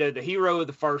freaking the hero of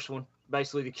the first one.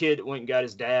 Basically, the kid that went and got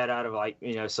his dad out of like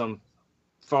some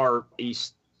far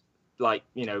east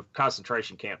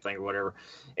concentration camp thing or whatever.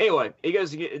 Anyway, he goes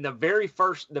to get in the very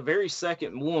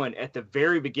second one. At the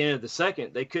very beginning of the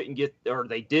second, they couldn't get, or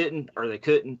they didn't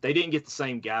get the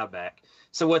same guy back.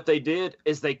 So what they did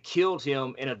is they killed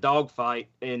him in a dogfight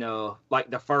in like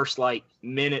the first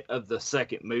minute of the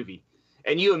second movie,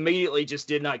 and you immediately just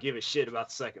did not give a shit about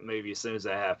the second movie as soon as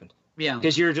that happened. Yeah,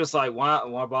 because you're just like,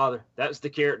 why bother? That's the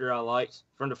character I liked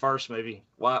from the first movie.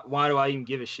 Why do I even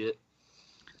give a shit?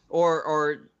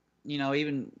 Or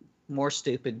even more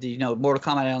stupid. Mortal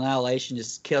Kombat Annihilation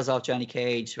just kills off Johnny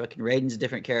Cage. Fucking Raiden's a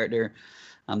different character.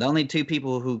 The only two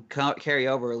people who carry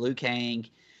over are Liu Kang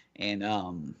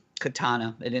and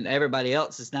Katana, and then everybody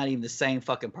else is not even the same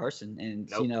fucking person.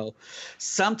 And nope.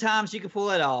 Sometimes you can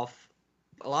pull it off.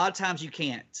 A lot of times you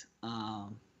can't.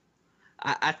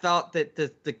 I thought that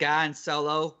the guy in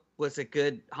Solo was a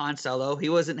good Han Solo. He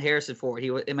wasn't Harrison Ford.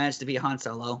 He managed to be Han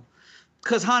Solo.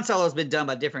 Because Han Solo's been done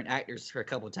by different actors for a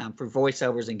couple of times for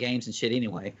voiceovers and games and shit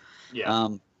anyway. Yeah.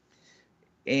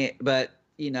 But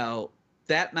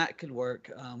that might could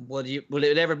work. Would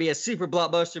it ever be a super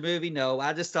blockbuster movie? No,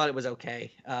 I just thought it was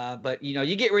okay. But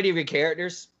you get rid of your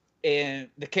characters and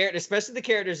especially the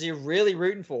characters you're really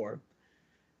rooting for.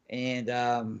 And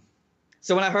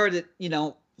so when I heard that,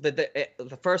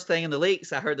 the first thing in the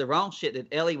leaks, I heard the wrong shit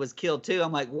that Ellie was killed too.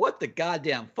 I'm like, what the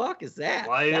goddamn fuck is that?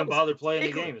 Why even bother playing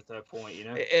the game at that point?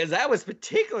 That was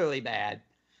particularly bad.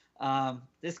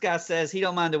 This guy says he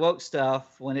don't mind the woke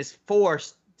stuff when it's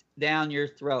forced down your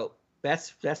throat.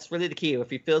 That's really the key.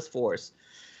 If he feels forced,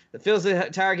 it feels the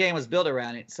entire game was built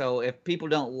around it. So if people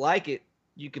don't like it,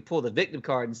 you could pull the victim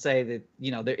card and say that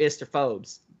they're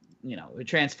istophobes, they're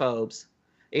transphobes,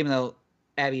 even though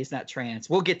Abby is not trans.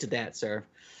 We'll get to that, sir.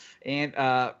 And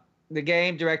the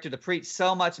game director to preach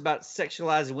so much about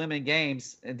sexualizing women in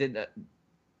games, and then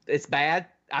it's bad.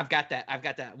 I've got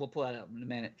that. We'll pull that up in a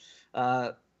minute.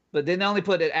 But then they only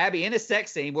put Abby in a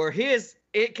sex scene where his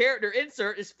character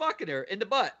insert is fucking her in the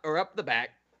butt or up the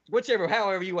back,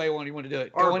 however you want to do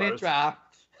it. Go in, try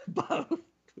both.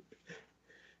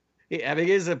 Yeah, I mean,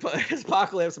 it's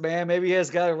apocalypse, man. Maybe he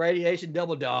has got a radiation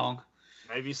double dong.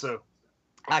 Maybe so.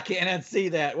 I can't unsee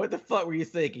that. What the fuck were you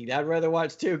thinking? I'd rather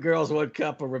watch two girls, one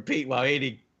cup, or repeat while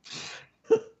eating.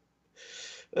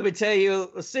 Let me tell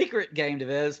you a secret, game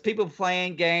devs. People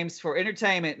playing games for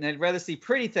entertainment and they'd rather see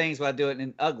pretty things while doing it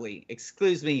than ugly,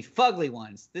 excuse me, fugly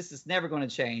ones. This is never going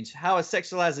to change. How is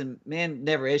sexualizing men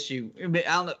never issue? I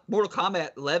don't know, Mortal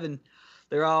Kombat 11,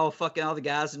 they're all fucking all the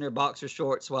guys in their boxer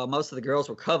shorts while most of the girls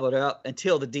were covered up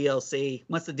until the DLC.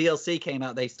 Once the DLC came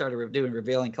out, they started doing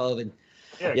revealing clothing.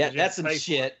 Yeah, that's some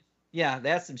shit. Yeah,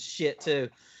 that's some shit too.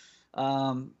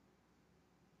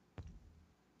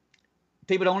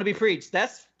 People don't want to be preached.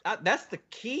 That's the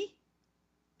key.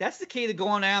 That's the key to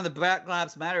going down the Black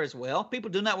Lives Matter as well. People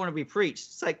do not want to be preached.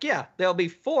 It's like, yeah, they'll be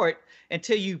for it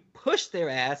until you push their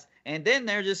ass, and then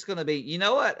they're just going to be, you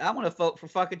know what? I want to vote for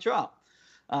fucking Trump.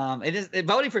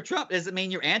 Voting for Trump doesn't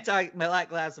mean you're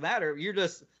anti-Black Lives Matter. You're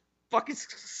just fucking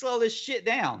slow this shit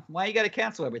down. Why you got to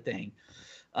cancel everything?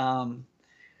 In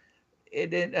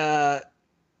a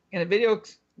video,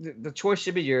 the choice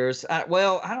should be yours. I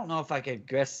don't know if I could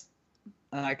guess.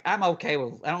 Like, I'm okay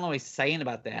with. I don't know what he's saying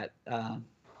about that. I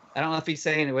don't know if he's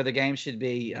saying whether the game should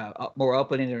be more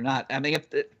open-ended or not. I mean, if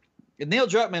Neil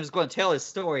Druckmann is going to tell his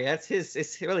story,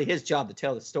 it's really his job to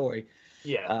tell the story.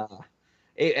 Yeah.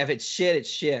 If it's shit, it's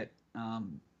shit.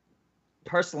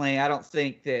 Personally, I don't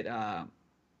think that. I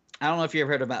don't know if you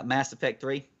ever heard about Mass Effect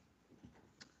 3.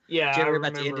 Yeah, I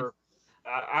remember.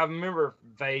 I remember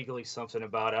vaguely something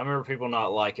about it. I remember people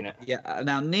not liking it. Yeah.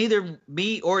 Now, neither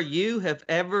me or you have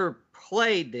ever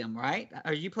played them, right?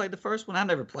 Or you played the first one? I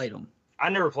never played them. I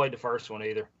never played the first one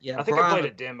either. Yeah, I think I played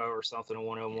a demo or something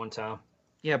one time.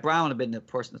 Yeah, Brian would have been the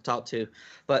person to talk to.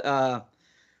 But,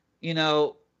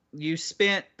 you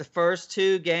spent the first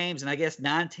two games and I guess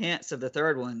 9/10 of the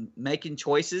third one making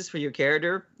choices for your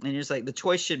character. And you're just like, the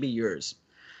choice should be yours.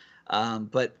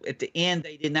 But at the end,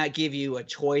 they did not give you a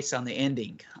choice on the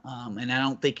ending. And I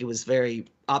don't think it was very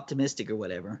optimistic or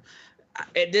whatever.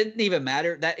 It didn't even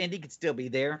matter. That ending could still be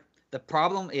there. The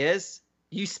problem is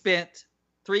you spent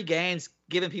 3 games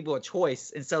giving people a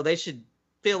choice. And so they should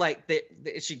feel like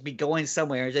it should be going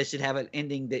somewhere. They should have an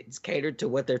ending that's catered to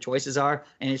what their choices are.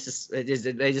 And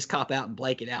they just cop out and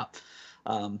blank it out.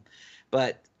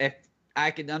 But if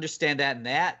I can understand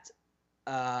that,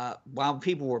 while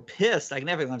people were pissed, I can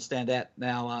never understand that.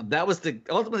 Now, that was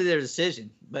ultimately their decision.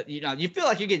 But you feel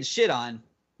like you're getting shit on,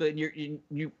 but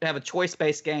you have a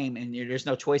choice-based game, and there's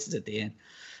no choices at the end.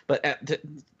 But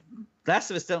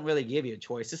Last of Us don't really give you a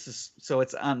choice. It's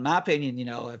in my opinion,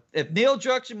 if Neil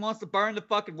Druckmann wants to burn the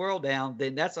fucking world down,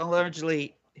 then that's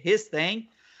largely his thing.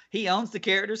 He owns the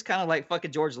characters, kind of like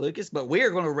fucking George Lucas. But we are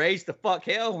going to raise the fuck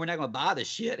hell. We're not going to buy the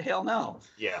shit. Hell no.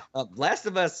 Yeah. Last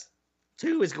of Us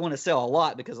 2 is going to sell a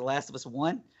lot because of Last of Us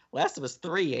 1. Last of Us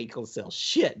 3 ain't going to sell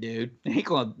shit, dude.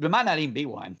 There might not even be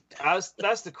one.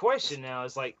 That's the question now.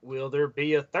 It's like, will there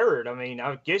be a third? I mean,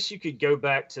 I guess you could go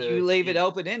back to... You leave it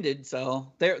open-ended,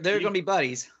 so they're going to be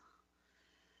buddies.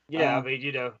 Yeah, I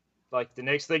mean, like the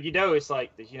next thing you know, it's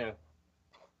like, they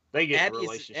get a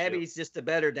relationship. Abby's just a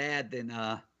better dad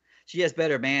than... she has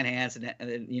better man hands than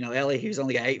Ellie, who's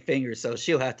only got 8 fingers, so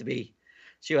she'll have to be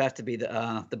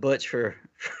the butch for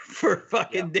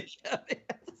fucking dick.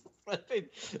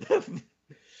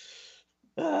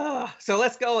 So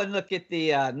let's go and look at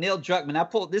the Neil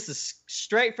Druckmann. This is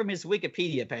straight from his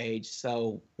Wikipedia page,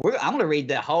 so I'm going to read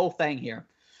the whole thing here.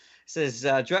 It says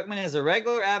Druckmann is a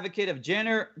regular advocate of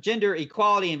gender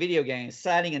equality in video games,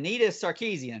 citing Anita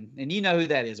Sarkeesian, and you know who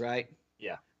that is, right?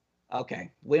 Yeah.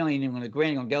 Okay, we don't even want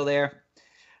to go there.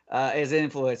 As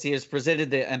influence, he has presented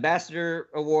the Ambassador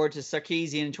Award to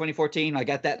Sarkeesian in 2014. I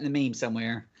got that in the meme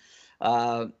somewhere.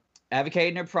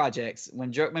 Advocating their projects.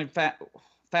 When Druckmann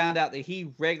found out that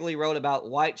he regularly wrote about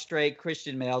white, straight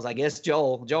Christian males, I guess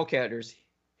Joel characters,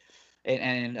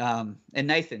 and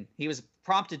Nathan, he was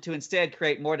prompted to instead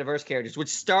create more diverse characters, which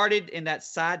started in that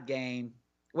side game.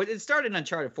 Well, it started in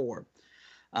Uncharted 4.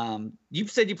 You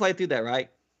said you played through that, right?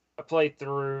 I played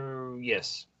through,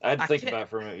 yes. I had to think about it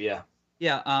for a minute, yeah.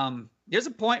 Yeah, there's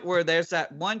a point where there's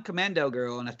that one commando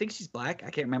girl, and I think she's black. I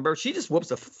can't remember. She just whoops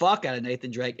the fuck out of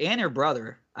Nathan Drake and her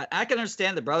brother. I can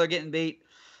understand the brother getting beat,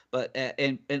 but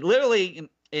and literally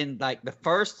in like the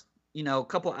first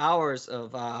couple hours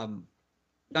of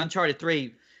Uncharted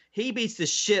 3, he beats the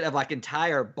shit of like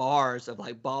entire bars of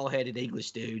like bald-headed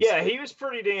English dudes. Yeah, he was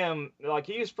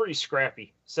pretty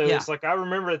scrappy. So yeah. It's like I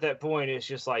remember at that point, it's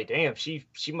just like, damn, she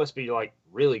must be like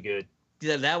really good.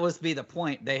 Yeah, that was the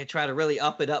point. They try to really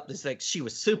up it up. It's like she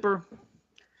was super.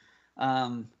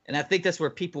 And I think that's where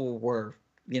people were,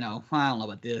 I don't know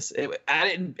about this. It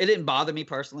didn't bother me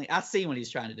personally. I see what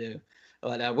he's trying to do.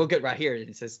 But we'll get right here.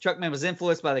 It says Druckmann was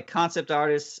influenced by the concept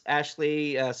artist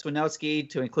Ashley Swinowski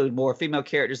to include more female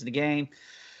characters in the game.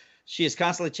 She is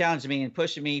constantly challenging me and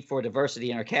pushing me for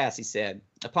diversity in our cast, he said.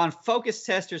 Upon focus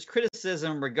testers'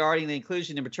 criticism regarding the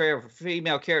inclusion and portrayal of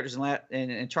female characters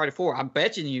in Uncharted 4, I'm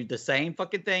betting you the same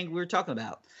fucking thing we were talking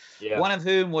about. Yeah. One of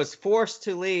whom was forced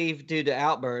to leave due to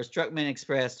outbursts. Druckmann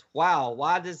expressed, "Wow,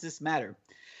 why does this matter?"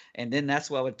 And then that's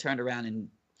why I would turn around and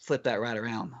flip that right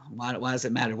around. Why does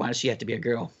it matter? Why does she have to be a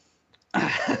girl?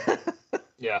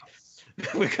 Yeah.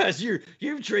 Because you're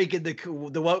drinking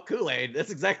the woke Kool-Aid.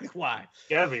 That's exactly why.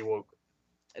 Gotta be woke.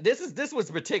 This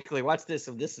was particularly, watch this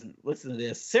and listen to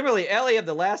this. Similarly, Ellie of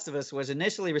The Last of Us was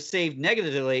initially received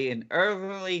negatively in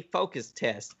early focus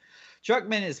test.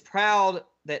 Druckmann is proud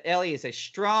that Ellie is a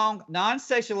strong,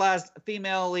 non-sexualized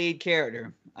female lead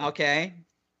character. Okay,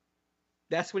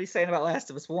 that's what he's saying about Last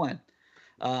of Us 1.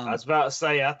 I was about to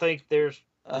say, I think there's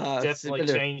definitely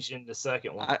change in the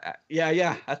second one.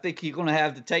 Yeah. I think you're going to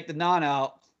have to take the non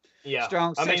out. Yeah.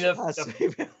 Strong, I mean,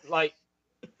 like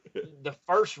the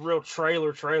first real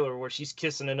trailer where she's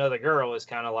kissing another girl is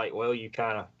kind of like, well, you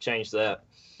kind of changed that.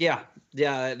 Yeah.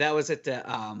 That was at the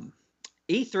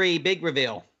E3 big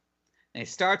reveal. And it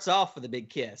starts off with a big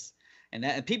kiss,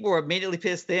 and people were immediately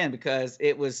pissed then because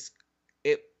it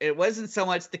wasn't so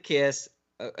much the kiss,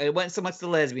 it wasn't so much the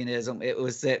lesbianism. It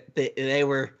was that they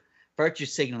were virtue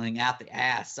signaling out the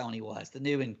ass. Sony was the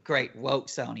new and great woke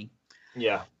Sony.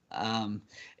 Yeah.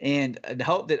 And I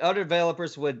hope that other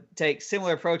developers would take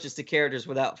similar approaches to characters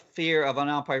without fear of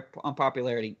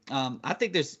unpopularity. I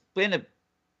think there's been a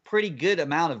pretty good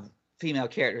amount of female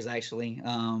characters actually,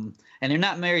 and they're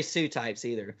not Mary Sue types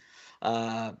either.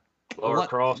 Laura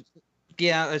Croft.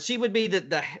 Yeah, she would be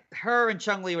her and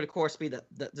Chung-Li would of course be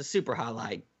the super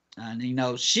highlight.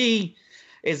 And she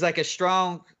is like a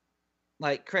strong,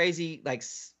 like crazy, like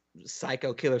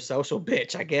psycho killer social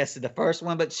bitch, I guess, in the first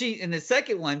one. But in the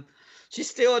second one,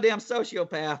 she's still a damn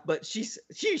sociopath, but she's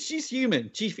human.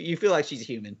 You feel like she's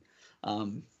human.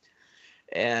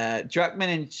 Druckmann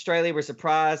and Straley were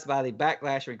surprised by the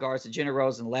backlash in regards to gender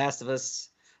roles in The Last of Us.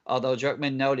 Although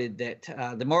Druckmann noted that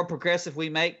the more progressive we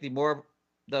make, the more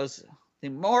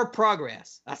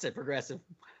progress. I said progressive.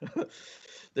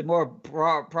 The more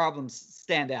problems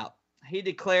stand out. He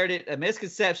declared it a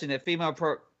misconception that female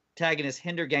protagonists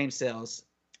hinder game sales,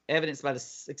 evidenced by the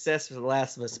success of The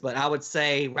Last of Us. But I would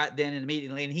say right then and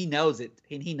immediately, and he knows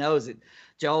it.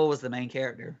 Joel was the main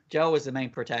character. Joel was the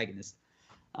main protagonist.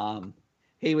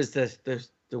 He was the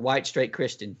white straight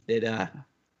Christian.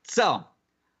 So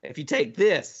if you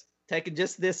taking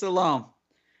just this alone,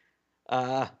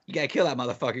 you gotta kill that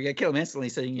motherfucker. You gotta kill him instantly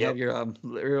so you can have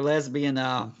your lesbian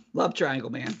love triangle,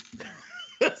 man.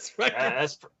 That's right.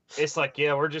 It's like,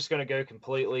 yeah, we're just gonna go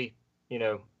completely,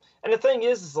 And the thing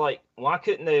is like, why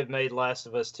couldn't they have made Last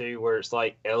of Us 2 where it's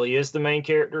like Ellie is the main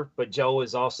character, but Joel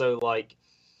is also like,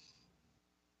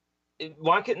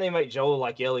 why couldn't they make Joel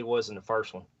like Ellie was in the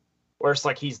first one? Where it's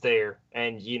like he's there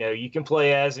and, you can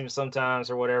play as him sometimes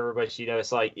or whatever, but,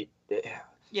 it's like,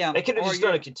 yeah, they could have just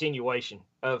done a continuation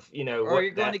of, or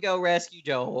you're going to go rescue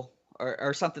Joel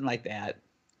or something like that.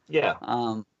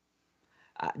 Yeah.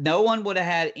 No one would have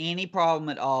had any problem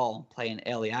at all playing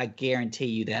Ellie. I guarantee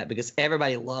you that because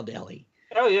everybody loved Ellie.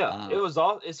 Oh yeah,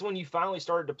 it's when you finally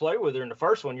started to play with her in the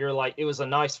first one. You're like, it was a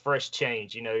nice fresh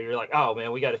change. You're like, oh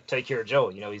man, we got to take care of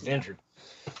Joel. He's injured.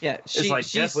 Yeah, she's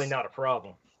definitely not a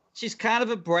problem. She's kind of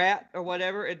a brat or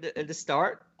whatever at the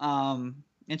start, and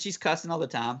she's cussing all the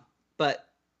time. But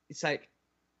it's like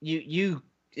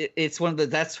it's one of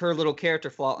that's her little character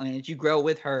flaw, and you grow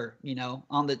with her,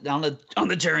 on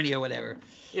the journey or whatever.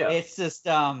 Yeah, it's just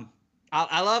I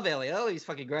love Ellie. Ellie's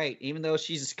fucking great, even though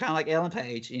she's kind of like Ellen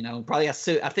Page. Probably got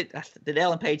sued. I think did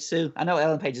Ellen Page sue? I know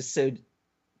Ellen Page has sued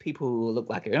people who look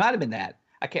like her. It might have been that.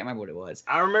 I can't remember what it was.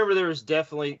 I remember there was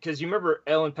definitely because you remember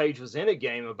Ellen Page was in a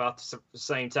game about the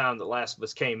same time that Last of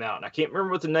Us came out, and I can't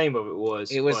remember what the name of it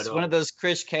was. It was one of those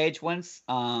Chris Cage ones.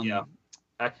 Yeah.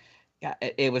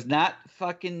 It was not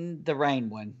fucking the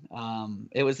Rain one.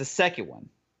 It was the second one.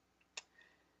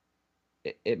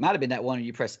 It might have been that one where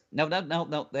you press. No.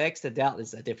 The X to Doubt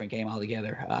is a different game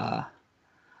altogether.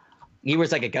 He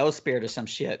was like a ghost spirit or some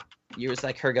shit. You was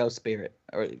like her ghost spirit,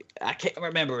 or I can't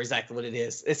remember exactly what it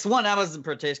is. It's one I wasn't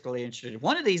particularly interested in.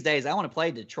 One of these days, I want to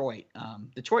play Detroit.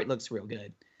 Detroit looks real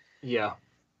good. Yeah.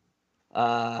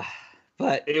 But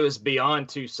it was Beyond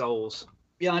Two Souls.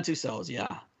 Beyond Two Souls,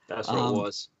 yeah. That's what it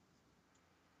was.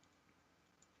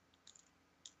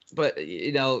 But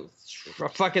I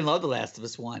fucking love The Last of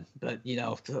Us 1. But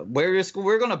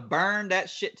we're gonna burn that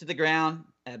shit to the ground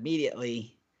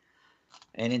immediately,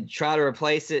 and then try to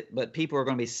replace it. But people are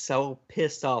gonna be so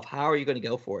pissed off. How are you gonna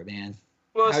go for it, man?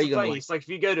 Well, How it's are the you gonna thing. win? It's like if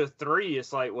you go to 3,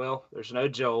 it's like, well, there's no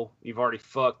Joel. You've already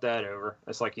fucked that over.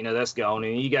 It's like, that's gone.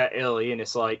 And you got Ellie, and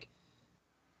it's like,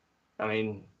 I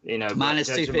mean, but Minus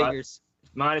two judging by fingers.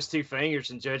 minus 2 fingers,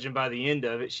 and judging by the end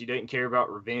of it, she didn't care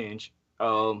about revenge.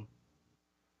 You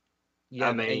I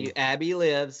have mean, Abby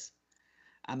lives.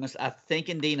 I think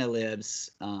Indina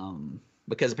lives.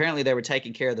 Because apparently they were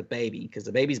taking care of the baby because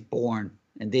the baby's born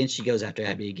and then she goes after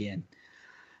Abby again.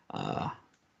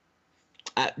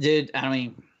 Dude, I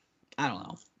mean, I don't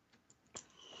know.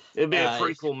 it'll be a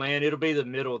prequel, man. It'll be the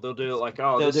middle. They'll do it like,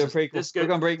 oh, they'll this do a is prequel. this We're good.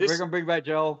 gonna bring back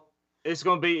Joel. It's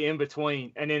gonna be in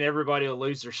between, and then everybody will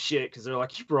lose their shit because they're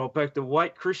like, you brought back the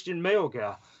white Christian male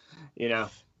guy,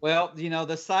 Well,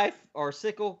 the scythe or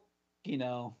sickle,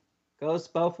 goes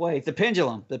both ways. The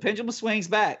pendulum swings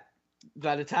back.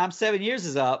 By the time 7 years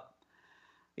is up,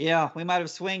 yeah, we might have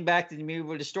swing back and we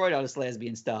would have destroyed all this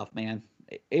lesbian stuff, man.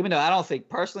 Even though I don't think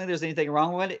personally there's anything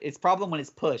wrong with it, it's problem when it's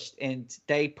pushed, and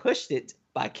they pushed it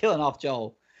by killing off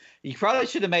Joel. You probably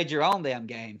should have made your own damn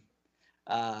game,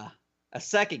 a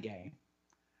second game.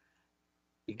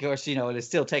 Of course, it's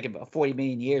still taking about 40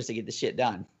 million years to get the shit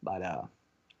done, but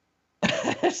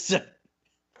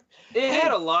it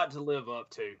had a lot to live up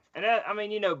to, and I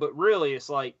mean, but really, it's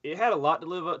like it had a lot to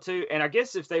live up to, and I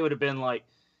guess if they would have been like,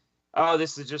 oh,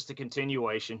 this is just a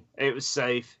continuation. It was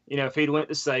safe. If he'd went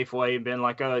the safe way and been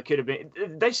like, oh, it could have been,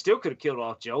 they still could have killed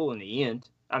off Joel in the end.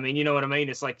 I mean, you know what I mean?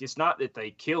 It's like, it's not that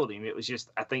they killed him. It was just,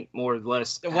 I think, more or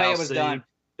less the way it was done.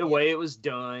 The way it was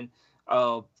done.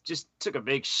 Just took a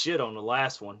big shit on the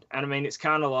last one. And I mean, it's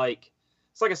kind of like,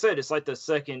 it's like I said, it's like the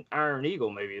second Iron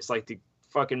Eagle movie. It's like the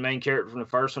fucking main character from the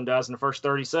first one dies in the first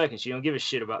 30 seconds. You don't give a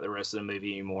shit about the rest of the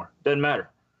movie anymore. Doesn't matter.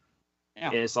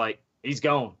 Yeah. And it's like, he's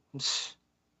gone.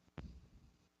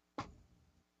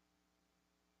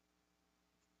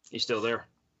 You still there?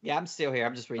 Yeah, I'm still here.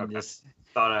 I'm just reading this.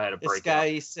 Thought I had a break. This guy,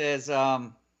 he says,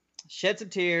 shed some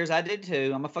tears. I did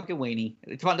too. I'm a fucking weenie.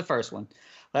 It's about the first one.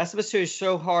 Last of Us 2 is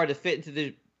so hard to fit into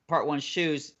the part 1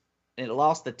 shoes, and it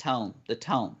lost the tone.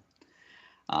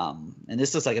 And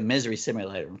this looks like a misery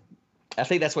simulator. I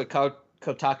think that's what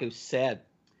Kotaku said.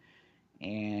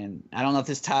 And I don't know if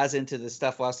this ties into the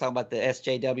stuff I was talking about, the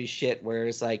SJW shit, where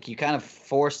it's like you kind of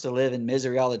forced to live in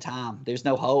misery all the time. There's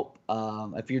no hope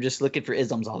if you're just looking for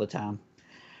isms all the time.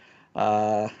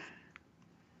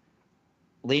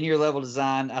 Linear level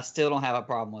design, I still don't have a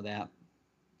problem with that.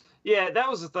 Yeah, that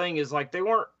was the thing, is like they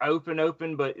weren't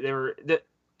open, but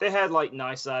they had like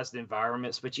nice sized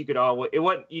environments, but you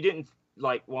you didn't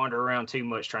like wander around too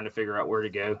much trying to figure out where to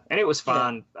go, and it was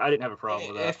fine. Yeah. I didn't have a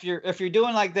problem with that. If you're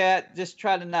doing like that, just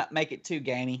try to not make it too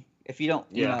gamey. If you don't,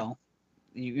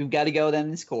 you've got to go down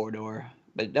this corridor,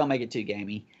 but don't make it too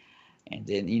gamey. And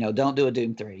then don't do a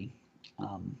Doom 3.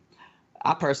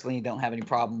 I personally don't have any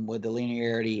problem with the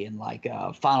linearity in like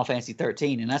Final Fantasy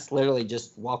 13, and that's literally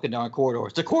just walking down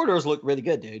corridors. The corridors look really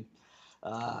good, dude.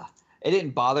 It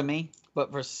didn't bother me,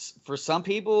 but for some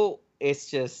people, it's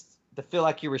just to feel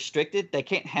like you're restricted. They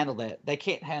can't handle that. They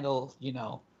can't handle,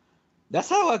 that's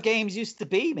how games used to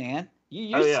be, man.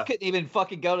 You couldn't even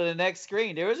fucking go to the next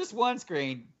screen. There was just one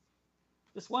screen,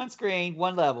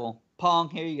 one level. Pong,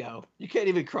 here you go. You can't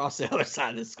even cross the other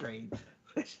side of the screen.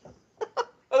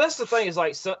 Well, that's the thing, is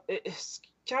like, so it's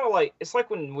kind of like, it's like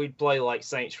when we play like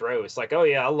Saints Row. It's like, oh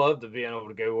yeah, I love to being able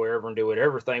to go wherever and do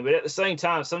whatever thing, but at the same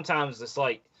time, sometimes it's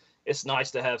like, it's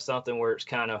nice to have something where it's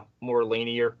kind of more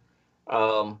linear.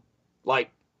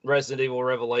 Like Resident Evil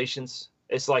Revelations.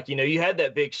 It's like, you had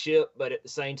that big ship, but at the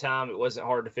same time, it wasn't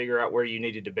hard to figure out where you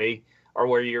needed to be or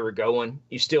where you were going.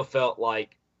 You still felt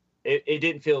like it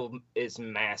didn't feel as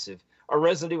massive. Or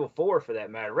Resident Evil 4, for that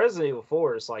matter. Resident Evil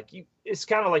 4 is like, it's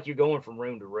kind of like you're going from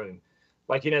room to room.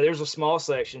 Like, there's a small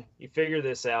section, you figure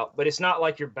this out, but it's not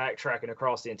like you're backtracking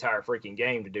across the entire freaking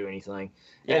game to do anything.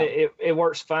 Yeah. And it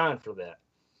works fine for that.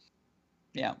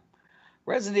 Yeah.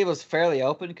 Resident Evil is fairly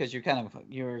open because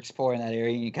you're exploring that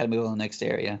area and you kind of move on to the next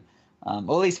area.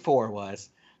 Well, at least 4 was.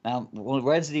 Now, what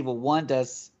Resident Evil 1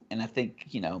 does, and I think,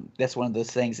 that's one of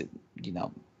those things that,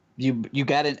 you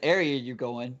got an area you're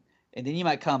going, and then you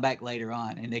might come back later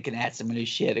on and they can add some new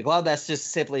shit. A lot of that's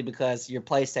just simply because your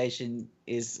PlayStation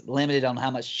is limited on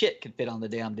how much shit can fit on the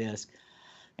damn disc.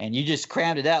 And you just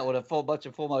crammed it out with a full bunch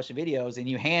of full motion videos, and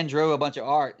you hand drew a bunch of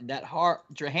art, and that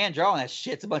hand drawing that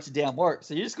shit's a bunch of damn work.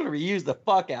 So you're just going to reuse the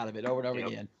fuck out of it over and over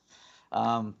again.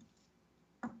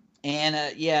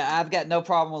 I've got no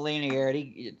problem with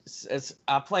linearity.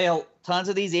 I play tons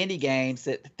of these indie games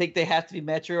that think they have to be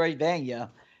Metroidvania,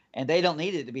 and they don't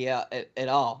need it to be out at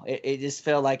all. It just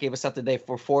felt like it was something they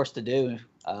were forced to do,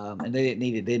 and they didn't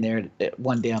need it in there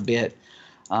one damn bit.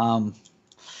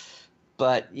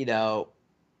 But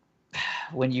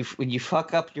when you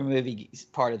fuck up your movie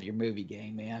part of your movie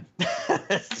game, man.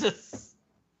 It's just.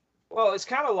 Well, it's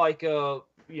kind of like the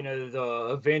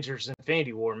Avengers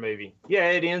Infinity War movie. Yeah,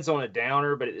 it ends on a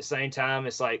downer, but at the same time,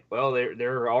 it's like, well,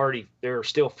 they're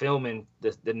still filming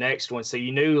the next one, so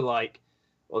you knew like,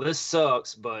 well, this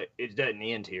sucks, but it doesn't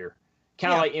end here.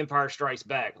 Kind of like Empire Strikes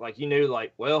Back. Like you knew,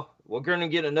 like, well, we're gonna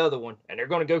get another one, and they're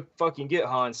gonna go fucking get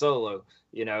Han Solo.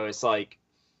 It's like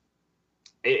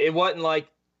it wasn't like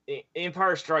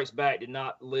Empire Strikes Back did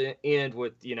not end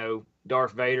with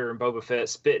Darth Vader and Boba Fett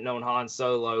spitting on Han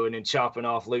Solo and then chopping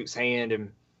off Luke's hand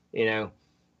and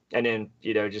then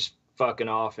just fucking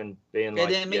off and being like,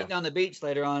 and then meeting on the beach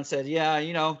later on and said, yeah,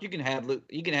 you can have Luke,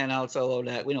 you can have Han Solo,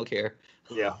 that we don't care.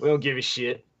 Yeah, we don't give a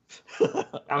shit.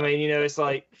 I mean, it's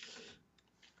like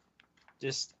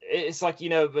it's like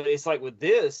but it's like with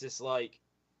this, it's like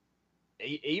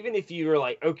even if you were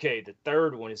like, okay, the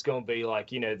third one is going to be like,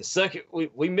 the second,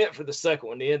 we meant for the second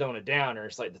one to end on a downer.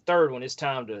 It's like the third one, it's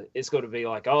going to be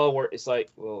like, it's like,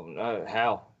 well, no,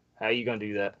 how are you going to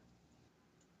do that?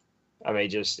 I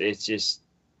mean, it's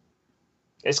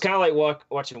kind of like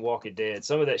watching Walking Dead.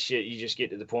 Some of that shit, you just get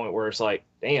to the point where it's like,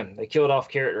 damn, they killed off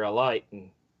a character I like.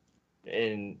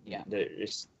 And yeah,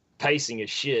 it's pacing is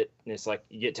shit. And it's like,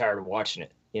 you get tired of watching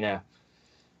it,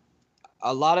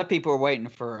 A lot of people are waiting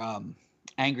for,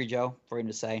 Angry Joe for him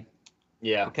to say,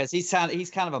 because he's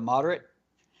kind of a moderate.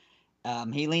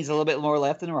 He leans a little bit more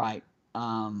left than right,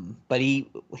 but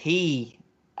he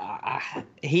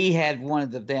had one of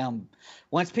the damn,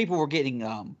 once people were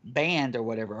getting banned or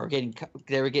whatever, or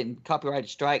they were getting copyrighted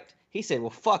striked. He said, well,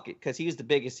 fuck it, because he's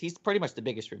pretty much the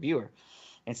biggest reviewer,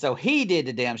 and so he did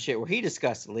the damn shit where he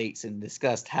discussed the leaks and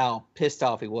discussed how pissed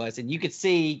off he was, and you could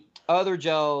see other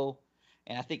Joe,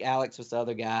 and I think Alex was the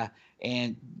other guy.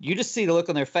 And you just see the look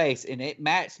on their face, and it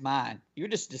matched mine. You're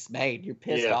just dismayed. You're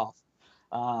pissed off,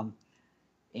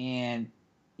 and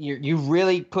you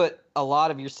really put a lot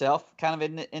of yourself kind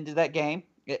of into that game.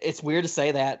 It's weird to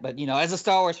say that, but as a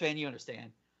Star Wars fan, you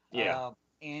understand. Yeah.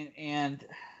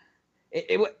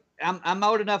 I'm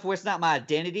old enough where it's not my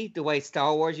identity the way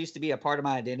Star Wars used to be a part of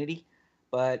my identity.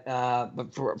 But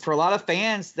for a lot of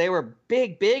fans, they were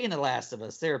big in The Last of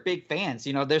Us. They were big fans.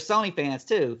 They're Sony fans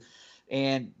too.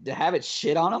 And to have it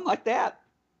shit on them like that,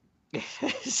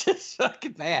 it's just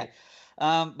fucking bad.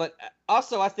 But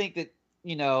also, I think that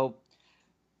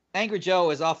Angry Joe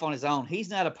is off on his own. He's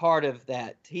not a part of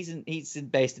that. He's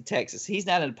based in Texas. He's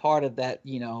not a part of that.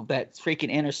 That freaking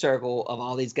inner circle of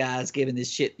all these guys giving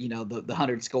this shit. The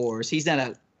 100 scores. He's not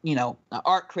an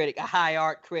art critic, a high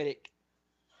art critic,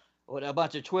 with a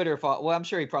bunch of Twitter. Well, I'm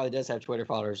sure he probably does have Twitter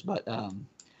followers, but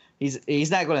He's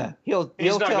not gonna. He's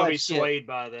not gonna be swayed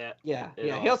by that. Yeah.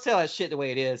 He'll tell that shit the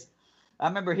way it is. I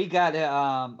remember he got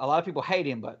a lot of people hate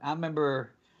him, but I remember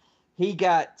he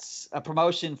got a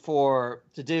promotion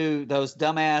to do those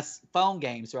dumbass phone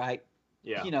games, right?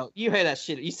 Yeah. You hear that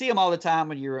shit. You see them all the time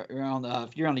when you're on the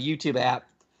YouTube app.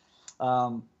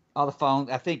 All the phone.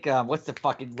 I think what's the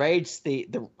fucking Rage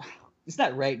it's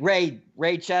not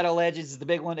Raid Shadow Legends is the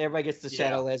big one. Everybody gets the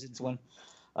Shadow Legends one.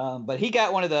 But he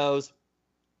got one of those.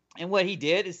 And what he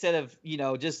did, instead of,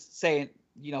 just saying,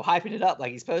 hyping it up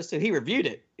like he's supposed to, he reviewed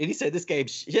it. And he said, this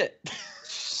game's shit.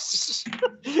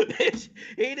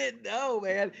 He didn't know,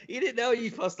 man. He didn't know you're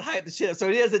supposed to hype the shit up.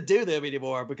 So he doesn't do them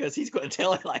anymore because he's going to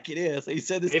tell it like it is. So he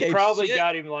said this game's shit. It probably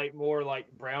got him, more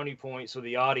brownie points with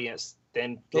the audience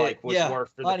than, was worth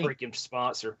for the freaking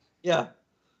sponsor. Yeah.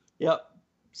 Yep.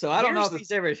 So I don't know if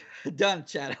he's ever done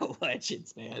Shadow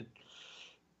Legends, man.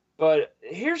 But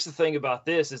here's the thing about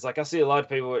this is I see a lot of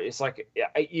people, it's like,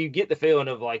 you get the feeling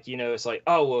of it's like,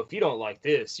 oh, well, if you don't like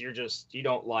this, you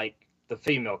don't like the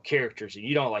female characters and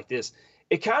you don't like this.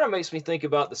 It kind of makes me think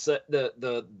about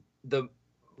the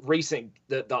recent,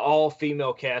 the all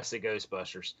female cast of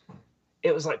Ghostbusters.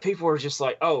 It was like, people were just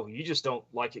like, oh, you just don't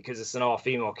like it because it's an all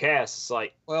female cast. It's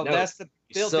like, well, no, that's the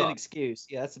built-in excuse.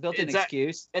 Yeah, that's the built-in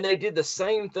excuse. And they did the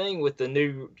same thing with the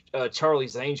new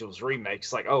Charlie's Angels remake.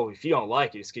 It's like, oh, if you don't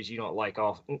like it, it's because you don't like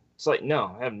all. It's like,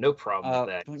 no, I have no problem with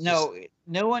that.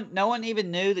 No one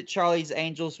even knew that Charlie's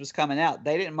Angels was coming out.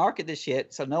 They didn't market this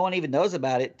shit, so no one even knows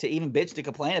about it to even bitch to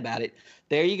complain about it.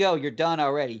 There you go, you're done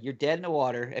already. You're dead in the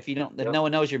water if no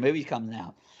one knows your movie's coming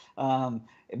out.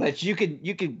 But you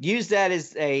could use that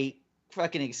as a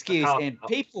fucking excuse, and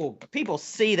people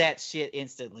see that shit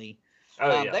instantly.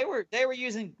 Oh, yeah. They were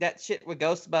using that shit with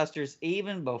Ghostbusters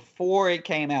even before it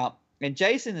came out. And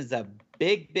Jason is a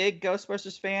big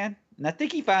Ghostbusters fan, and I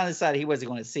think he finally decided he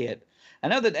wasn't going to see it. I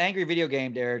know that Angry Video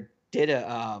Game there did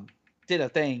a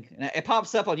thing, and it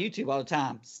pops up on YouTube all the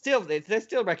time. Still, they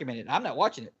still recommend it. I'm not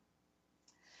watching it.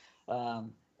 I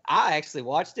actually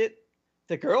watched it,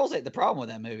 The girls ain't the problem with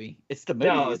that movie. It's the movie.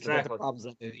 No, It's the exactly. problems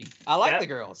with that movie. I like the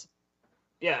girls.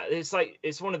 Yeah, it's like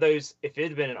it's one of those. If it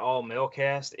had been an all male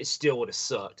cast, it still would have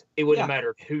sucked. It wouldn't have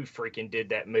mattered who freaking did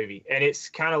that movie. And it's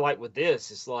kind of like with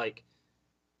this. It's like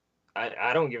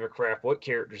I don't give a crap what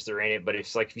characters are in it, but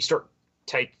it's like if you start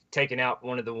taking out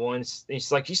one of the ones,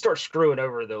 it's like you start screwing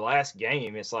over the last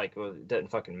game. It's like, well, it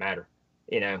doesn't fucking matter,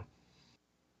 you know.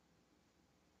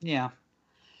 Yeah.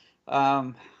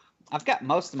 I've got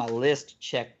most of my list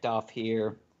checked off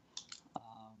here.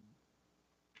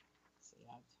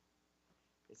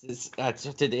 This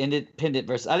is to the independent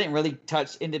versus. I didn't really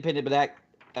touch independent, but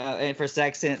for a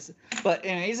second, but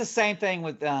it's the same thing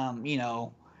with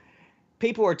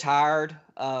people are tired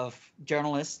of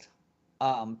journalists.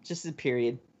 Just a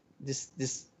period.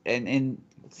 And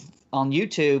on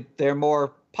YouTube they're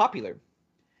more popular.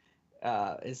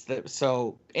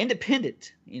 So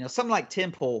independent, something like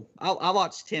Tim Pool. I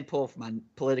watch Tim Pool for my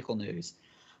political news,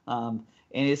 and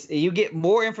you get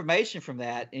more information from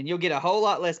that, and you'll get a whole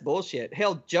lot less bullshit.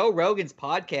 Hell, Joe Rogan's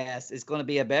podcast is going to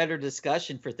be a better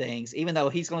discussion for things, even though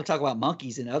he's going to talk about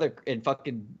monkeys and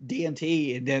fucking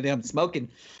DMT and them smoking.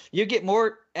 You get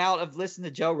more out of listening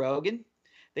to Joe Rogan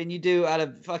than you do out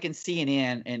of fucking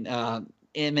CNN and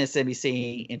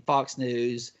MSNBC and Fox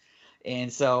News.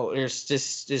 And so there's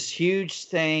just this huge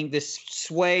thing, this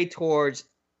sway towards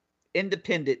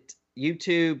independent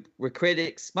YouTube with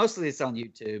critics. Mostly it's on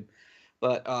YouTube,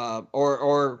 but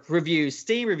or reviews.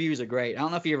 Steam reviews are great. I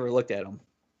don't know if you ever looked at them.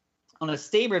 On a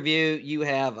Steam review, you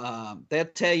have they'll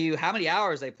tell you how many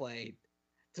hours they played.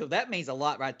 So that means a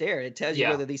lot right there. It tells you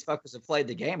whether these fuckers have played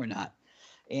the game or not.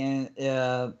 And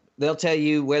they'll tell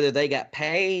you whether they got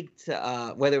paid,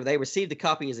 whether they received the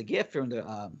copy as a gift from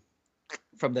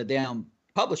the damn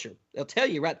publisher. They'll tell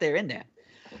you right there in that.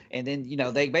 And then,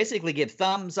 they basically give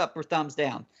thumbs up or thumbs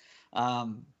down.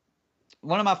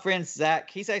 One of my friends, Zach,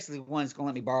 he's actually the one who's going to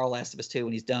let me borrow Last of Us 2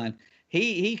 when he's done.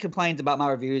 He complains about my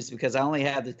reviews because I only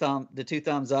have the 2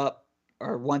 thumbs up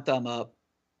or 1 thumb up,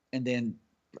 and then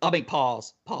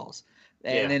pause,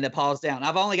 and then the pause down.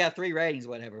 I've only got 3 ratings,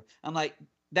 whatever. I'm like,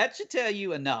 that should tell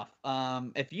you enough.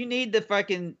 If you need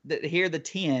to hear the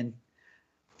 10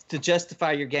 to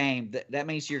justify your game, that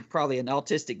means you're probably an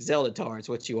autistic Zelda-tar is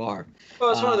what you are.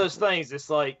 Well, it's one of those things. It's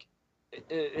like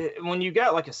when you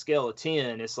got like a scale of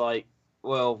 10, it's like,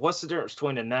 well, what's the difference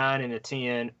between a 9 and a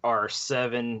 10 or a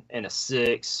 7 and a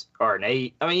 6 or an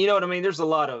 8? I mean, you know what I mean? There's a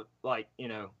lot of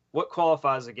what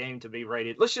qualifies a game to be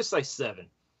rated. Let's just say 7.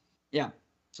 Yeah.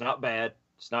 It's not bad.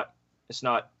 It's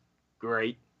not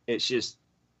great. It's just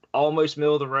almost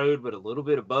middle of the road, but a little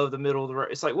bit above the middle of the road.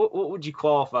 It's like, what would you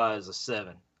qualify as a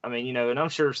 7? I mean, and I'm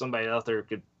sure somebody out there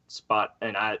could spot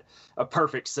a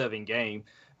perfect 7 game,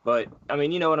 but I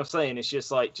mean, you know what I'm saying? It's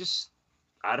just like,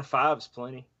 out of 5 is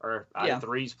plenty, or out of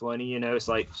 3 is plenty. It's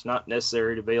like, it's not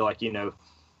necessary to be like,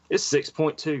 it's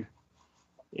 6.2,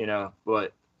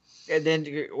 but. And then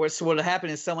what'll happen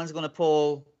is someone's going to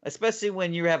pull, especially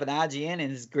when you have an IGN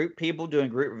and it's group people doing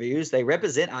group reviews. They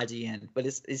represent IGN, but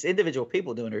it's individual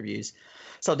people doing reviews.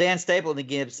 So Dan Stapleton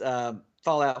gives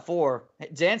Fallout 4.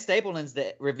 Dan Stapleton's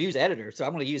the reviews editor, so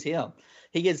I'm going to use him.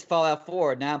 He gives Fallout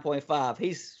 4 9.5.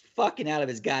 He's fucking out of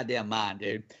his goddamn mind,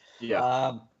 dude.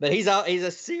 Yeah. But he's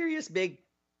a serious big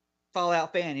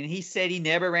Fallout fan, and he said he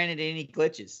never ran into any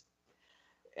glitches.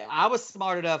 I was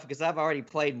smart enough because I've already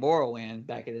played Morrowind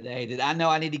back in the day that I know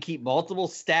I need to keep multiple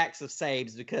stacks of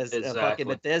saves because a fucking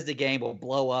Bethesda game will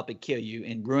blow up and kill you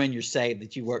and ruin your save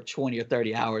that you worked 20 or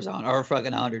 30 hours on, or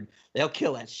fucking 100. They'll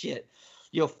kill that shit.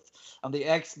 On the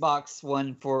Xbox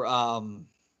one for on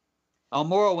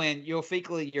Morrowind, your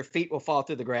feet will fall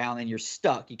through the ground and you're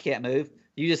stuck. You can't move.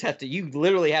 You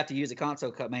literally have to use a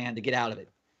console command to get out of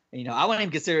it. And, I wouldn't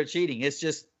even consider it cheating. It's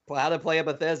just how to play a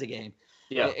Bethesda game.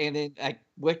 Yeah. And then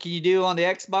what can you do on the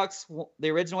Xbox, the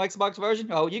original Xbox version?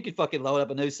 Oh, you can fucking load up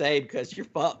a new save because you're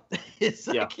fucked.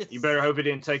 You better hope it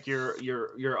didn't take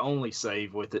your only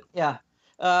save with it. Yeah.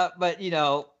 But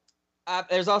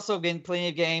there's also been plenty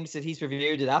of games that he's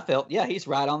reviewed that I felt, he's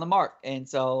right on the mark. And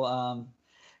so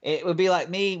it would be like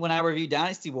me when I review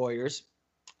Dynasty Warriors.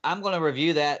 I'm going to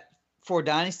review that for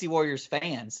Dynasty Warriors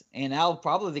fans, and I'll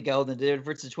probably go the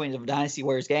difference between the Dynasty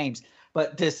Warriors games.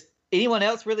 But does anyone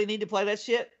else really need to play that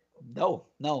shit? No,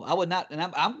 I would not. And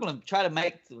I'm going to try to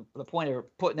make the point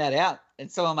of putting that out.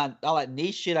 And some of all that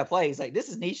niche shit I play is like, this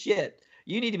is niche shit.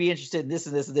 You need to be interested in this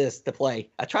and this and this to play.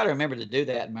 I try to remember to do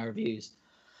that in my reviews.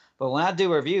 But when I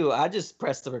do a review, I just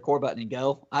press the record button and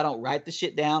go. I don't write the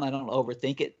shit down. I don't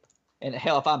overthink it. And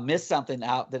hell, if I miss something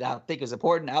out that I think is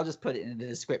important, I'll just put it in the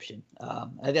description.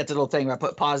 That's a little thing where I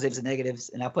put positives and negatives,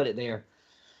 and I put it there.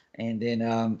 And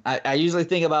then I usually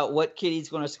think about what Kitty's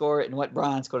going to score it and what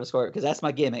Brian's going to score it because that's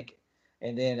my gimmick.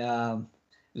 And then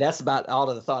that's about all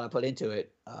of the thought I put into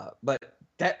it. But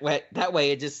that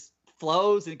way it just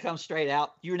flows and comes straight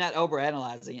out. You're not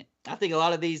overanalyzing it. I think a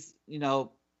lot of these,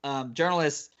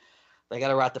 journalists, they got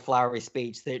to write the flowery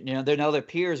speech. They know their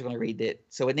peers are going to read it,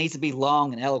 so it needs to be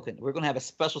long and eloquent. We're going to have a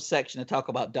special section to talk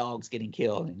about dogs getting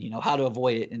killed and how to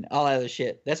avoid it and all that other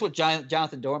shit. That's what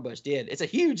Jonathan Dornbush did. It's a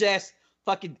huge ass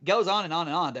fucking goes on and on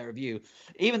and on that review,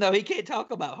 even though he can't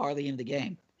talk about hardly in the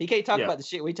game. He can't talk about the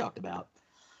shit we talked about.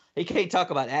 He can't talk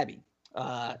about Abby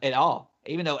at all,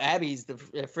 even though Abby's the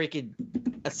freaking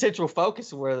central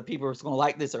focus of where the people are going to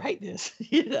like this or hate this,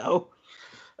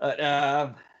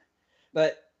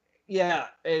 But yeah,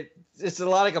 it's a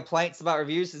lot of complaints about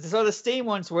reviews. So the Steam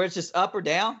ones where it's just up or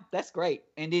down, that's great.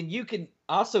 And then you can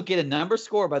also get a number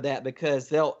score by that because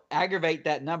they'll aggravate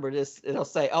that number. It'll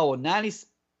say,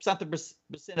 90-something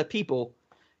percent of people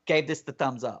gave this the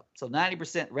thumbs up. So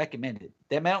 90% recommended.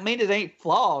 That don't mean it ain't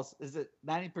flaws. Is that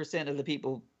 90% of the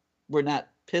people were not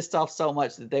pissed off so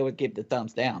much that they would give the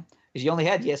thumbs down because you only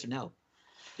had yes or no.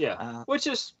 Yeah, which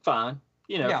is fine,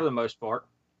 for the most part.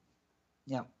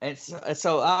 Yeah, and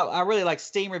so I really like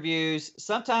Steam reviews.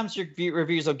 Sometimes your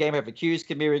reviews on Game FAQs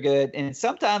can be really good, and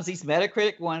sometimes these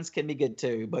Metacritic ones can be good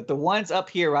too. But the ones up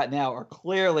here right now are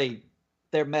clearly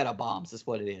they're meta bombs. Is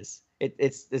what it is.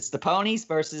 It's the ponies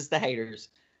versus the haters.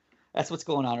 That's what's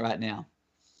going on right now.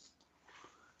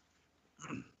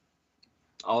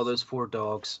 All those poor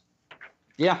dogs.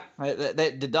 Yeah,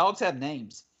 the dogs have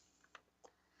names.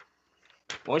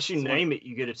 Once you name it,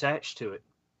 you get attached to it.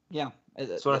 Yeah.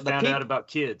 That's what I found out about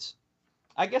kids.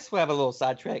 I guess we'll have a little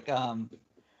sidetrack.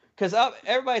 Because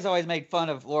everybody's always made fun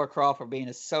of Lara Croft for being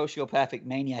a sociopathic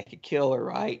maniac, a killer,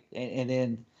 right? And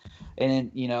then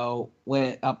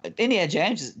when Indiana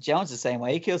Jones the same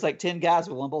way. He kills like 10 guys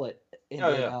with one bullet.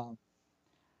 And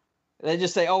they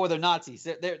just say, well, they're Nazis.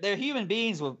 They're human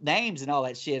beings with names and all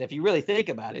that shit. If you really think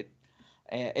about it,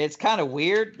 it's kind of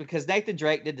weird because Nathan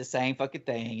Drake did the same fucking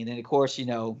thing. And then of course,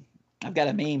 I've got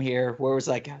a meme here where it's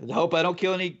like, I hope I don't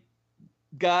kill any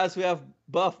guys who have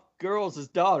buff girls as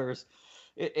daughters.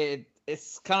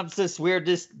 It's kind of this weird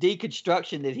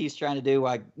deconstruction that he's trying to do,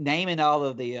 like naming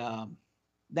all the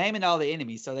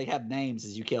enemies so they have names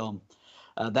as you kill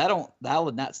them. That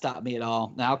would not stop me at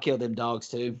all. Now I'll kill them dogs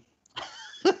too.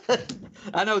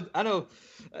 I know.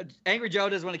 Angry Joe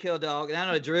doesn't want to kill a dog, and I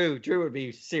know Drew would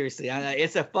be seriously.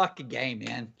 It's a fucking game,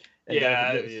 man.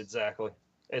 Yeah, exactly.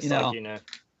 It's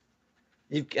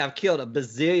I've killed a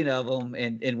bazillion of them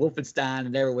in Wolfenstein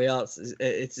and everywhere else.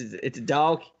 It's a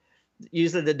dog.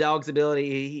 Usually the dog's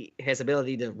ability, he has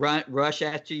ability to rush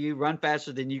after you, run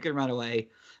faster than you can run away,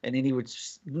 and then he would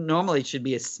normally should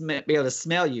be able to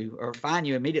smell you or find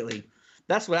you immediately.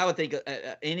 That's what I would think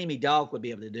an enemy dog would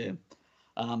be able to do.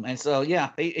 And so yeah,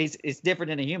 it's different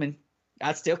than a human.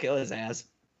 I'd still kill his ass.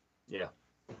 Yeah.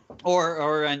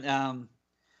 Or in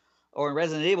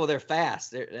Resident Evil, they're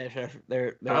fast. They're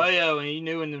oh yeah, when you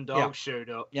knew when them dogs showed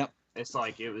up. Yep. It's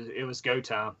like it was go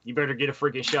time. You better get a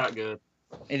freaking shotgun.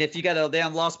 And if you got a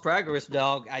damn Lost Progress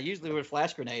dog, I usually would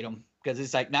flash grenade them because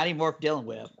it's like not even worth dealing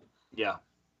with. Yeah.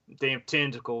 Damn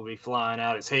tentacle will be flying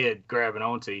out its head, grabbing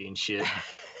onto you and shit.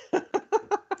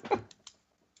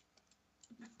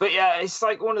 But yeah, it's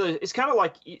like it's kind of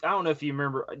like, I don't know if you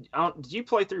remember, did you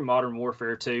play through Modern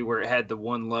Warfare 2 where it had the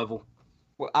one level?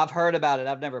 Well, I've heard about it.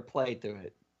 I've never played through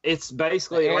it. It's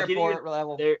basically the like airport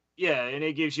level. Yeah, and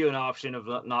it gives you an option of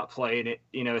not playing it,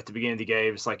 at the beginning of the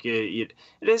game. It's like,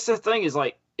 it's the thing is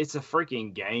like, it's a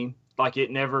freaking game. Like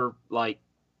it never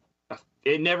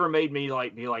made me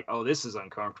like be like, oh, this is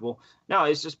uncomfortable. No,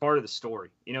 it's just part of the story.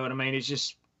 You know what I mean? It's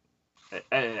just,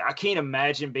 I can't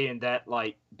imagine being that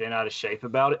like bent out of shape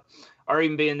about it, or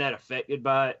even being that affected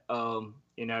by it.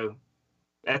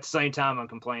 At the same time, I'm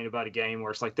complaining about a game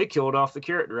where it's like they killed off the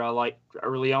character I like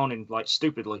early on and like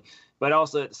stupidly, but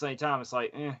also at the same time, it's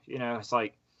like, it's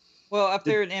like. Well, if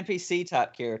they're an NPC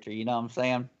type character, you know what I'm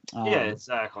saying? Yeah,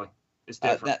 exactly. It's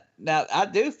different. Now, I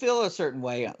do feel a certain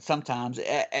way sometimes.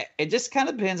 It just kind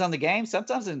of depends on the game.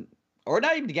 Sometimes or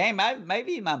not even the game,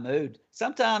 maybe in my mood.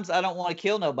 Sometimes I don't want to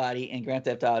kill nobody in Grand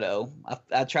Theft Auto.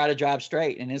 I try to drive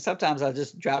straight, and then sometimes I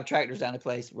just drive tractors down the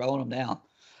place, rolling them down.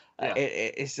 Yeah.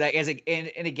 It's like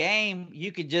in a game,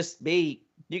 you can just do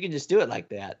it like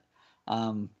that.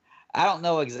 I don't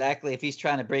know exactly if he's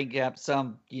trying to bring up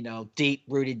some deep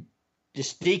rooted,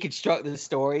 just deconstruct the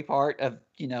story part of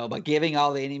by giving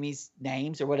all the enemies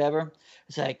names or whatever.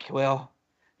 It's like, well,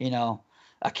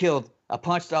 I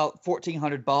punched out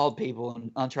 1,400 bald people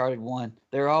in Uncharted 1.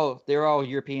 They're all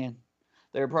European.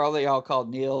 They're probably all called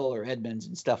Neil or Edmonds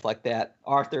and stuff like that.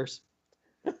 Arthurs.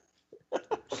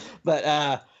 But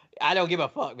I don't give a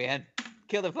fuck, man.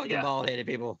 Kill the fucking bald-headed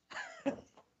people.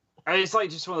 I mean, it's like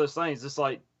just one of those things. It's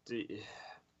like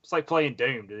playing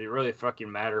Doom. Did it really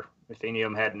fucking matter if any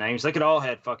of them had names? They could all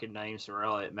had fucking names for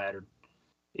all it mattered.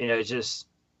 You know, it's just,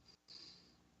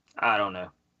 I don't know.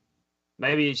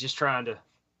 Maybe he's just trying to,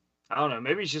 I don't know.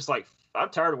 Maybe he's just like, I'm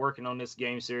tired of working on this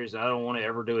game series and I don't want to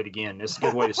ever do it again. This is a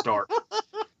good way to start.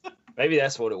 Maybe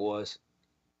that's what it was.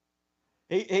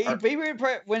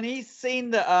 When he's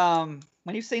seen Last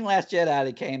Jedi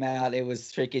that came out, it was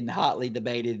freaking hotly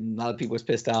debated and a lot of people was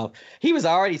pissed off. He was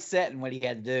already setting what he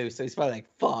had to do, so he's probably like,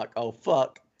 fuck,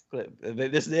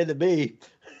 this is the end of me.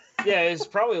 Yeah, it's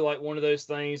probably like one of those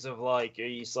things of like,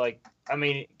 he's like, I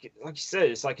mean, like you said,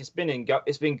 it's like it's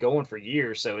been going for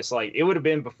years, so it's like it would have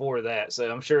been before that.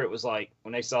 So I'm sure it was like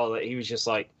when they saw that, he was just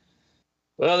like,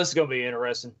 well, this is gonna be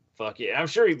interesting. Fuck it. I'm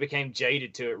sure he became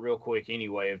jaded to it real quick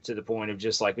anyway, to the point of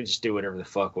just like, we just do whatever the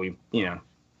fuck we, you know.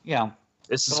 Yeah.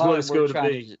 This is what it's going to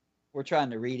be. We're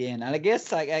trying to read in, and I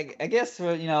guess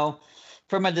you know,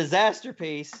 from a disaster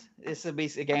piece, this will be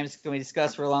a game that's going to be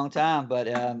discussed for a long time. But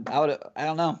I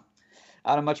don't know,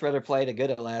 I'd have much rather played a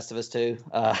good Last of Us 2.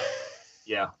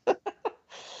 Yeah.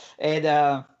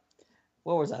 And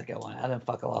what was I going? I done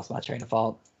fucking lost my train of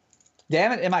thought.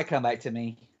 Damn it! It might come back to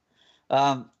me. You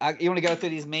want to go through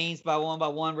these memes by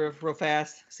one real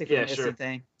fast? See if we miss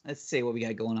anything. Let's see what we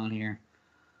got going on here.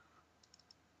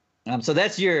 So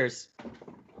that's yours.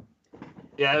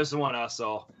 Yeah, it was the one I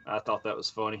saw. I thought that was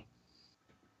funny.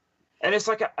 And it's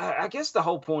like, I guess the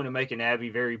whole point of making Abby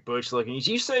very butch looking is,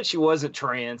 you said she wasn't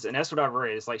trans, and that's what I've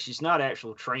read. It's like, she's not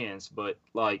actual trans, but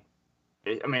like,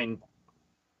 I mean,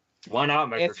 why not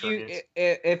make her trans?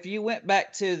 If you went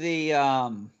back to the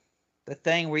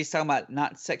thing where he's talking about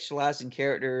not sexualizing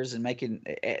characters and making,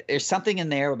 there's something in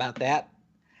there about that.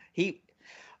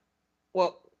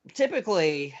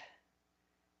 Typically,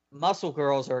 muscle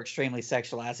girls are extremely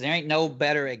sexualized. There ain't no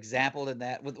better example than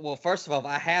that. Well, first of all,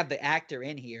 I have the actor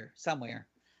in here somewhere.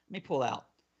 Let me pull out.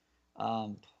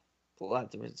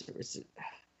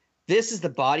 This is the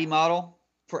body model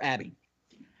for Abby.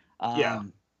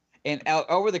 And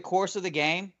over the course of the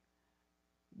game,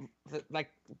 like,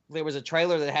 there was a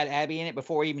trailer that had Abby in it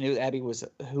before we even knew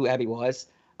who Abby was.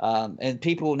 And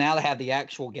people now have the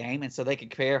actual game, and so they could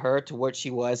compare her to what she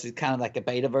was. It's kind of like a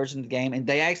beta version of the game, and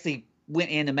they actually went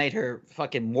in and made her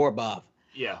fucking more buff.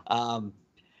 Yeah.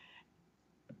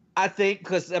 I think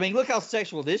because, I mean, look how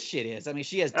sexual this shit is. I mean,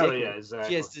 she has dick root. Yeah,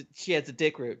 exactly. She has a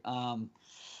dick root.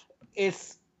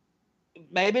 It's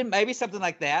maybe something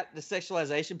like that. The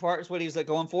sexualization part is what he was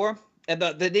going for. And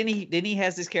then he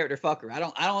has this character fucker. I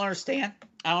don't understand.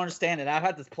 I don't understand it. I'd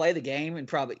have to play the game, and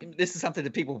probably this is something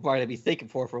that people will probably be thinking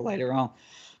for later on.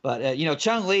 But you know,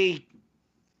 Chun-Li,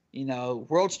 you know,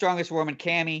 world's strongest woman,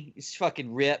 Cammy, is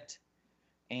fucking ripped.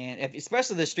 And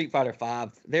especially the Street Fighter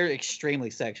V, they're extremely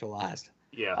sexualized.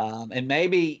 Yeah. And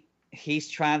maybe he's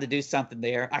trying to do something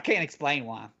there. I can't explain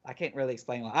why. I can't really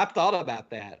explain why. I've thought about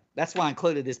that. That's why I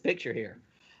included this picture here.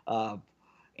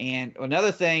 And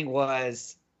another thing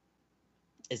was,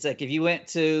 it's like if you went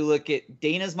to look at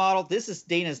Dina's model, this is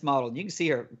Dina's model. You can see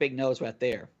her big nose right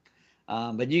there.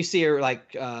 But you see her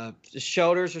like the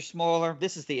shoulders are smaller.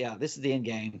 This is the end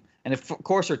game. And of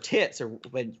course her tits are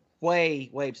way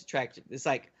attractive. It's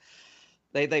like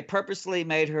they purposely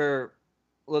made her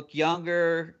look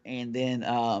younger, and then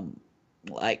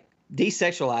like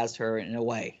desexualized her in a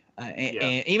way.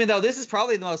 And even though this is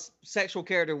probably the most sexual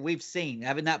character we've seen,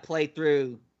 having not played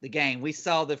through the game, we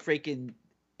saw the freaking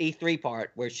E3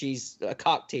 part where she's a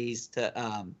cock tease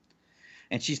to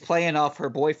and she's playing off her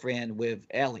boyfriend with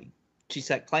Ellie.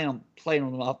 She's like playing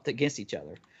them off against each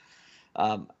other.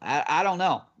 I don't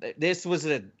know. This was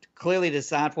a clearly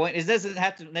design point. It doesn't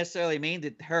have to necessarily mean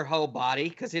that her whole body,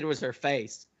 because it was her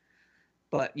face.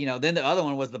 But, you know, then the other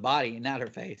one was the body and not her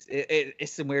face.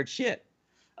 It's some weird shit.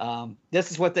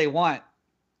 This is what they want.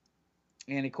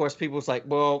 And, of course, people's like,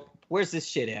 well, where's this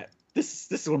shit at?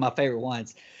 This is one of my favorite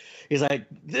ones. He's like,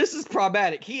 this is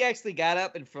problematic. He actually got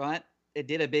up in front and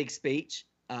did a big speech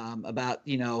about,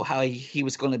 you know, how he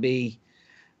was going to be,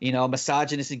 you know,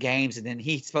 misogynist in games. And then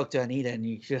he spoke to Anita, and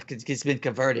he's been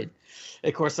converted.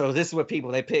 Of course, so this is what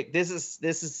they pick. This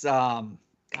is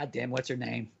goddamn, what's her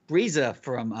name? Riza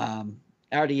from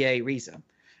RDA Riza.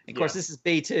 Of course, this is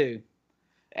B2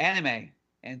 anime.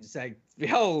 And it's like,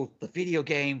 behold, the video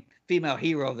game female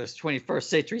hero of this 21st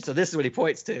century. So this is what he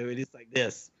points to. And it's like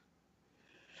this.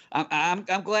 I'm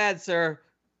glad, sir.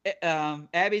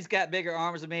 Abby's got bigger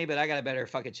arms than me, but I got a better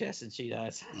fucking chest than she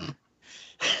does.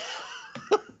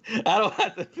 I don't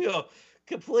have to feel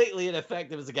completely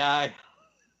ineffective as a guy.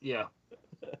 Yeah.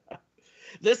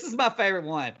 This is my favorite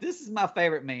one. This is my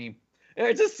favorite meme.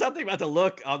 There's just something about the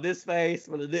look on this face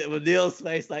with Neil's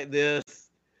face like this.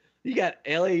 You got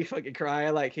Ellie fucking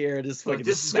crying like here, just fucking. Like,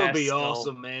 this is gonna be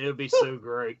awesome, man. It'll be so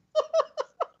great.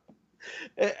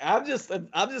 I'm just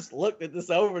looking at this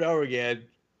over and over again.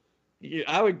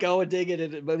 I would go and dig it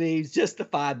in memes just to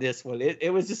find this one.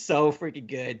 It was just so freaking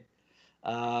good.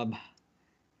 So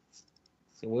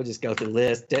we'll just go through the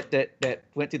list. That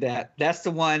went through that. That's the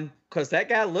one, because that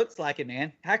guy looks like it,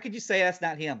 man. How could you say that's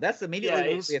not him? That's immediately.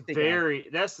 Yeah, it's very.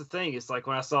 That's the thing. It's like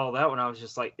when I saw that one, I was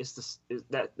just like,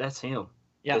 that's him.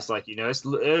 Yeah. It's like,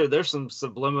 there's some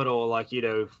subliminal, like,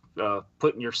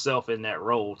 putting yourself in that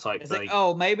role type thing. Like,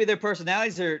 oh, maybe their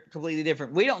personalities are completely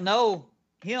different. We don't know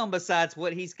him besides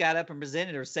what he's got up and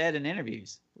presented or said in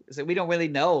interviews. So we don't really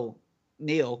know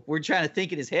Neil. We're trying to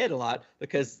think in his head a lot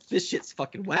because this shit's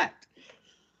fucking whacked.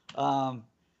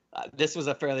 This was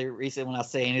a fairly recent one I was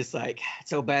saying. It's like,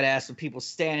 it's so badass when people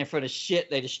stand in front of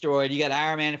shit they destroyed. You got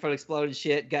Iron Man in front of exploded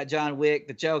shit. Got John Wick,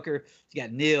 the Joker. You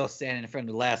got Neil standing in front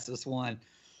of the Last of Us one.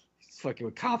 Fucking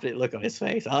with confident look on his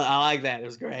face. I like that. It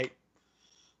was great.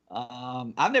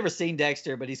 I've never seen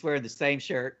Dexter, but he's wearing the same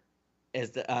shirt as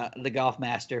the golf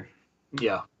master.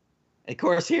 Yeah. And of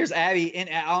course, here's Abby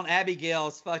on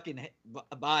Abigail's fucking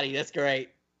body. That's great.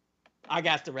 I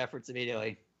got the reference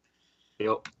immediately.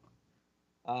 Yep.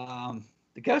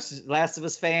 The Last of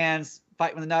Us fans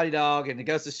fighting with the Naughty Dog, and the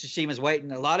Ghost of Tsushima's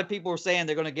waiting. A lot of people were saying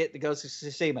they're going to get the Ghost of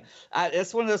Tsushima.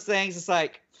 It's one of those things. It's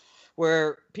like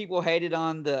where people hated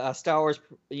on the Star Wars,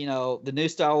 the new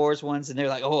Star Wars ones, and they're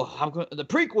like, "Oh, the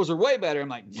prequels are way better." I'm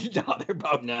like, "No, they're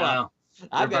both no,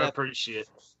 they're both pretty shit."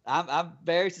 I'm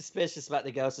very suspicious about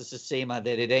the Ghost of Tsushima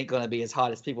that it ain't going to be as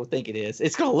hot as people think it is.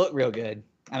 It's going to look real good.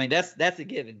 I mean, that's a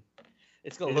given.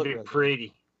 It's going to look real pretty.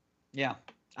 Good. Yeah,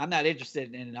 I'm not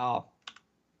interested in it at all.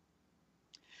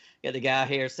 Got the guy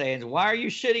here saying, "Why are you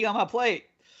shitting on my plate?"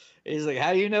 He's like,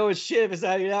 "How do you know it's shit if it's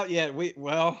not even out yet?"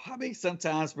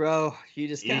 Sometimes, bro, you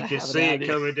just kind of can see it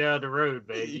coming down the road,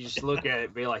 man. You just look at it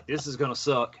and be like, "This is gonna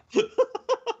suck."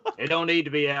 It don't need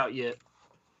to be out yet.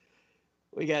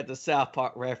 We got the South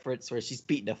Park reference where she's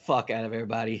beating the fuck out of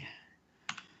everybody.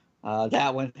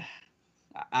 That one,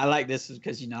 I like this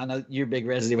because I know you're a big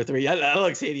Resident Evil 3. That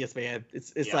looks hideous, man.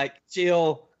 It's like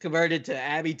Jill converted to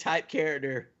Abby type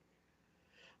character.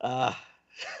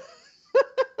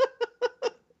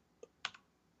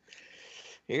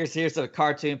 Here's a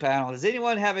cartoon panel. Does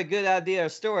anyone have a good idea or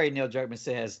story? Neil Druckmann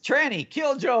says, "Tranny,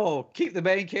 kill Joel, keep the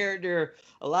main character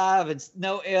alive, and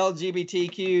no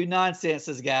LGBTQ nonsense."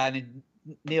 This guy, and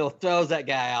Neil throws that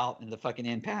guy out in the fucking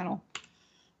end panel.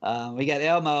 We got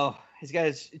Elmo. He's got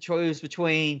his choice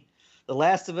between The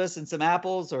Last of Us and some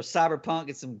apples, or Cyberpunk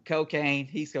and some cocaine.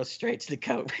 He's goes straight to the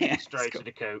coke, man. Straight to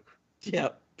the coke.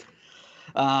 Yep.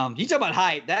 You talk about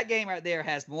height. That game right there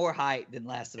has more height than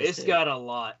Last of Us. It's got a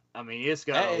lot. I mean, it's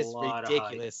got a lot of height. That is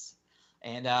ridiculous.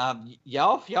 And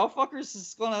y'all fuckers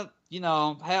is gonna,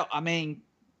 hell. I mean,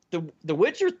 the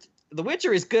Witcher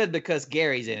is good because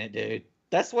Gary's in it, dude.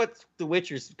 That's what The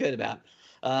Witcher's good about.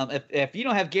 If you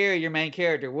don't have Gary, your main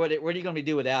character, what are you gonna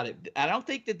do without it? I don't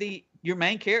think that your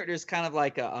main character is kind of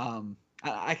like a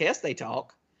I guess they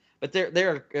talk, but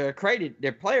they're created.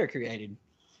 They're player created.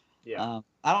 Yeah.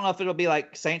 I don't know if it'll be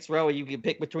like Saints Row where you can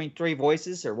pick between 3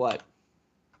 voices or what.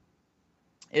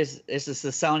 Is this the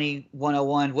Sony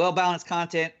 101 well-balanced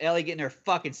content? Ellie getting her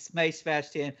fucking space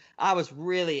bashed in. I was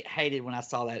really hated when I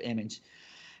saw that image.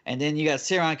 And then you got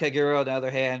Siran Kagura on the other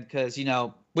hand, because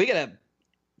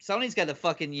Sony's got to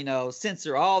fucking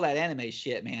censor all that anime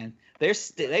shit, man. They've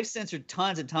censored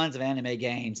tons and tons of anime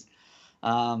games.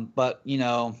 But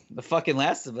the fucking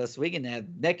Last of Us, we can have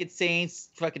naked scenes,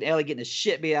 fucking Ellie getting the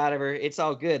shit beat out of her. It's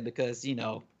all good because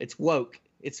it's woke.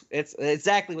 It's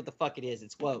exactly what the fuck it is.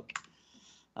 It's woke.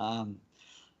 Got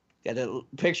a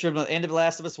picture of the end of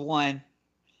Last of Us 1.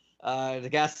 The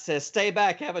guy says, "Stay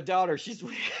back, have a daughter. She's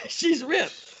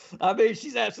ripped. I mean,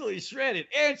 she's absolutely shredded,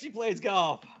 and she plays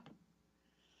golf."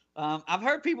 I've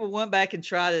heard people went back and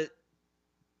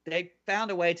they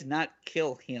found a way to not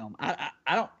kill him. I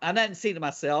didn't see it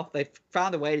myself. They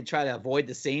found a way to try to avoid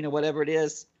the scene or whatever it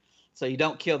is, so you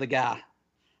don't kill the guy.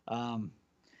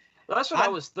 That's what I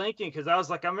was thinking, because I was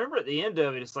like, I remember at the end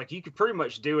of it, it's like you could pretty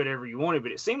much do whatever you wanted,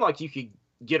 but it seemed like you could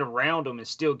get around them and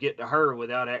still get to her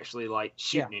without actually like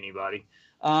shooting anybody.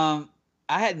 I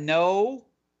had no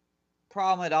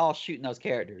problem at all shooting those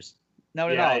characters.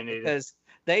 Not at all, because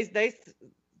the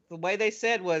way they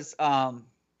said was,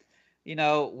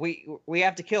 we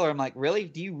have to kill her. I'm like, really?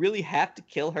 Do you really have to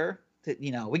kill her?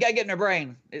 you know, we gotta get in her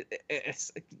brain.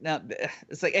 It's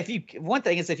like one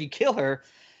thing is if you kill her,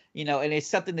 you know, and it's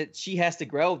something that she has to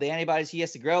grow, the antibodies she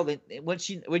has to grow, then would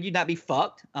you not be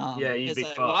fucked? Yeah, you'd be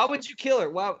like, fucked. Why would you kill her?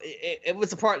 Well, it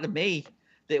was a part of me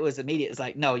that was immediate. It's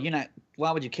like, no, you're not.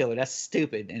 Why would you kill her? That's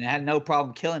stupid. And I had no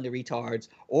problem killing the retards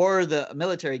or the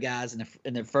military guys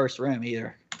in the first room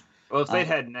either. Well, if they'd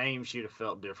had names, you'd have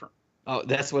felt different. Oh,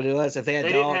 that's what it was. If they had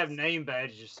didn't have name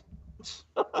badges.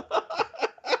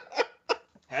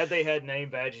 Had they had name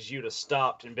badges, you'd have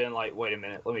stopped and been like, wait a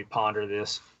minute, let me ponder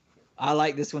this. I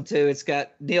like this one too. It's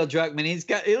got Neil Druckmann.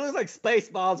 It looks like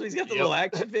Spaceballs, but he's got the little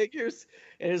action figures.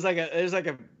 And there's like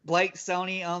a Blake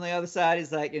Sony on the other side.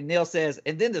 He's like, and Neil says,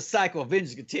 and then the cycle of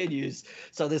vengeance continues.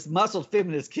 So this muscled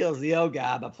feminist kills the old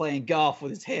guy by playing golf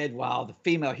with his head while the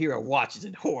female hero watches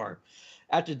in horror.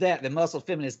 After that, the muscled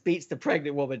feminist beats the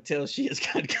pregnant woman until she is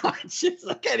unconscious.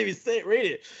 I can't even read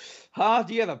it. Huh?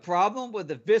 Do you have a problem with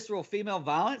the visceral female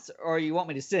violence, or you want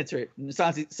me to censor it? And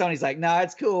Sony's like, nah,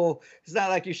 it's cool. It's not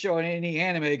like you're showing any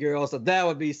anime girls, so that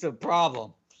would be some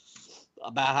problem.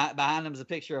 Behind them is a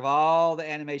picture of all the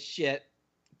anime shit.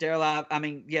 Dead or Alive,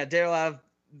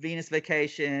 Venus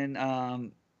Vacation, a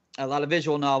lot of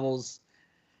visual novels,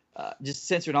 just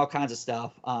censoring all kinds of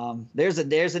stuff. There's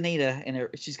Anita, and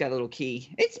she's got a little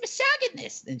key. It's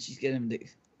misogynist, and she's getting the.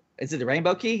 Is it the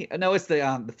rainbow key? No, it's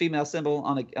the female symbol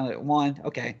on a wand.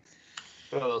 Okay.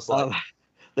 You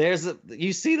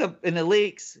see in the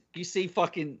leaks. You see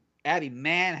fucking Abby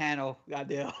manhandle.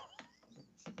 Goddamn.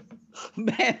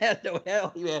 Manhandle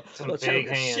hell, man. They'll choke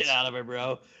the shit out of her,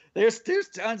 bro. There's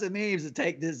tons of memes that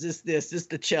take this just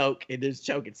to choke and just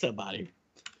choking somebody.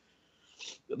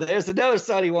 There's another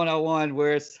Sony 101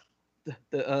 where it's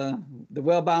the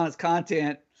well balanced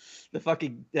content. The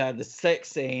fucking the sex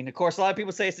scene. Of course, a lot of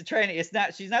people say it's a tranny. It's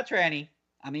not. She's not tranny.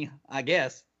 I mean, I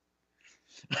guess.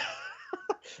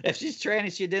 If she's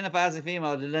tranny, she identifies as a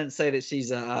female. It doesn't say that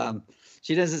she's a.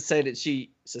 She doesn't say that she's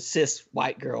a cis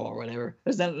white girl or whatever.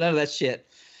 There's none of that shit.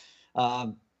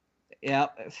 Yeah.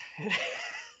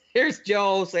 Here's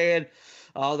Joel saying,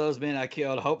 "All those men I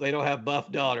killed. Hope they don't have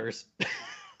buff daughters."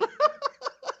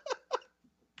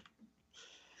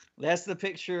 That's the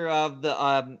picture of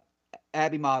the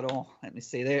Abby model. Let me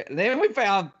see there. Then we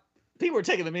found people were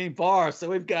taking the meme far. So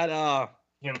we've got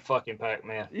him fucking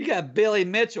Pac-Man. You got Billy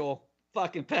Mitchell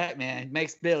fucking Pac-Man.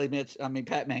 Makes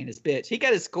Pac-Man his bitch. He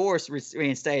got his scores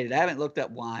reinstated. I haven't looked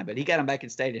up why, but he got him back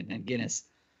instated in Guinness.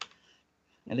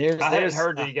 And I haven't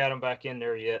heard that he got him back in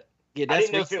there yet. Yeah, I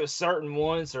didn't know if it was certain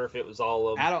ones or if it was all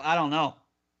of them. I don't know.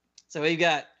 So we've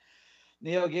got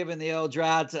Neil giving the old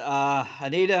drive to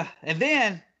Anita, and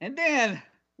then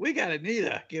we got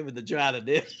Anita giving the dry to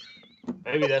Dick.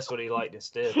 Maybe that's what he liked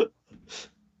instead.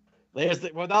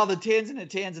 With all the tens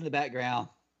in the background.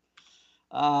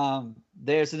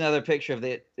 There's another picture of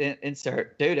the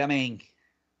insert. Dude, I mean,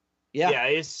 yeah. Yeah,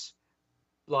 it's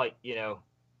like, you know,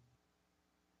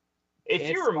 if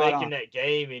you were making that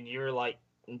game and you're like,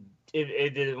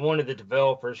 if one of the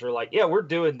developers were like, yeah, we're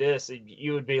doing this,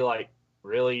 you would be like,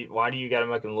 really? Why do you got to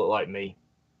make them look like me?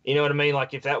 You know what I mean?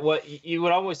 Like you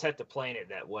would always have to plan it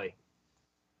that way.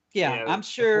 Yeah, you know, I'm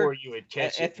sure. Before you would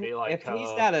catch it, be like,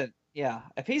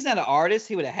 if he's not an artist,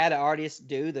 he would have had an artist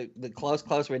do the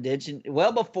close rendition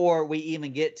well before we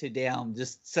even get to down.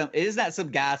 It is not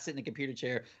some guy sitting in a computer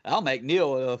chair. I'll make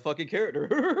Neil a fucking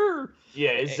character.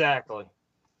 Yeah, exactly.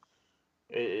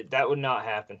 That would not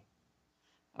happen.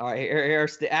 All right,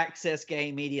 here's the Access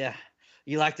Game Media.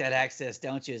 You like that Access,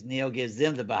 don't you? As Neil gives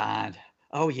them the behind.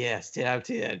 Oh yes, 10 out of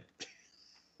 10.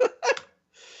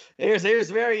 Here's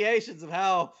variations of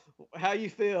how you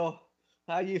feel.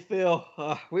 How you feel.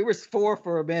 We were 4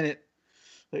 for a minute.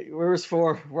 We were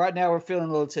 4. Right now we're feeling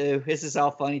a little 2. This is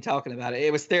all funny talking about it.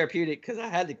 It was therapeutic because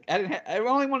the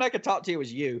only one I could talk to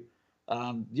was you.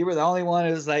 You were the only one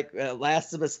who was like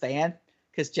Last of Us fan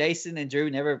because Jason and Drew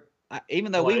never.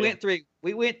 Even though we went 3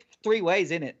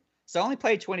 ways in it. So I only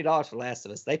paid $20 for Last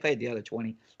of Us. They paid the other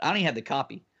 $20. I don't even have the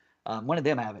copy. One of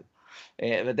them have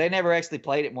it. But they never actually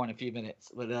played it more than a few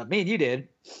minutes. But me and you did.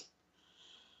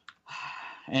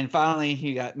 And finally,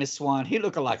 you got Miss Swan. He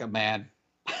looking like a man.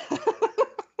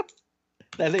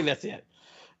 I think that's it.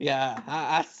 Yeah,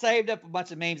 I saved up a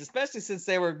bunch of memes, especially since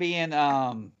they were being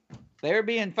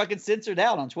fucking censored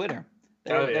out on Twitter.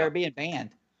 They were being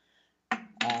banned.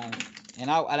 And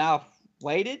I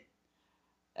waited.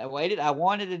 I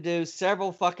wanted to do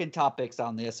several fucking topics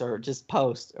on this, or just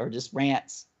posts, or just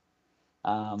rants.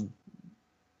 On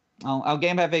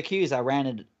Game FAQs, I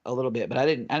ranted a little bit, but I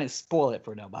didn't spoil it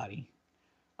for nobody.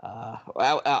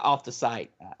 Off the site.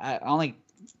 I only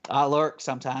I lurk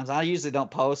sometimes. I usually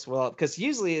don't post because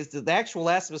usually it's the actual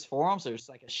Last of Us forums are just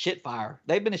like a shit fire.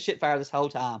 They've been a shit fire this whole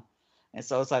time, and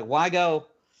so it's like why go?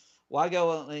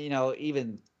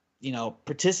 Even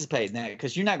participate in that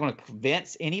because you're not going to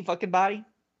convince any fucking body.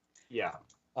 Yeah.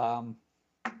 And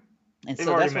They've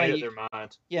so already that's why made up their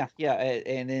mind. Yeah,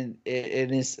 and then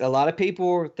it is a lot of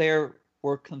people there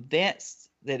were convinced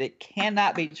that it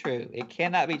cannot be true. It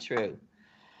cannot be true,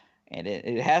 and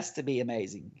it has to be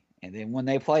amazing. And then when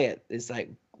they play it, it's like,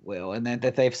 well, and then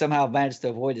that they've somehow managed to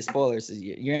avoid the spoilers.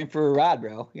 You're in for a ride,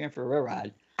 bro. You're in for a real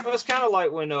ride. Well, it's kind of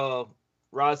like when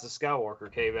Rise of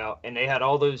Skywalker came out, and they had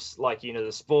all those the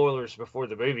spoilers before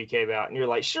the movie came out, and you're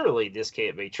like, surely this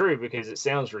can't be true because it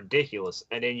sounds ridiculous.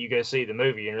 And then you go see the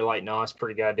movie, and you're like, no, it's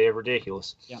pretty goddamn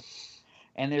ridiculous. Yeah.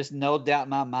 And there's no doubt in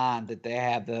my mind that they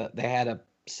had a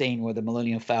scene where the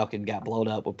Millennium Falcon got blown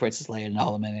up with Princess Leia and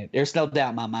all of them in it. There's no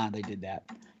doubt in my mind they did that.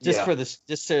 Just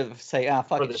to say,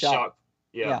 fucking for the shock.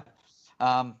 Yeah.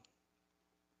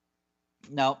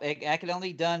 No, that can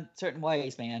only be done certain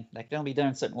ways, man. That can only be done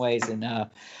in certain ways, and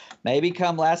maybe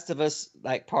come Last of Us,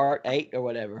 like Part 8 or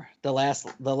whatever, the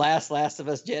last Last of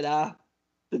Us Jedi,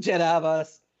 the Jedi of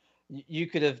Us. You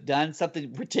could have done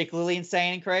something particularly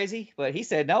insane and crazy, but he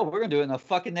said no. We're gonna do it in the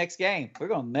fucking next game. We're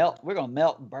gonna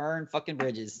melt and burn fucking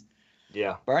bridges.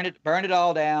 Yeah, burn it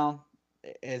all down.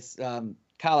 As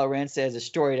Kylo Ren says,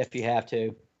 destroy it if you have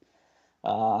to.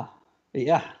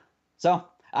 Yeah. So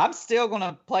I'm still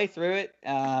gonna play through it.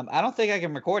 I don't think I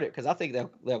can record it because I think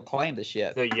they'll claim the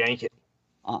shit. They'll yank it.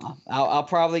 I'll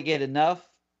probably get enough.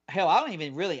 Hell, I don't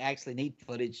even really actually need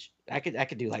footage. I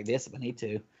could do like this if I need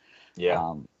to.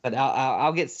 Yeah. But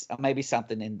I'll get maybe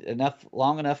something in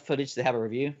long enough footage to have a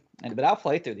review. But I'll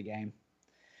play through the game.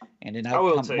 And then I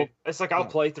will too. It's like I'll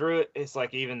play through it. It's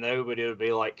like even though, but it would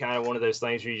be like kind of one of those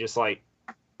things where you just like,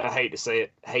 I hate to say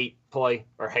it, hate play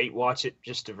or hate watch it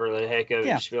just to for the heck of it.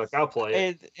 Just be like, I'll play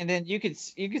it. And then you could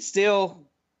still,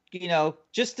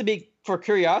 just to be for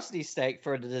curiosity's sake,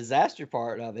 for the disaster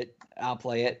part of it, I'll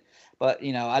play it. But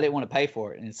I didn't want to pay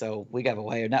for it, and so we got a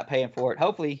way of not paying for it.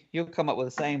 Hopefully, you'll come up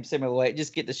with the similar way.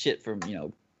 Just get the shit from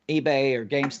eBay or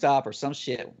GameStop or some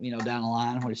shit down the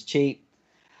line when it's cheap.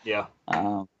 Yeah.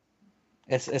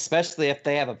 Especially if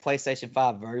they have a PlayStation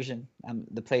 5 version.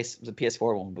 The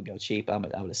PS4 one would go cheap. I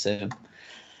would assume.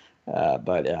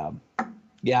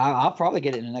 Yeah, I'll probably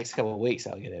get it in the next couple of weeks.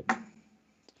 I'll get it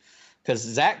because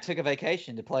Zach took a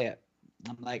vacation to play it.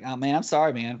 I'm like, oh man, I'm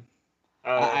sorry, man.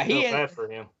 I feel bad for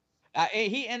him.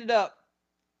 He ended up.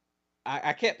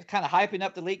 I kept kind of hyping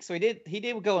up the leak, so he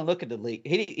did go and look at the leak.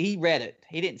 He read it.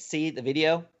 He didn't see the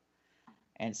video,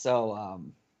 and so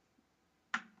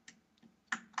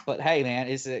But hey, man,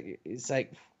 it's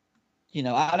like, I'm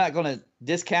not going to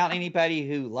discount anybody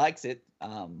who likes it.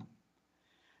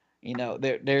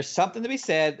 There's something to be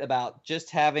said about just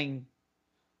having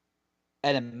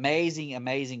an amazing,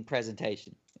 amazing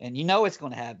presentation, and it's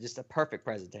going to have just a perfect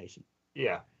presentation.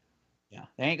 Yeah. Yeah,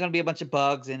 there ain't going to be a bunch of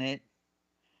bugs in it.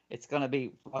 It's going to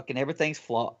be fucking everything's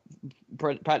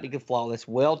practically flawless,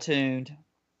 well tuned,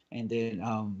 and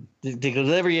then to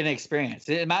deliver you an experience.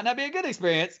 It might not be a good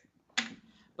experience,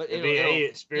 but it'll be an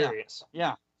experience.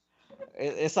 Yeah.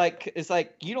 It's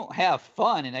like you don't have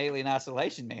fun in Alien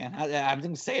Isolation, man. I'm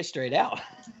going to say it straight out.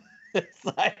 It's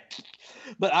like,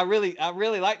 but I really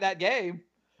like that game.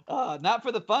 Not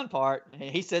for the fun part.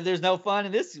 He said there's no fun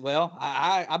in this. Well,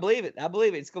 I believe it. I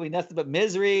believe it. It's going to be nothing but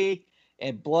misery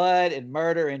and blood and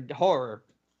murder and horror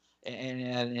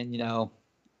and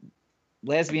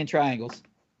lesbian triangles.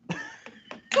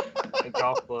 And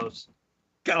golf clubs.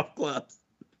 Golf clubs.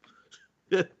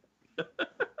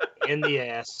 In the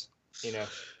ass,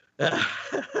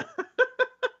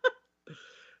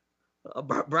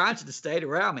 Brian should have stayed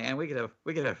around, man. We could have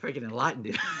freaking enlightened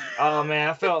him. Oh man,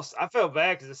 I felt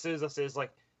bad because as soon as I said, it's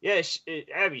like, yeah,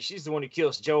 Abby, she's the one who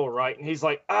kills Joel, right? And he's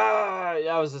like,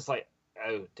 I was just like,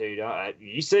 oh, dude,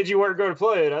 you said you weren't going to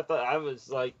play it. I thought I was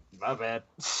like, my bad.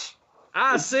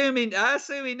 I assume he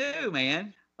knew,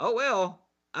 man. Oh well,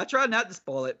 I tried not to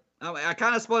spoil it. I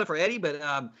kind of spoiled it for Eddie, but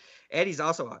Eddie's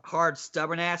also a hard,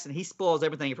 stubborn ass, and he spoils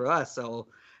everything for us. So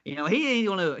he's not even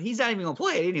gonna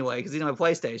play it anyway because he don't have a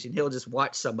PlayStation. He'll just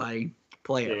watch somebody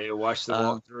play it. Yeah, watch the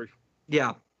walkthrough.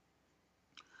 Yeah.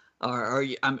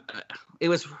 It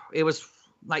was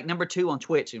like number 2 on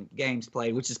Twitch in games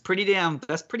played, which is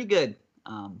that's pretty good.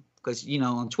 Because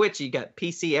on Twitch you got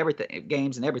PC everything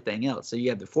games and everything else, so you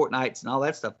have the Fortnites and all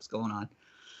that stuff that's going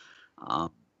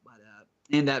on.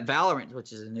 And that Valorant,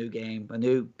 which is a new game,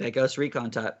 that Ghost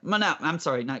Recon type. Well, no, I'm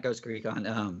sorry, not Ghost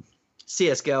Recon.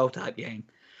 CS:GO type game.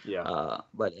 Yeah.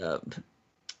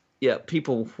 Yeah,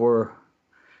 people were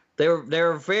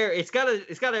They're very. It's got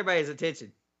everybody's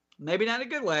attention. Maybe not in a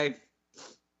good way.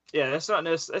 Yeah, that's not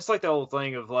necessarily. It's like the whole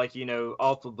thing of like,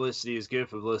 all publicity is good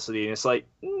publicity, and it's like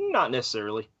not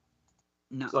necessarily.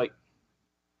 No. It's like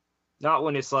not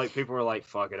when it's like people are like,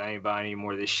 "Fuck it, I ain't buying any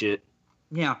more of this shit."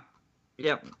 Yeah.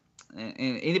 Yep. And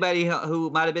anybody who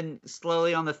might have been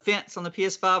slowly on the fence on the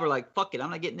PS5 are like, "Fuck it, I'm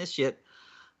not getting this shit,"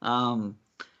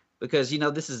 because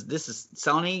this is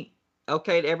Sony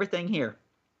okayed everything here.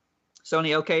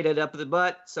 Sony okayed it up the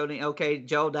butt. Sony okayed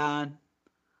Joe dying.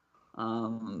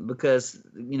 Because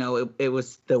it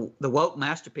was the woke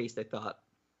masterpiece. They thought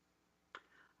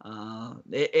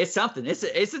it's something.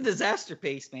 It's a disaster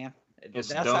piece, man. It's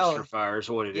a dumpster fire, is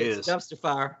what it is. It's a dumpster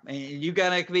fire, and you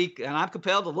gotta be. And I'm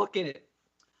compelled to look in it.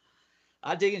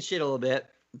 I dig in shit a little bit.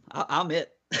 I'll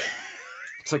admit.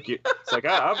 It's like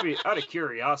I'll be out of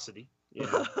curiosity.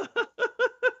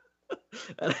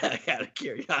 Out of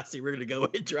curiosity, we're gonna go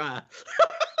and try.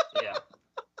 Yeah.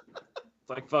 It's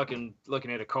like fucking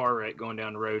looking at a car wreck going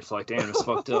down the road. It's like, damn, it's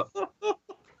fucked up.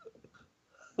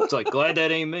 It's like, glad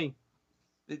that ain't me.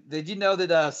 Did you know that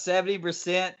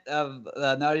 70% of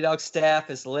Naughty Dog staff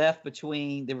is left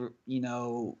between the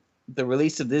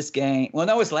release of this game? Well,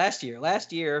 no, it was last year.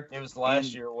 Last year. It was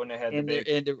last year when they had the big.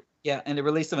 And the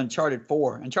release of Uncharted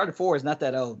 4. Uncharted 4 is not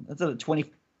that old. That's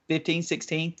 2015,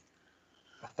 16.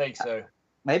 I think so.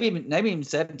 Maybe even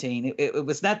 17. It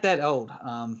was not that old.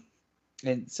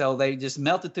 And so they just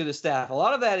melted through the staff. A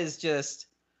lot of that is just,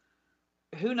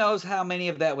 who knows how many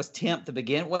of that was temp to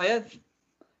begin with,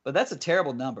 but that's a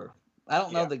terrible number. I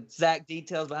don't know the exact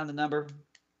details behind the number.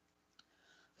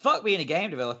 Fuck being a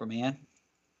game developer, man.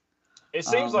 It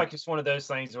seems like it's one of those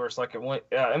things where it's like,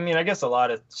 I guess a lot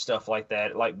of stuff like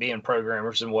that, like being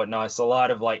programmers and whatnot, it's a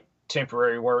lot of like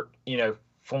temporary work,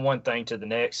 from one thing to the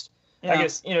next. Yeah. I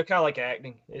guess, kind of like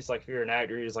acting. It's like if you're an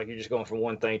actor, it's like you're just going from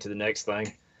one thing to the next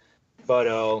thing. But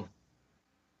I don't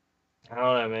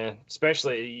know, man.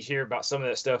 Especially you hear about some of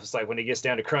that stuff. It's like when it gets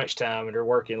down to crunch time and they're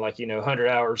working like 100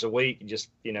 hours a week and just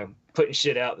putting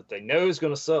shit out that they know is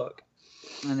gonna suck.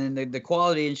 And then the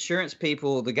quality insurance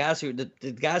people, the guys who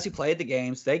played the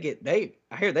games, I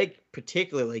hear they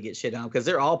particularly get shit on because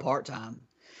they're all part time.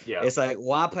 Yeah, it's like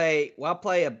why play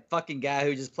a fucking guy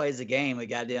who just plays the game a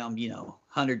goddamn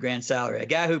 $100,000 salary, a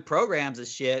guy who programs the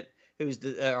shit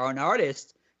or an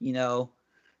artist who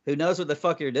knows what the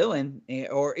fuck you're doing,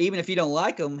 or even if you don't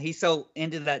like him, he's so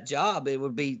into that job. It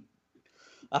would be.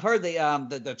 I've heard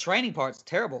the training part's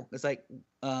terrible. It's like,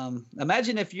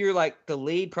 imagine if you're like the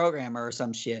lead programmer or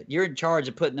some shit. You're in charge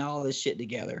of putting all this shit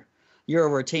together. You're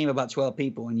over a team of about 12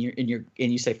 people, and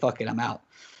you say, "Fuck it, I'm out."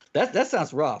 That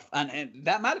sounds rough, and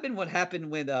that might have been what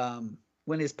happened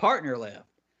when his partner left,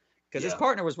 because his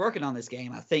partner was working on this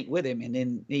game, I think, with him, and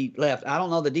then he left. I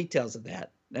don't know the details of that.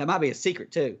 That might be a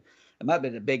secret too. It might have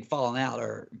been a big falling out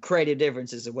or creative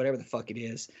differences or whatever the fuck it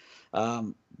is.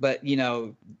 But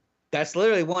that's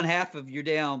literally one half of your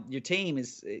team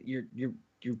is your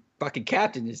fucking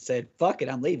captain has said, "Fuck it,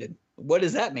 I'm leaving." What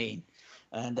does that mean?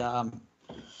 And and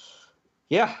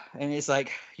it's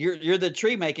like you're the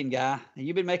tree making guy, and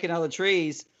you've been making all the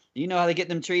trees. You know how to get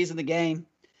them trees in the game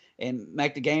and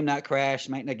make the game not crash,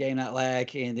 make the game not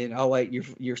lag, and then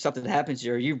you're something happens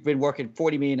here. You've been working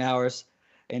 40 million hours.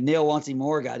 And Neil wants him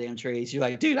more goddamn trees. You're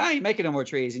like, dude, I ain't making no more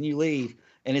trees. And you leave.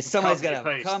 And it's somebody's got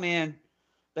to come in.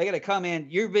 They got to come in.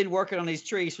 You've been working on these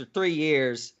trees for 3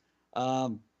 years.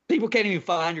 People can't even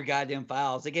find your goddamn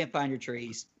files. They can't find your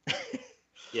trees.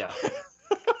 Yeah.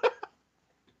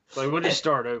 So we'll just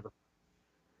start over.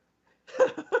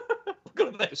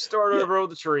 Just start over all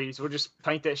the trees. We'll just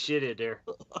paint that shit in there.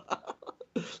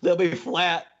 They'll be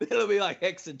flat. It'll be like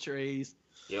hexen trees.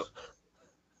 Yep.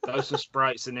 Throw some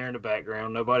sprites in there in the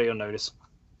background. Nobody will notice.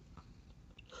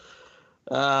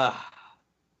 Well,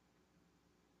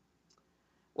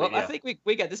 yeah. I think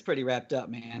we got this pretty wrapped up,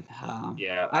 man.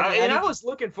 I was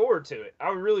looking forward to it. I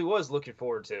really was looking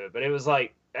forward to it. But it was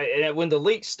like, when the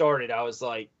leak started, I was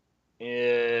like,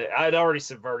 I'd already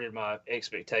subverted my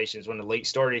expectations when the leak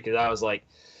started because I was like,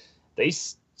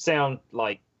 these sound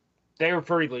like they were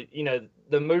pretty,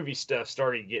 the movie stuff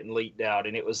started getting leaked out,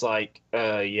 and it was like,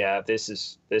 this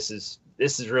is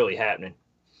really happening.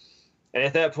 And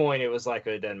at that point, it was like,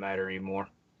 it doesn't matter anymore.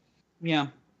 Yeah.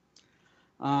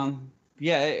 I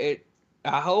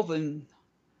hope, and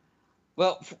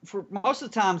well, for most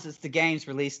of the times, it's the game's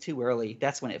released too early.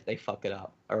 That's when if they fuck it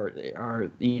up, or they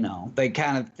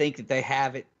kind of think that they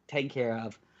have it taken care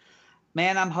of.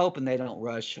 Man, I'm hoping they don't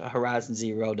rush Horizon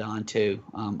Zero Dawn 2.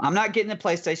 I'm not getting a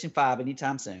PlayStation 5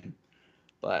 anytime soon.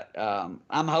 But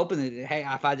I'm hoping that, hey,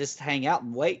 if I just hang out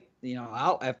and wait You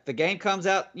know, if the game comes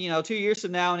out, you know, 2 years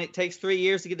from now and it takes 3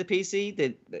 years to get the PC,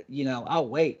 then you know, I'll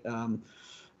wait.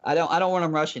 I don't want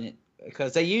them rushing it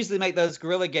because they usually make those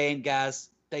Guerrilla Game guys.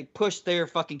 They push their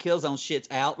fucking Killzone shits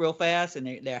out real fast,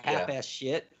 and they're half-ass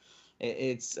shit.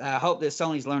 I hope that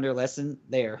Sony's learned their lesson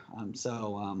there.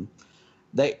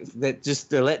 They just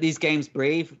to let these games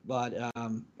breathe. But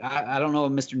I don't know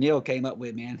what Mr. Neil came up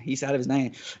with, man. He's out of his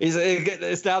name.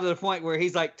 It's down to the point where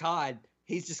he's like Todd.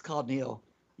 He's just called Neil.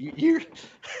 You're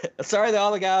sorry to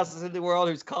all the guys in the world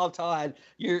who's called Todd.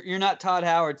 You're not Todd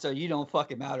Howard, so you don't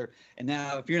fucking matter. And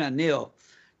now if you're not Neil,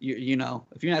 you know,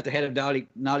 if you're not the head of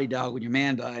Naughty Dog when your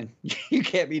man died, you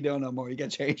can't be doing no more. You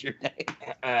got to change your name.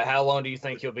 How long do you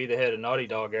think he'll be the head of Naughty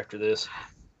Dog after this?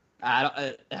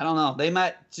 I don't know. They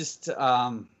might just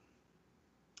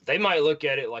they might look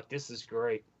at it like this is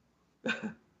great.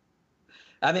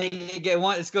 I mean,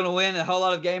 it's going to win a whole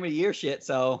lot of Game of the Year shit.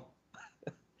 So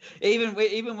even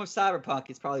with Cyberpunk,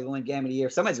 it's probably going to win Game of the Year.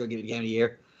 Somebody's going to give it Game of the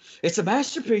Year. It's a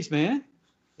masterpiece, man.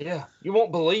 Yeah, you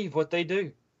won't believe what they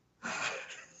do.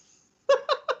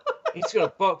 He's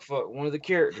gonna buckfuck one of the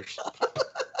characters.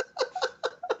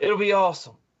 It'll be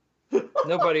awesome.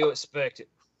 Nobody will expect it.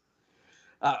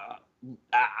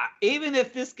 Even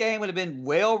if this game would have been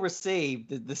well received,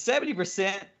 the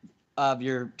 70% of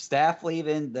your staff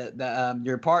leaving,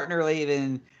 your partner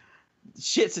leaving,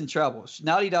 shit's in trouble.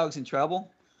 Naughty Dog's in trouble,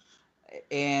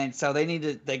 and so they're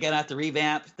gonna have to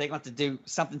revamp. They're going to have to do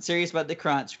something serious about the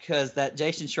crunch because that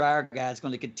Jason Schreier guy is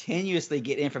going to continuously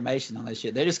get information on this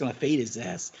shit. They're just going to feed his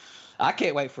ass. I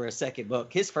can't wait for a second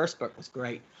book. His first book was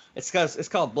great. It's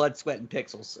called Blood, Sweat, and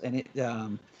Pixels, and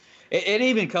it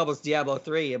even covers Diablo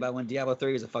 3 about when Diablo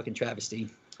 3 was a fucking travesty.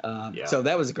 So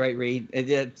that was a great read. It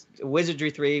did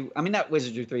Wizardry 3. I mean, not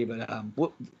Wizardry 3,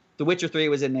 but The Witcher 3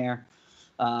 was in there.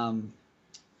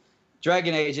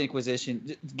 Dragon Age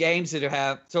Inquisition, games that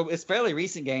have so it's fairly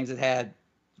recent games that had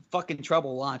fucking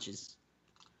trouble launches.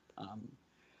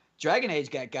 Dragon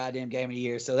Age got goddamn Game of the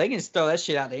Year, so they can just throw that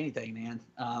shit out to anything, man.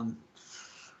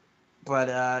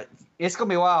 But it's gonna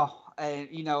be a while, and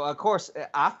you know, of course,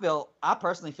 I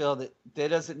personally feel that there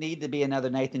doesn't need to be another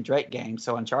Nathan Drake game,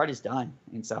 so Uncharted's done,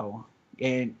 and so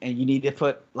and you need to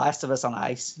put Last of Us on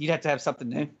ice. You'd have to have something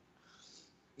new.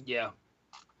 Yeah.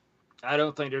 I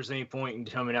don't think there's any point in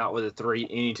coming out with a 3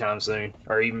 anytime soon,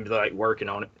 or even like working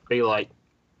on it. Be like,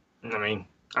 I mean,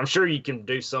 I'm sure you can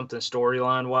do something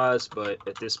storyline wise, but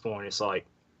at this point, it's like,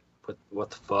 what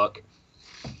the fuck?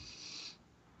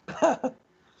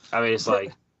 I mean, it's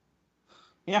like,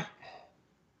 yeah.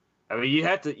 I mean, you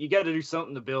got to do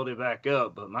something to build it back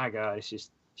up, but my God, it's just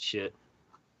shit.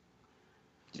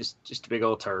 Just a big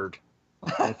old turd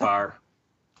on fire.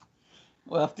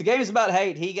 Well, if the game is about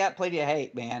hate, he got plenty of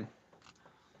hate, man.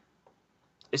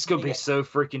 It's going to be so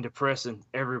freaking depressing.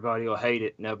 Everybody will hate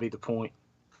it, and that'll be the point.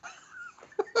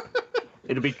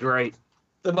 It'll be great.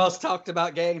 The most talked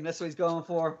about game, that's what he's going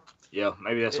for. Yeah,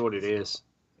 maybe that's what it is.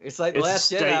 It's like The Last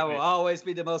Jedi will always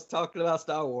be the most talked about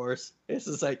Star Wars. It's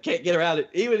just like, can't get around it.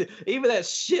 Even that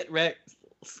shit wreck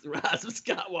Rise of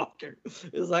Skywalker.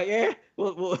 It's like, yeah,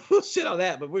 we'll shit on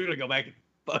that, but we're going to go back and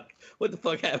fuck. What the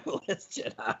fuck happened with Last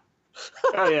Jedi?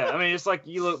 Oh, yeah. I mean, it's like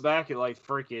you look back at, like,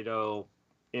 freaking,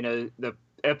 the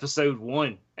episode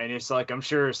 1, and it's like, I'm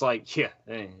sure it's like, yeah,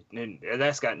 and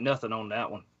that's got nothing on that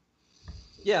one.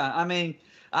 Yeah, I mean,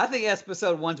 I think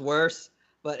episode 1's worse,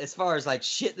 but as far as, like,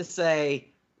 shit to say,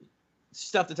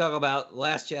 stuff to talk about,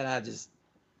 Last Jedi just,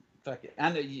 fuck it.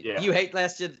 I know you hate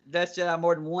Last Jedi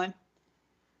more than 1?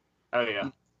 Oh, yeah.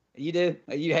 You do?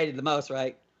 You hated the most,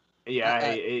 right?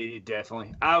 Yeah,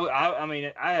 definitely. I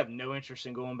mean, I have no interest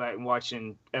in going back and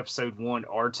watching episode 1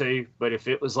 or 2. But if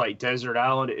it was like Desert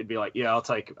Island, it'd be like, yeah, I'll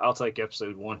take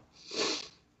episode 1.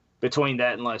 Between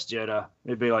that and Last Jedi,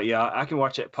 it'd be like, yeah, I can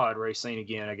watch that pod race scene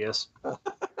again, I guess.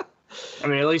 I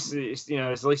mean, at least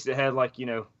it had like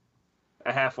a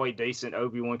halfway decent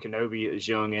Obi-Wan Kenobi as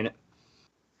young in it.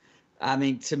 I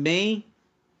mean, to me,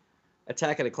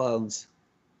 Attack of the Clones,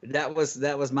 that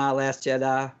was my Last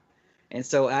Jedi. And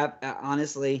so I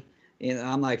honestly,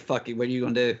 I'm like, fuck it, what are you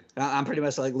going to do? I'm pretty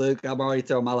much like Luke. I'm already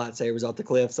throwing my lightsabers off the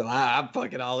cliff, so I'm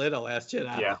fucking all in on Last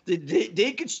Jedi. Yeah.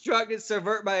 Deconstruct it,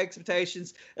 subvert my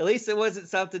expectations. At least it wasn't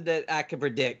something that I could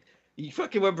predict. You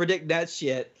fucking wouldn't predict that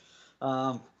shit.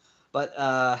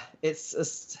 But it's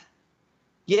just,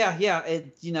 yeah.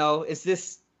 Is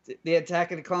this the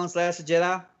Attack of the Clones, Last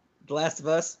Jedi, The Last of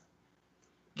Us,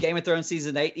 Game of Thrones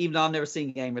season 8? Even though I've never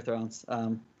seen Game of Thrones,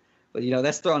 but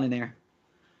that's thrown in there.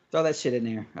 Throw that shit in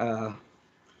there.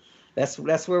 That's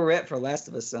where we're at for Last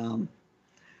of Us.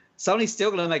 Sony's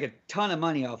still going to make a ton of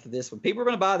money off of this one. People are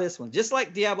going to buy this one, just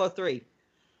like Diablo 3.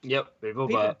 Yep, people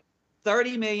buy it.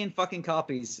 30 million fucking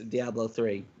copies of Diablo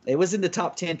 3. It was in the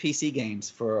top 10 PC games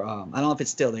for I don't know if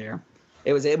it's still there.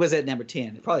 It was at number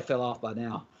 10. It probably fell off by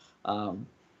now. Well,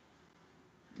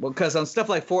 because on stuff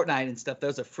like Fortnite and stuff,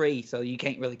 those are free, so you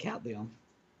can't really count them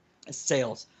as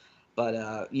sales.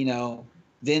 But you know,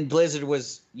 then Blizzard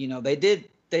was, you know, they did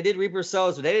Reaper of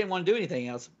Souls, but they didn't want to do anything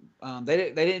else.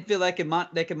 They didn't feel like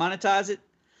they could monetize it,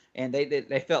 and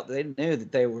they felt they knew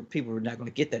that people were not going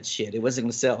to get that shit. It wasn't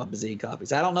going to sell a bazillion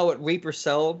copies. I don't know what Reaper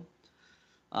sold,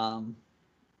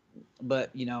 but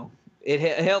you know, it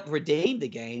helped redeem the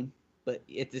game. But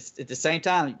at the same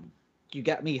time, you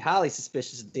got me highly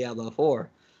suspicious of Diablo 4.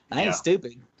 I ain't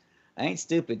stupid.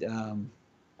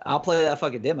 I'll play that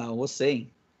fucking demo. We'll see.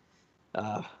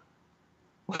 But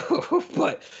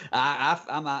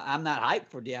I'm not hyped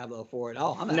for Diablo 4 at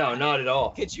all. No, not at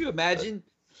all. Could you imagine?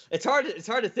 It's hard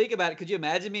to think about it. Could you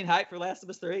imagine being hyped for Last of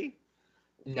Us 3?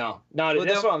 No,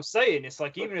 that's what I'm saying. It's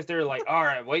like, even if they're like, all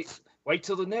right, wait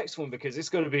till the next one because it's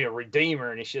going to be a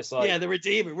redeemer, and it's just like, yeah, the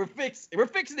redeemer. We're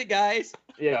fixing it, guys.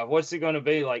 Yeah, what's it going to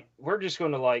be like? We're just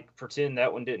going to like pretend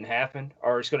that one didn't happen,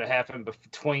 or it's going to happen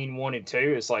between 1 and 2.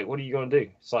 It's like, what are you going to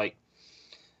do? It's like,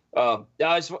 I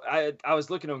was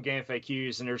looking on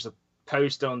GameFAQs, and there's a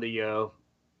post on the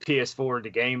PS4, the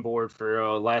game board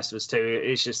for Last of Us 2.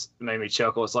 It's just made me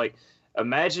chuckle. It's like,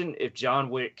 imagine if John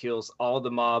Wick kills all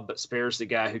the mob but spares the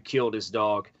guy who killed his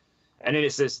dog. And then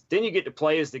it says, then you get to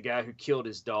play as the guy who killed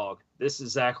his dog. This is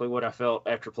exactly what I felt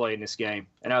after playing this game.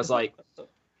 And I was like,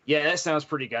 yeah, that sounds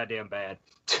pretty goddamn bad.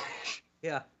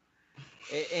 Yeah.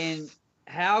 And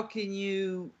how can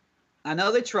you... I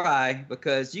know they try,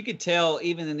 because you could tell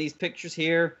even in these pictures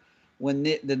here, when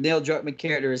the Neil Druckmann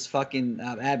character is fucking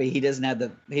Abby, he doesn't have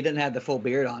the full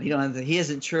beard on. He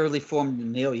hasn't truly formed the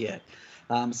Neil yet.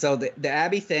 So the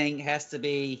Abby thing has to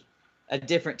be a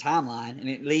different timeline, and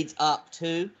it leads up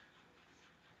to...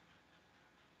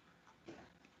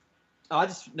 Oh, I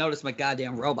just noticed my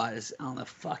goddamn robot is on the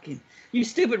fucking... You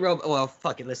stupid robot. Well,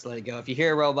 fuck it, let's let it go. If you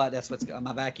hear a robot, that's what's going.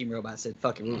 My vacuum robot said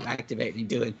fucking activate and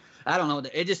do it. I don't know.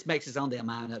 It just makes its own damn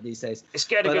mind up these days. It's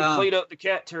got to go clean up the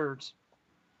cat turds.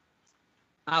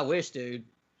 I wish, dude.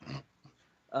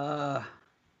 I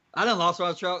done lost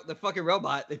the fucking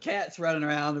robot. The cat's running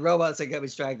around. The robot's that got me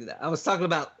distracted. I was talking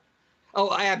about...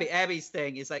 Oh, Abby's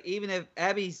thing. It's like, even if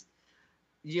Abby's...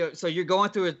 So you're going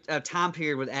through a time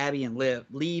period with Abby and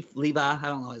Levi. I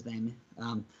don't know his name.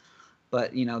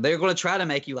 But, you know, they're going to try to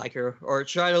make you like her, or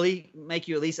try to make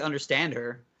you at least understand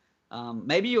her.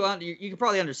 Maybe you can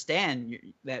probably understand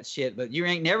that shit, but you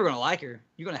ain't never going to like her.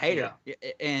 You're going to hate her.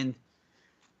 And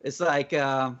it's like,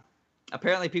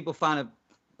 apparently people find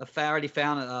already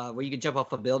found where you can jump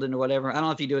off a building or whatever. I don't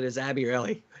know if you do it as Abby or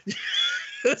Ellie.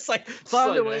 It's like,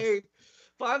 find a way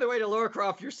to Lara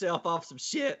Croft yourself off some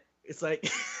shit. It's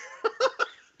like,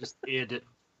 just end it.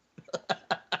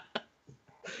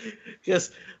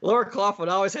 Just Lara Croft would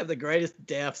always have the greatest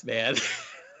deaths, man.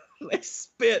 They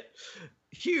spent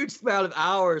huge amount of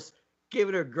hours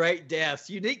giving her great deaths,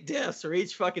 unique deaths for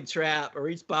each fucking trap or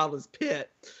each bottomless pit.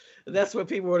 And that's what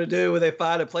people want to do when they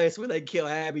find a place where they can kill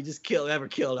Abby. Just never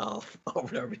kill it off over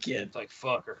and over again. It's like,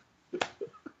 fuck her.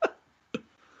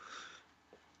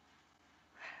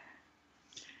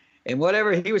 And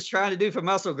whatever he was trying to do for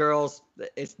Muscle Girls,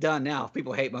 it's done now.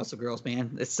 People hate Muscle Girls,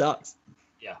 man. It sucks.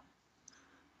 Yeah.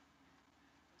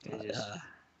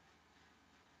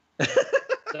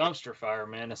 Dumpster fire,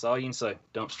 man. That's all you can say.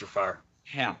 Dumpster fire.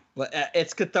 Yeah. But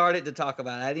it's cathartic to talk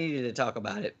about. I needed to talk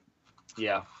about it.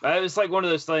 Yeah. It was like one of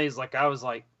those things, like, I was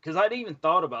like, because I'd even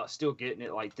thought about still getting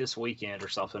it like this weekend or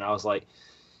something. I was like,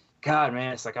 God,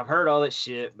 man, it's like, I've heard all that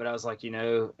shit, but I was like, you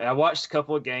know, I watched a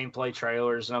couple of gameplay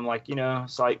trailers, and I'm like, you know,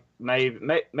 it's like, maybe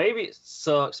it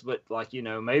sucks, but like, you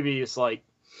know, maybe it's like,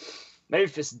 maybe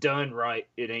if it's done right,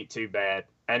 it ain't too bad.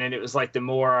 And then it was like, the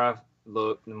more I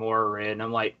looked, the more I read, and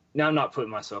I'm like, no, I'm not putting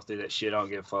myself through that shit. I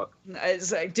don't give a fuck.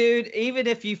 It's like, dude, even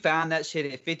if you found that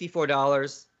shit at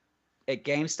 $54 at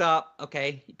GameStop,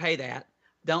 okay, pay that.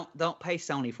 Don't pay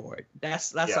Sony for it.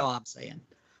 That's all I'm saying.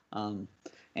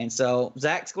 And so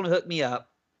Zach's going to hook me up.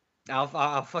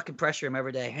 I'll fucking pressure him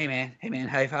every day. Hey man,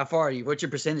 how far are you? What's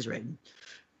your percentage rating?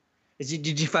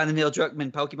 Did you find the Neil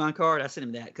Druckmann Pokemon card? I sent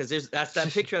him that because that's that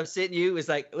picture I've sent you. It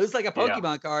looks like a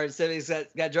Pokemon card. It said it's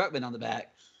got Druckmann on the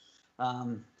back.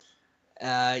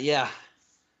 Yeah.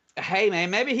 Hey man,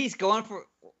 maybe he's going for.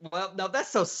 Well, no, that's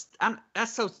so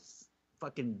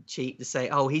fucking cheap to say.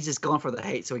 Oh, he's just going for the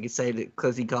hate, so he can say that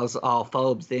because he calls all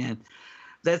phobes. Then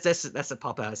that's a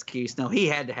pop out excuse. No, he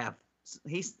had to have.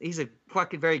 He's a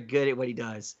fucking very good at what he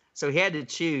does. So he had to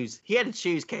choose. He had to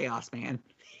choose chaos, man.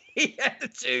 He had to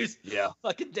choose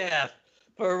fucking death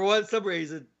for some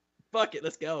reason. Fuck it,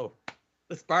 let's go.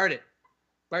 Let's burn it.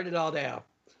 Burn it all down.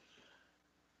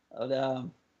 But,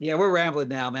 yeah, we're rambling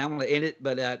now, man. I'm going to end it,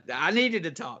 but I needed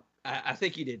to talk. I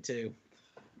think you did too.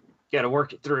 Got to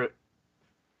work it through it.